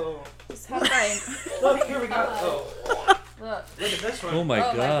 Here. Just have fun. Look, here we go. Oh, Look. look at this one. Oh, my Oh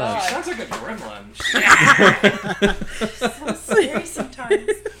my God. God. Sounds like a gremlin. So scary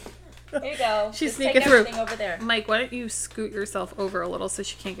sometimes. Here you go. She's Just sneaking take through. everything over there. Mike, why don't you scoot yourself over a little so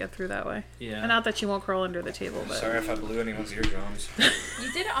she can't get through that way? Yeah. And not that she won't crawl under the table, but... Sorry if I blew anyone's eardrums.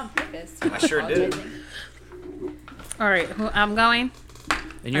 You did it on purpose. I sure did. All right, I'm going.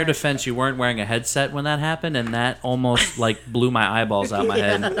 In your defense, you weren't wearing a headset when that happened, and that almost like blew my eyeballs out my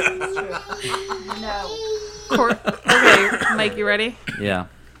head. No. Okay, Mike, you ready? Yeah.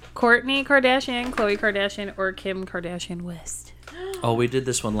 Kourtney Kardashian, Khloe Kardashian, or Kim Kardashian West? Oh, we did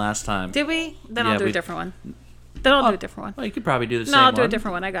this one last time. Did we? Then Yeah, I'll do we- a different one. Then I'll do a different one. Well, you could probably do the same No, I'll one. do a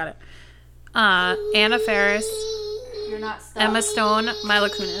different one. I got it. Anna Faris, You're not stuck. Emma Stone, Mila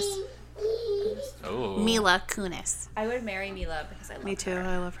Kunis. Oh. Mila Kunis. I would marry Mila because I love Me too. her.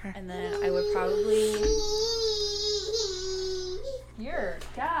 I love her. And then I would probably. You're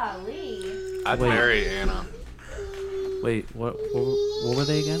golly. I'd Wait. marry Anna. Wait, what were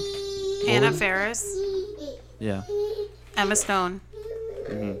they again? Anna Faris, Yeah. Emma Stone,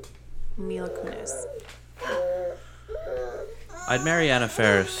 Mm-hmm. Mila Kunis. I'd marry Anna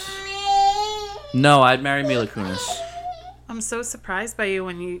Faris. No, I'd marry Mila Kunis. I'm so surprised by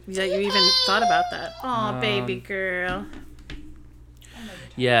you that you even thought about that. Oh, baby girl.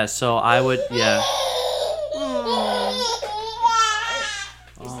 Yeah, so I would, yeah.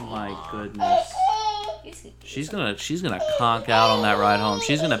 Oh my goodness. She's gonna conk out on that ride home.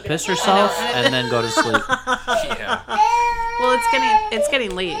 She's gonna piss herself and then go to sleep. Yeah. Well, it's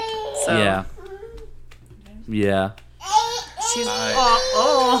getting late. So Yeah. Yeah. she's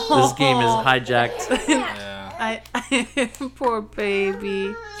This game is hijacked. Yeah. Poor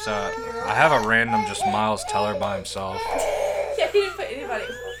baby. So I have a random just Miles Teller by himself. Yeah, he didn't put anybody.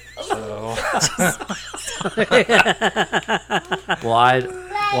 So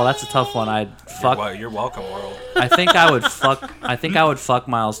Well, that's a tough one. I'd fuck. you're welcome, world. I think I would fuck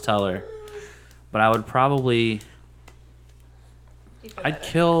Miles Teller, but I would probably. I'd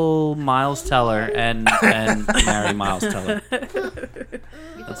kill Miles Teller and marry Miles Teller.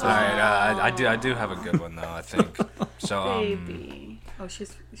 All right, I do have a good one though. I think so. Baby. Oh,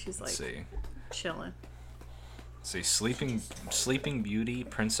 she's like Let's see. chilling. See, Sleeping Beauty,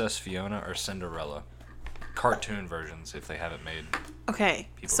 Princess Fiona, or Cinderella. Cartoon versions, if they haven't made. Okay,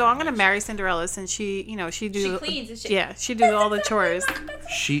 People so I'm gonna remakes. marry Cinderella since she She cleans and shit. Yeah, she do all the chores.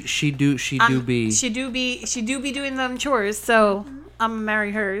 She do be. She do be doing them chores. So I'm gonna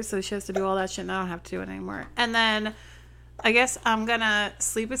marry her. So she has to do all that shit, and I don't have to do it anymore. And then I guess I'm gonna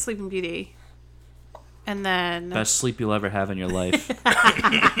sleep with Sleeping Beauty. And then Best sleep you'll ever have in your life.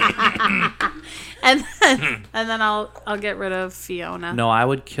 and then I'll get rid of Fiona. No, I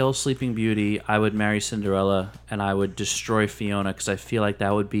would kill Sleeping Beauty. I would marry Cinderella, and I would destroy Fiona because I feel like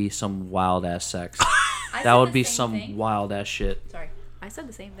that would be some wild ass sex. That would be some wild ass shit. Sorry, I said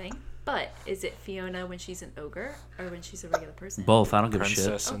the same thing. But is it Fiona when she's an ogre or when she's a regular person? Both. I don't give a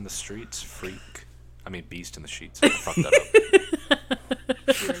Princess shit. in the Streets, Freak. I mean, Beast in the Sheets. I fucked that up.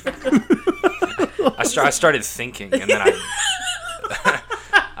 I started thinking, and then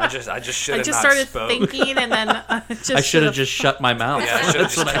I just should have not started spoke. thinking, and then I should have just shut my mouth. Yeah, I should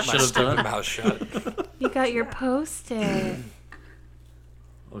have That's what I kept my should have stupid done. mouth shut. You got your Post-it.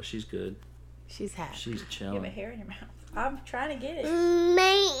 Oh, she's good. She's happy. She's You have a chilling. hair in your mouth. I'm trying to get it.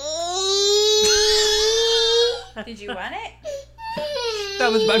 Did you want it?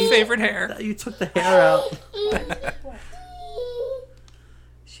 That was my favorite hair. You took the hair out.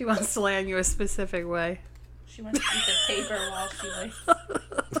 She wants to land you a specific way. She wants to eat the paper while she like.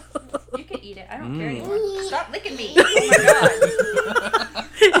 You can eat it. I don't care anymore. Stop licking me. Oh my god.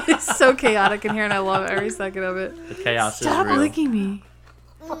 It's so chaotic in here, and I love every second of it. The chaos Stop is real. licking me.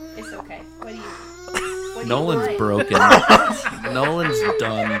 It's okay. What do you Nolan's want? broken. Nolan's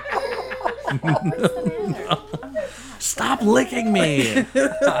done. What's the matter? Stop licking me.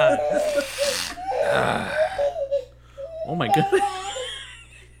 Oh my god.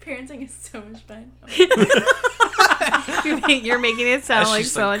 Parenting is so much fun. You're making it sound like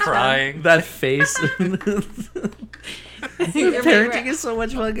She's so much fun. crying. That face. You're Parenting making- is so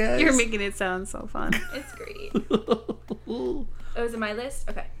much fun, guys. You're making it sound so fun. It's great. Oh, is it my list?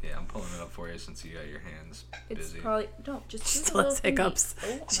 Okay. Yeah, I'm pulling it up for you since you got your hands It's busy. probably don't just She do still the has little thingy. hiccups.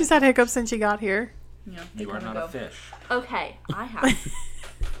 Oh, She's had hiccups since she got here. yeah, You are not a fish. Okay, I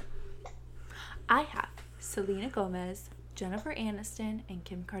have Selena Gomez, Jennifer Aniston, and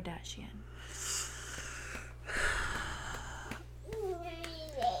Kim Kardashian.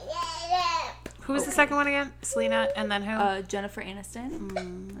 Who was the second one again? Selena, and then who? Jennifer Aniston,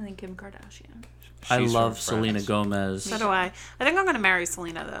 and then Kim Kardashian. I She's love from Selena France. Gomez. So do I. I think I'm gonna marry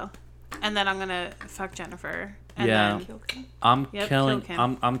Selena though, and then I'm gonna fuck Jennifer. And Yeah. Then, Kill Kim. I'm Yep, killing. kill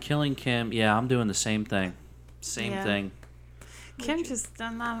Kim. I'm killing Kim. Yeah, I'm doing the same thing. Same Yeah. thing. Kim just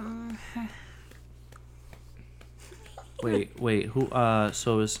done that. Wait. Who?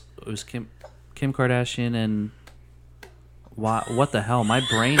 So it was Kim Kardashian and what the hell? My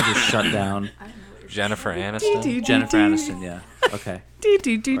brain just shut down. I don't know what you're Jennifer Aniston. Jennifer Aniston. Yeah. Okay.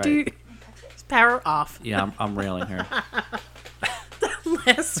 Right. Just power off. Yeah, I'm railing her.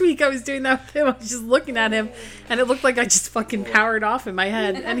 Last week I was doing that with him. I was just looking at him, and it looked like I just fucking powered off in my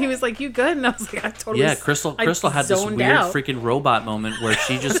head. And he was like, "You good?" And I was like, "I totally." Yeah, Crystal had this zoned weird out. freaking robot moment where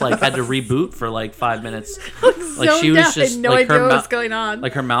she just like had to reboot for like 5 minutes. Like she zoned was out. I just had no like idea her what was mouth, going on.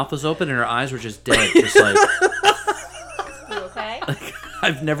 like her mouth was open and her eyes were just dead. Just like You okay?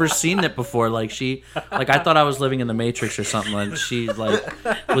 I've never seen it before. Like I thought I was living in the Matrix or something. Like she like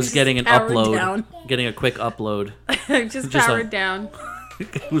was getting an powered upload, down. getting a quick upload. just just powered like- down.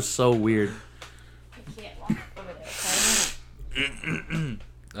 It was so weird. I can't walk over there. Okay?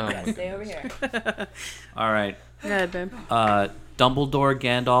 Oh, Yeah, stay over here. All right, Go ahead, babe. Dumbledore,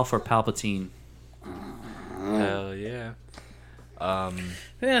 Gandalf, or Palpatine? hell yeah. Oh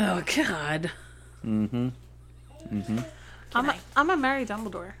God. Mm-hmm. I'm gonna marry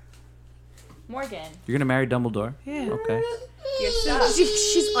Dumbledore. Morgan, You're gonna marry Dumbledore? Yeah. Okay. you're stuck.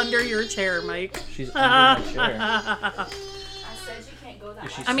 She's under your chair, Mike. She's under my chair. I said you can't go that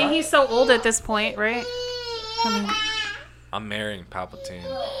way. I mean, he's so old at this point, right? I'm marrying Palpatine.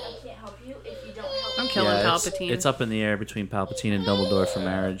 I can't help you if you don't help I'm me. killing Yeah, Palpatine. it's up in the air between Palpatine and Dumbledore for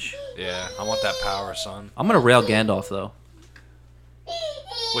marriage. Yeah, I want that power, son. I'm gonna rail Gandalf though.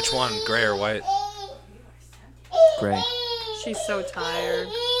 Which one, gray or white? Gray. She's so tired.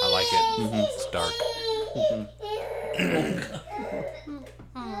 I like it. It's dark.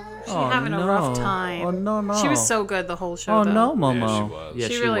 She's having a rough time. Oh no. She was so good the whole show. Oh though. no, Yeah, Momo. she was. Yeah,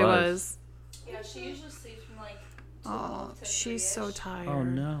 she really was. Yeah, she usually sleeps from like Oh, she's so tired. Oh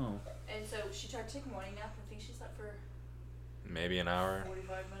no. And so she tried to take a morning nap. I think she slept for maybe an hour. 45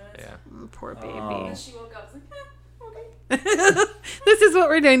 minutes. Yeah. Poor baby. And she woke up, was like, okay. This is what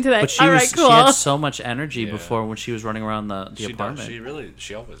we're doing today. But she All was right, cool. she had so much energy Yeah. before when she was running around the She apartment. does.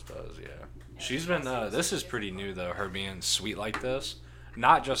 She always does. Yeah. She's been. This is pretty new though. Her being sweet like this,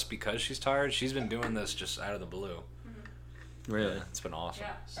 not just because she's tired. She's been doing this just out of the blue. Really? Yeah, it's been awesome.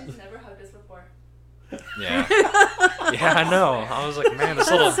 Yeah, she's never hugged us before. Yeah. Yeah, I know. I was like, man, this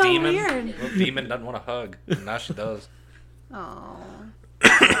little That's so demon. weird. Little demon doesn't want to hug, and now she does. Oh.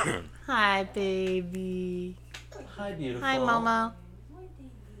 Hi, baby. Hi, beautiful. Hi, Momo.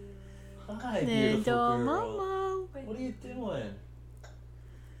 Hi, Little Momo. What are you doing?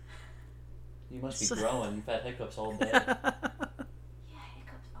 You must be growing. You've had hiccups all day. Yeah,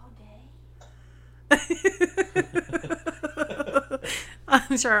 hiccups all day.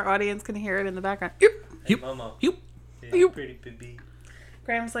 I'm sure our audience can hear it in the background. Yoop. Momo. Yoop. Yoop. Pretty baby.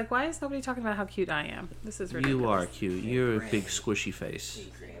 Graham's like, why is nobody talking about how cute I am? This is ridiculous. You are cute. You're a big squishy face.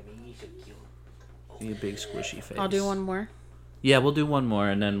 You're a big squishy face. I'll do one more. Yeah, we'll do one more,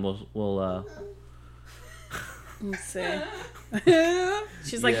 and then we'll Let's see.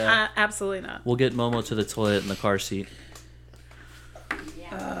 She's like, Yeah. Absolutely not. we'll get Momo to the toilet in the car seat.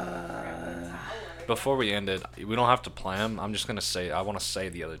 Before we end it, we don't have to plan. I'm just gonna say I want to say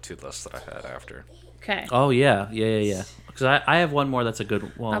the other two lists that I had after. Okay. Oh yeah. Because I have one more that's a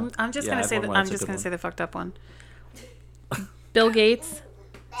good one. I'm just yeah, I gonna have say one that more I'm that's a just good gonna one. say the fucked up one. Bill Gates,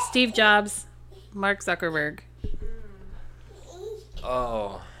 Steve Jobs, Mark Zuckerberg.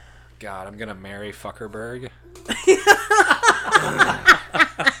 Oh, God, I'm gonna marry Fuckerberg.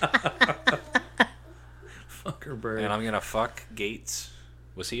 Fuckerberg. And I'm gonna fuck Gates.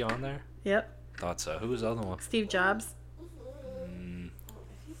 Was he on there? Yep. Thought so. Who was the other one? Steve Jobs.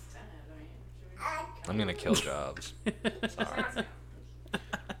 I'm gonna kill Jobs. Sorry.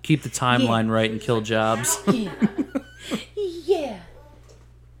 Keep the timeline right and kill Jobs. Yeah.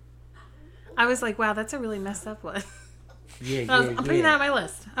 I was like, wow, that's a really messed up one. I'm putting that on my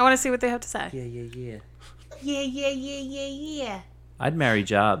list. I want to see what they have to say. Yeah. Yeah. I'd marry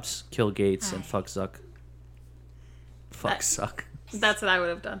Jobs, kill Gates, and fuck Zuck. Fuck Zuck. That's what I would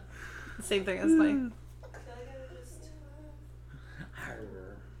have done. Same thing as my.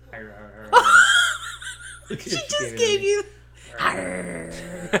 She just gave you.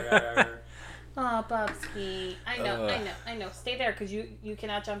 Oh, Bubsky. I know. Stay there because you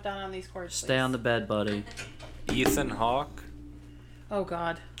cannot jump down on these cords. Stay on the bed, buddy. Ethan Hawke, Oh,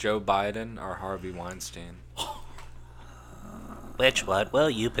 God. Joe Biden, or Harvey Weinstein. Which one will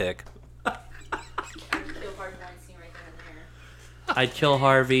you pick? Kill Harvey Weinstein right then and there. I'd kill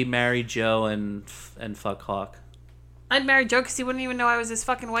Harvey, marry Joe, and fuck Hawk. I'd marry Joe because he wouldn't even know I was his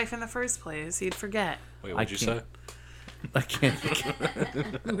fucking wife in the first place. He'd forget. Wait, what'd you say? I can't.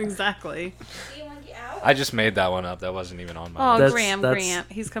 Exactly. Do you want to get out? I just made that one up. That wasn't even on my Oh, list. Graham.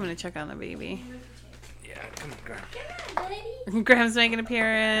 He's coming to check on the baby. Yeah, come on, Graham. Buddy. Graham's making an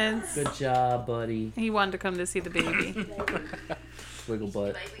appearance. Good job, buddy. He wanted to come to see the baby. Wiggle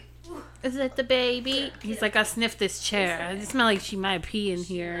butt. Is it the baby? He's like, I sniffed this chair. I smell like she might pee in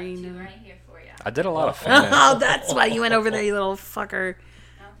here, you know. Right here for you. I did a lot of fan. Oh, that's why you went over there, you little fucker.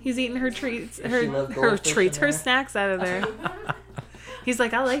 He's eating her treats, her snacks out of there. He's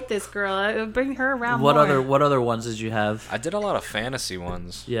like, I like this girl. I'll bring her around What more. What other ones did you have? I did a lot of fantasy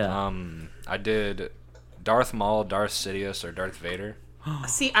ones. Yeah. I did Darth Maul, Darth Sidious, or Darth Vader.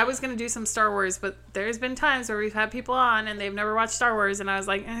 See, I was going to do some Star Wars, but there's been times where we've had people on and they've never watched Star Wars, and I was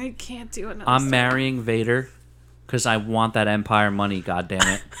like, I can't do another I'm Star marrying Vader because I want that Empire money,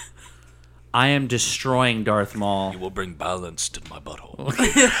 goddammit. I am destroying Darth Maul. You will bring balance to my butthole.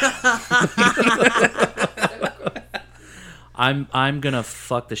 I'm gonna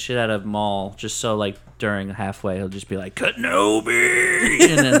fuck the shit out of Maul just so like during halfway he'll just be like Kenobi,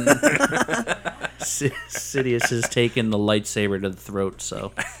 and then Sidious has taken the lightsaber to the throat.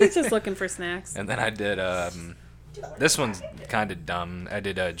 So He's just looking for snacks. And then I did, this one's kind of dumb. I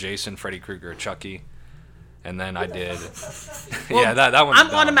did Jason, Freddy Krueger, Chucky. And then I did, yeah, that one's I'm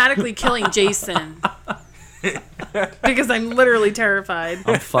dumb. automatically killing Jason. Because I'm literally terrified.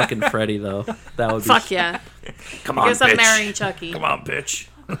 I'm fucking Freddy though. That would be Fuck yeah. Come I on, guess I'm bitch. marrying Chucky. Come on, bitch.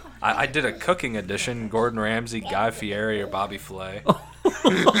 I did a cooking edition. Gordon Ramsay, Guy Fieri, or Bobby Flay. Alright,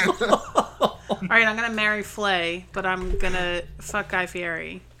 I'm going to marry Flay, but I'm going to fuck Guy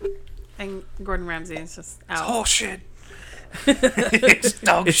Fieri. And Gordon Ramsay is just out. Oh, shit. It's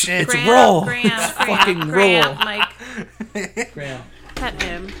dog shit. It's raw. Fucking raw. Mike, Graham. pet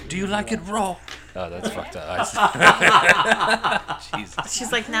him. Do you like it raw? Oh, that's fucked up. Jesus.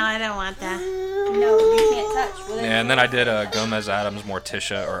 She's like, no, I don't want that. No, you can't touch. Well, Yeah, and then I did Gomez Adams,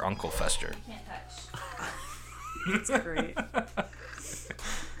 Morticia, or Uncle Fester. You can't touch. That's great.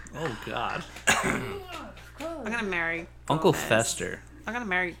 Oh God. I'm gonna marry Uncle Gomez. Fester. I'm gonna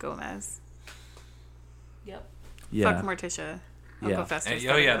marry Gomez. Yep. Yeah. Fuck Morticia. Yeah. Uncle Fester.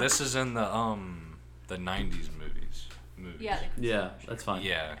 Oh yeah, this is in the 90s movies. Yeah. Yeah, that's fine.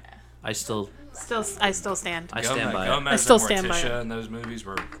 Yeah. I still I still stand. I stand by it. Gomez I still and stand by Morticia it. in those movies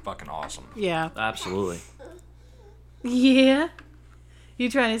were fucking awesome. Yeah. Absolutely. Yeah. You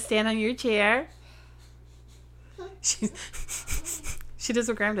trying to stand on your chair? She does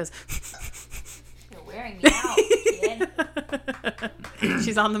what Graham does. You're wearing me out, kid.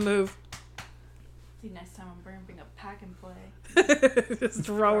 She's on the move. See, next time I'm going to bring a pack and play. Just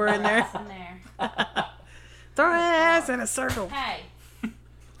throw her in there. In there. Throw her ass in a circle. Hey.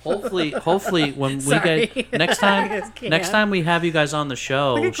 Hopefully when we Sorry. get I just can't. next time we have you guys on the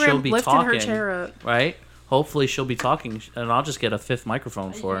show, Look at she'll Graham be lifting talking, her chair up. right? Hopefully she'll be talking, and I'll just get a fifth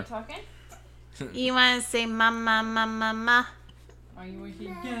microphone Are you for gonna her. talking? You want to say mama, mama, mama? Are you going to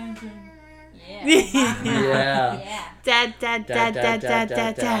Yeah. Yeah. Yeah. Dad, dad, dad, dad, dad,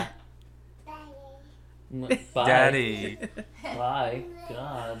 dad, dad. Bye. Daddy. Bye.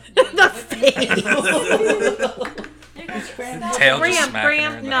 God. The face. Tail just Graham, smacking her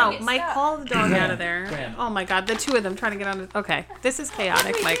Graham, in the no, head. Mike, call the dog out of there. Graham. Oh my God, the two of them trying to get on. Okay, this is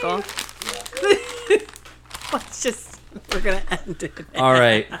chaotic, Michael. We're gonna end it. All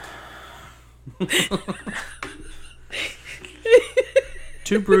right.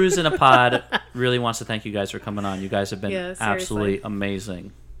 Two Brews in a Pod really wants to thank you guys for coming on. You guys have been Yeah, seriously. absolutely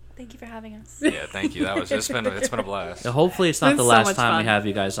amazing. Thank you for having us. Yeah, thank you. It's been a blast. Hopefully it's not It's the so last much time we fun. have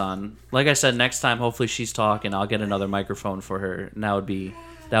you guys on. Like I said, next time hopefully she's talking. I'll get another microphone for her, and that would be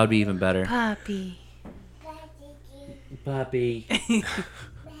even better. Puppy. Puppy.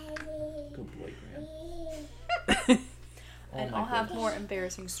 Good boy, Graham. And my I'll have more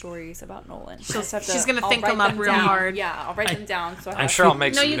embarrassing stories about Nolan. She's gonna think them up real hard. Yeah, I'll write them down. So I'm sure I'll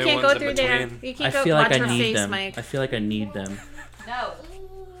make No, some you new can't ones go through in there. between. You I can't go. feel like Watch I her need face, them. Mike. I feel like I need them. No.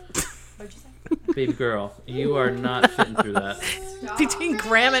 What'd you say? Baby girl, you are not fitting through that. Between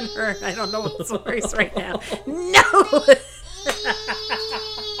Graham and her, I don't know what's worse right now. No.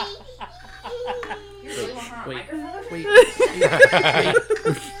 You really want her on Wait. microphone? Wait.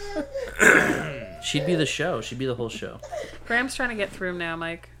 She'd be the show. She'd be the whole show. Graham's trying to get through now,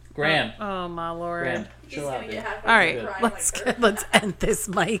 Mike. Graham. Oh my lord. Graham, chill out, dude. All right, let's end this,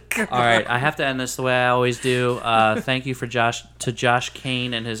 Mike. All right, I have to end this the way I always do. Thank you to Josh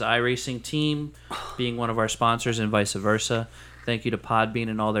Kane and his iRacing team being one of our sponsors and vice versa. Thank you to Podbean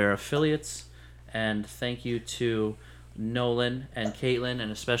and all their affiliates. And thank you to Nolan and Caitlynn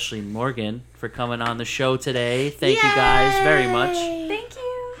and especially Morgan for coming on the show today. Thank you guys very much. Thank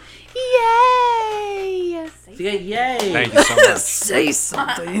you. Yay! Yay! Thank you so much. Say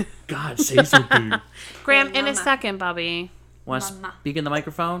something. God, say something. Graham, in a second, Bobby. Want to speak in the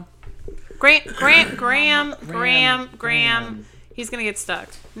microphone? Graham. He's gonna get stuck.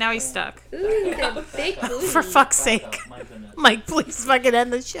 Now he's stuck. Ooh, the big booty. For fuck's sake. My goodness. Mike, please fucking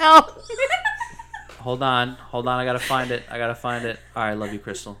end the show. Hold on. I gotta find it. All right, love you,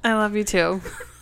 Crystal. I love you too.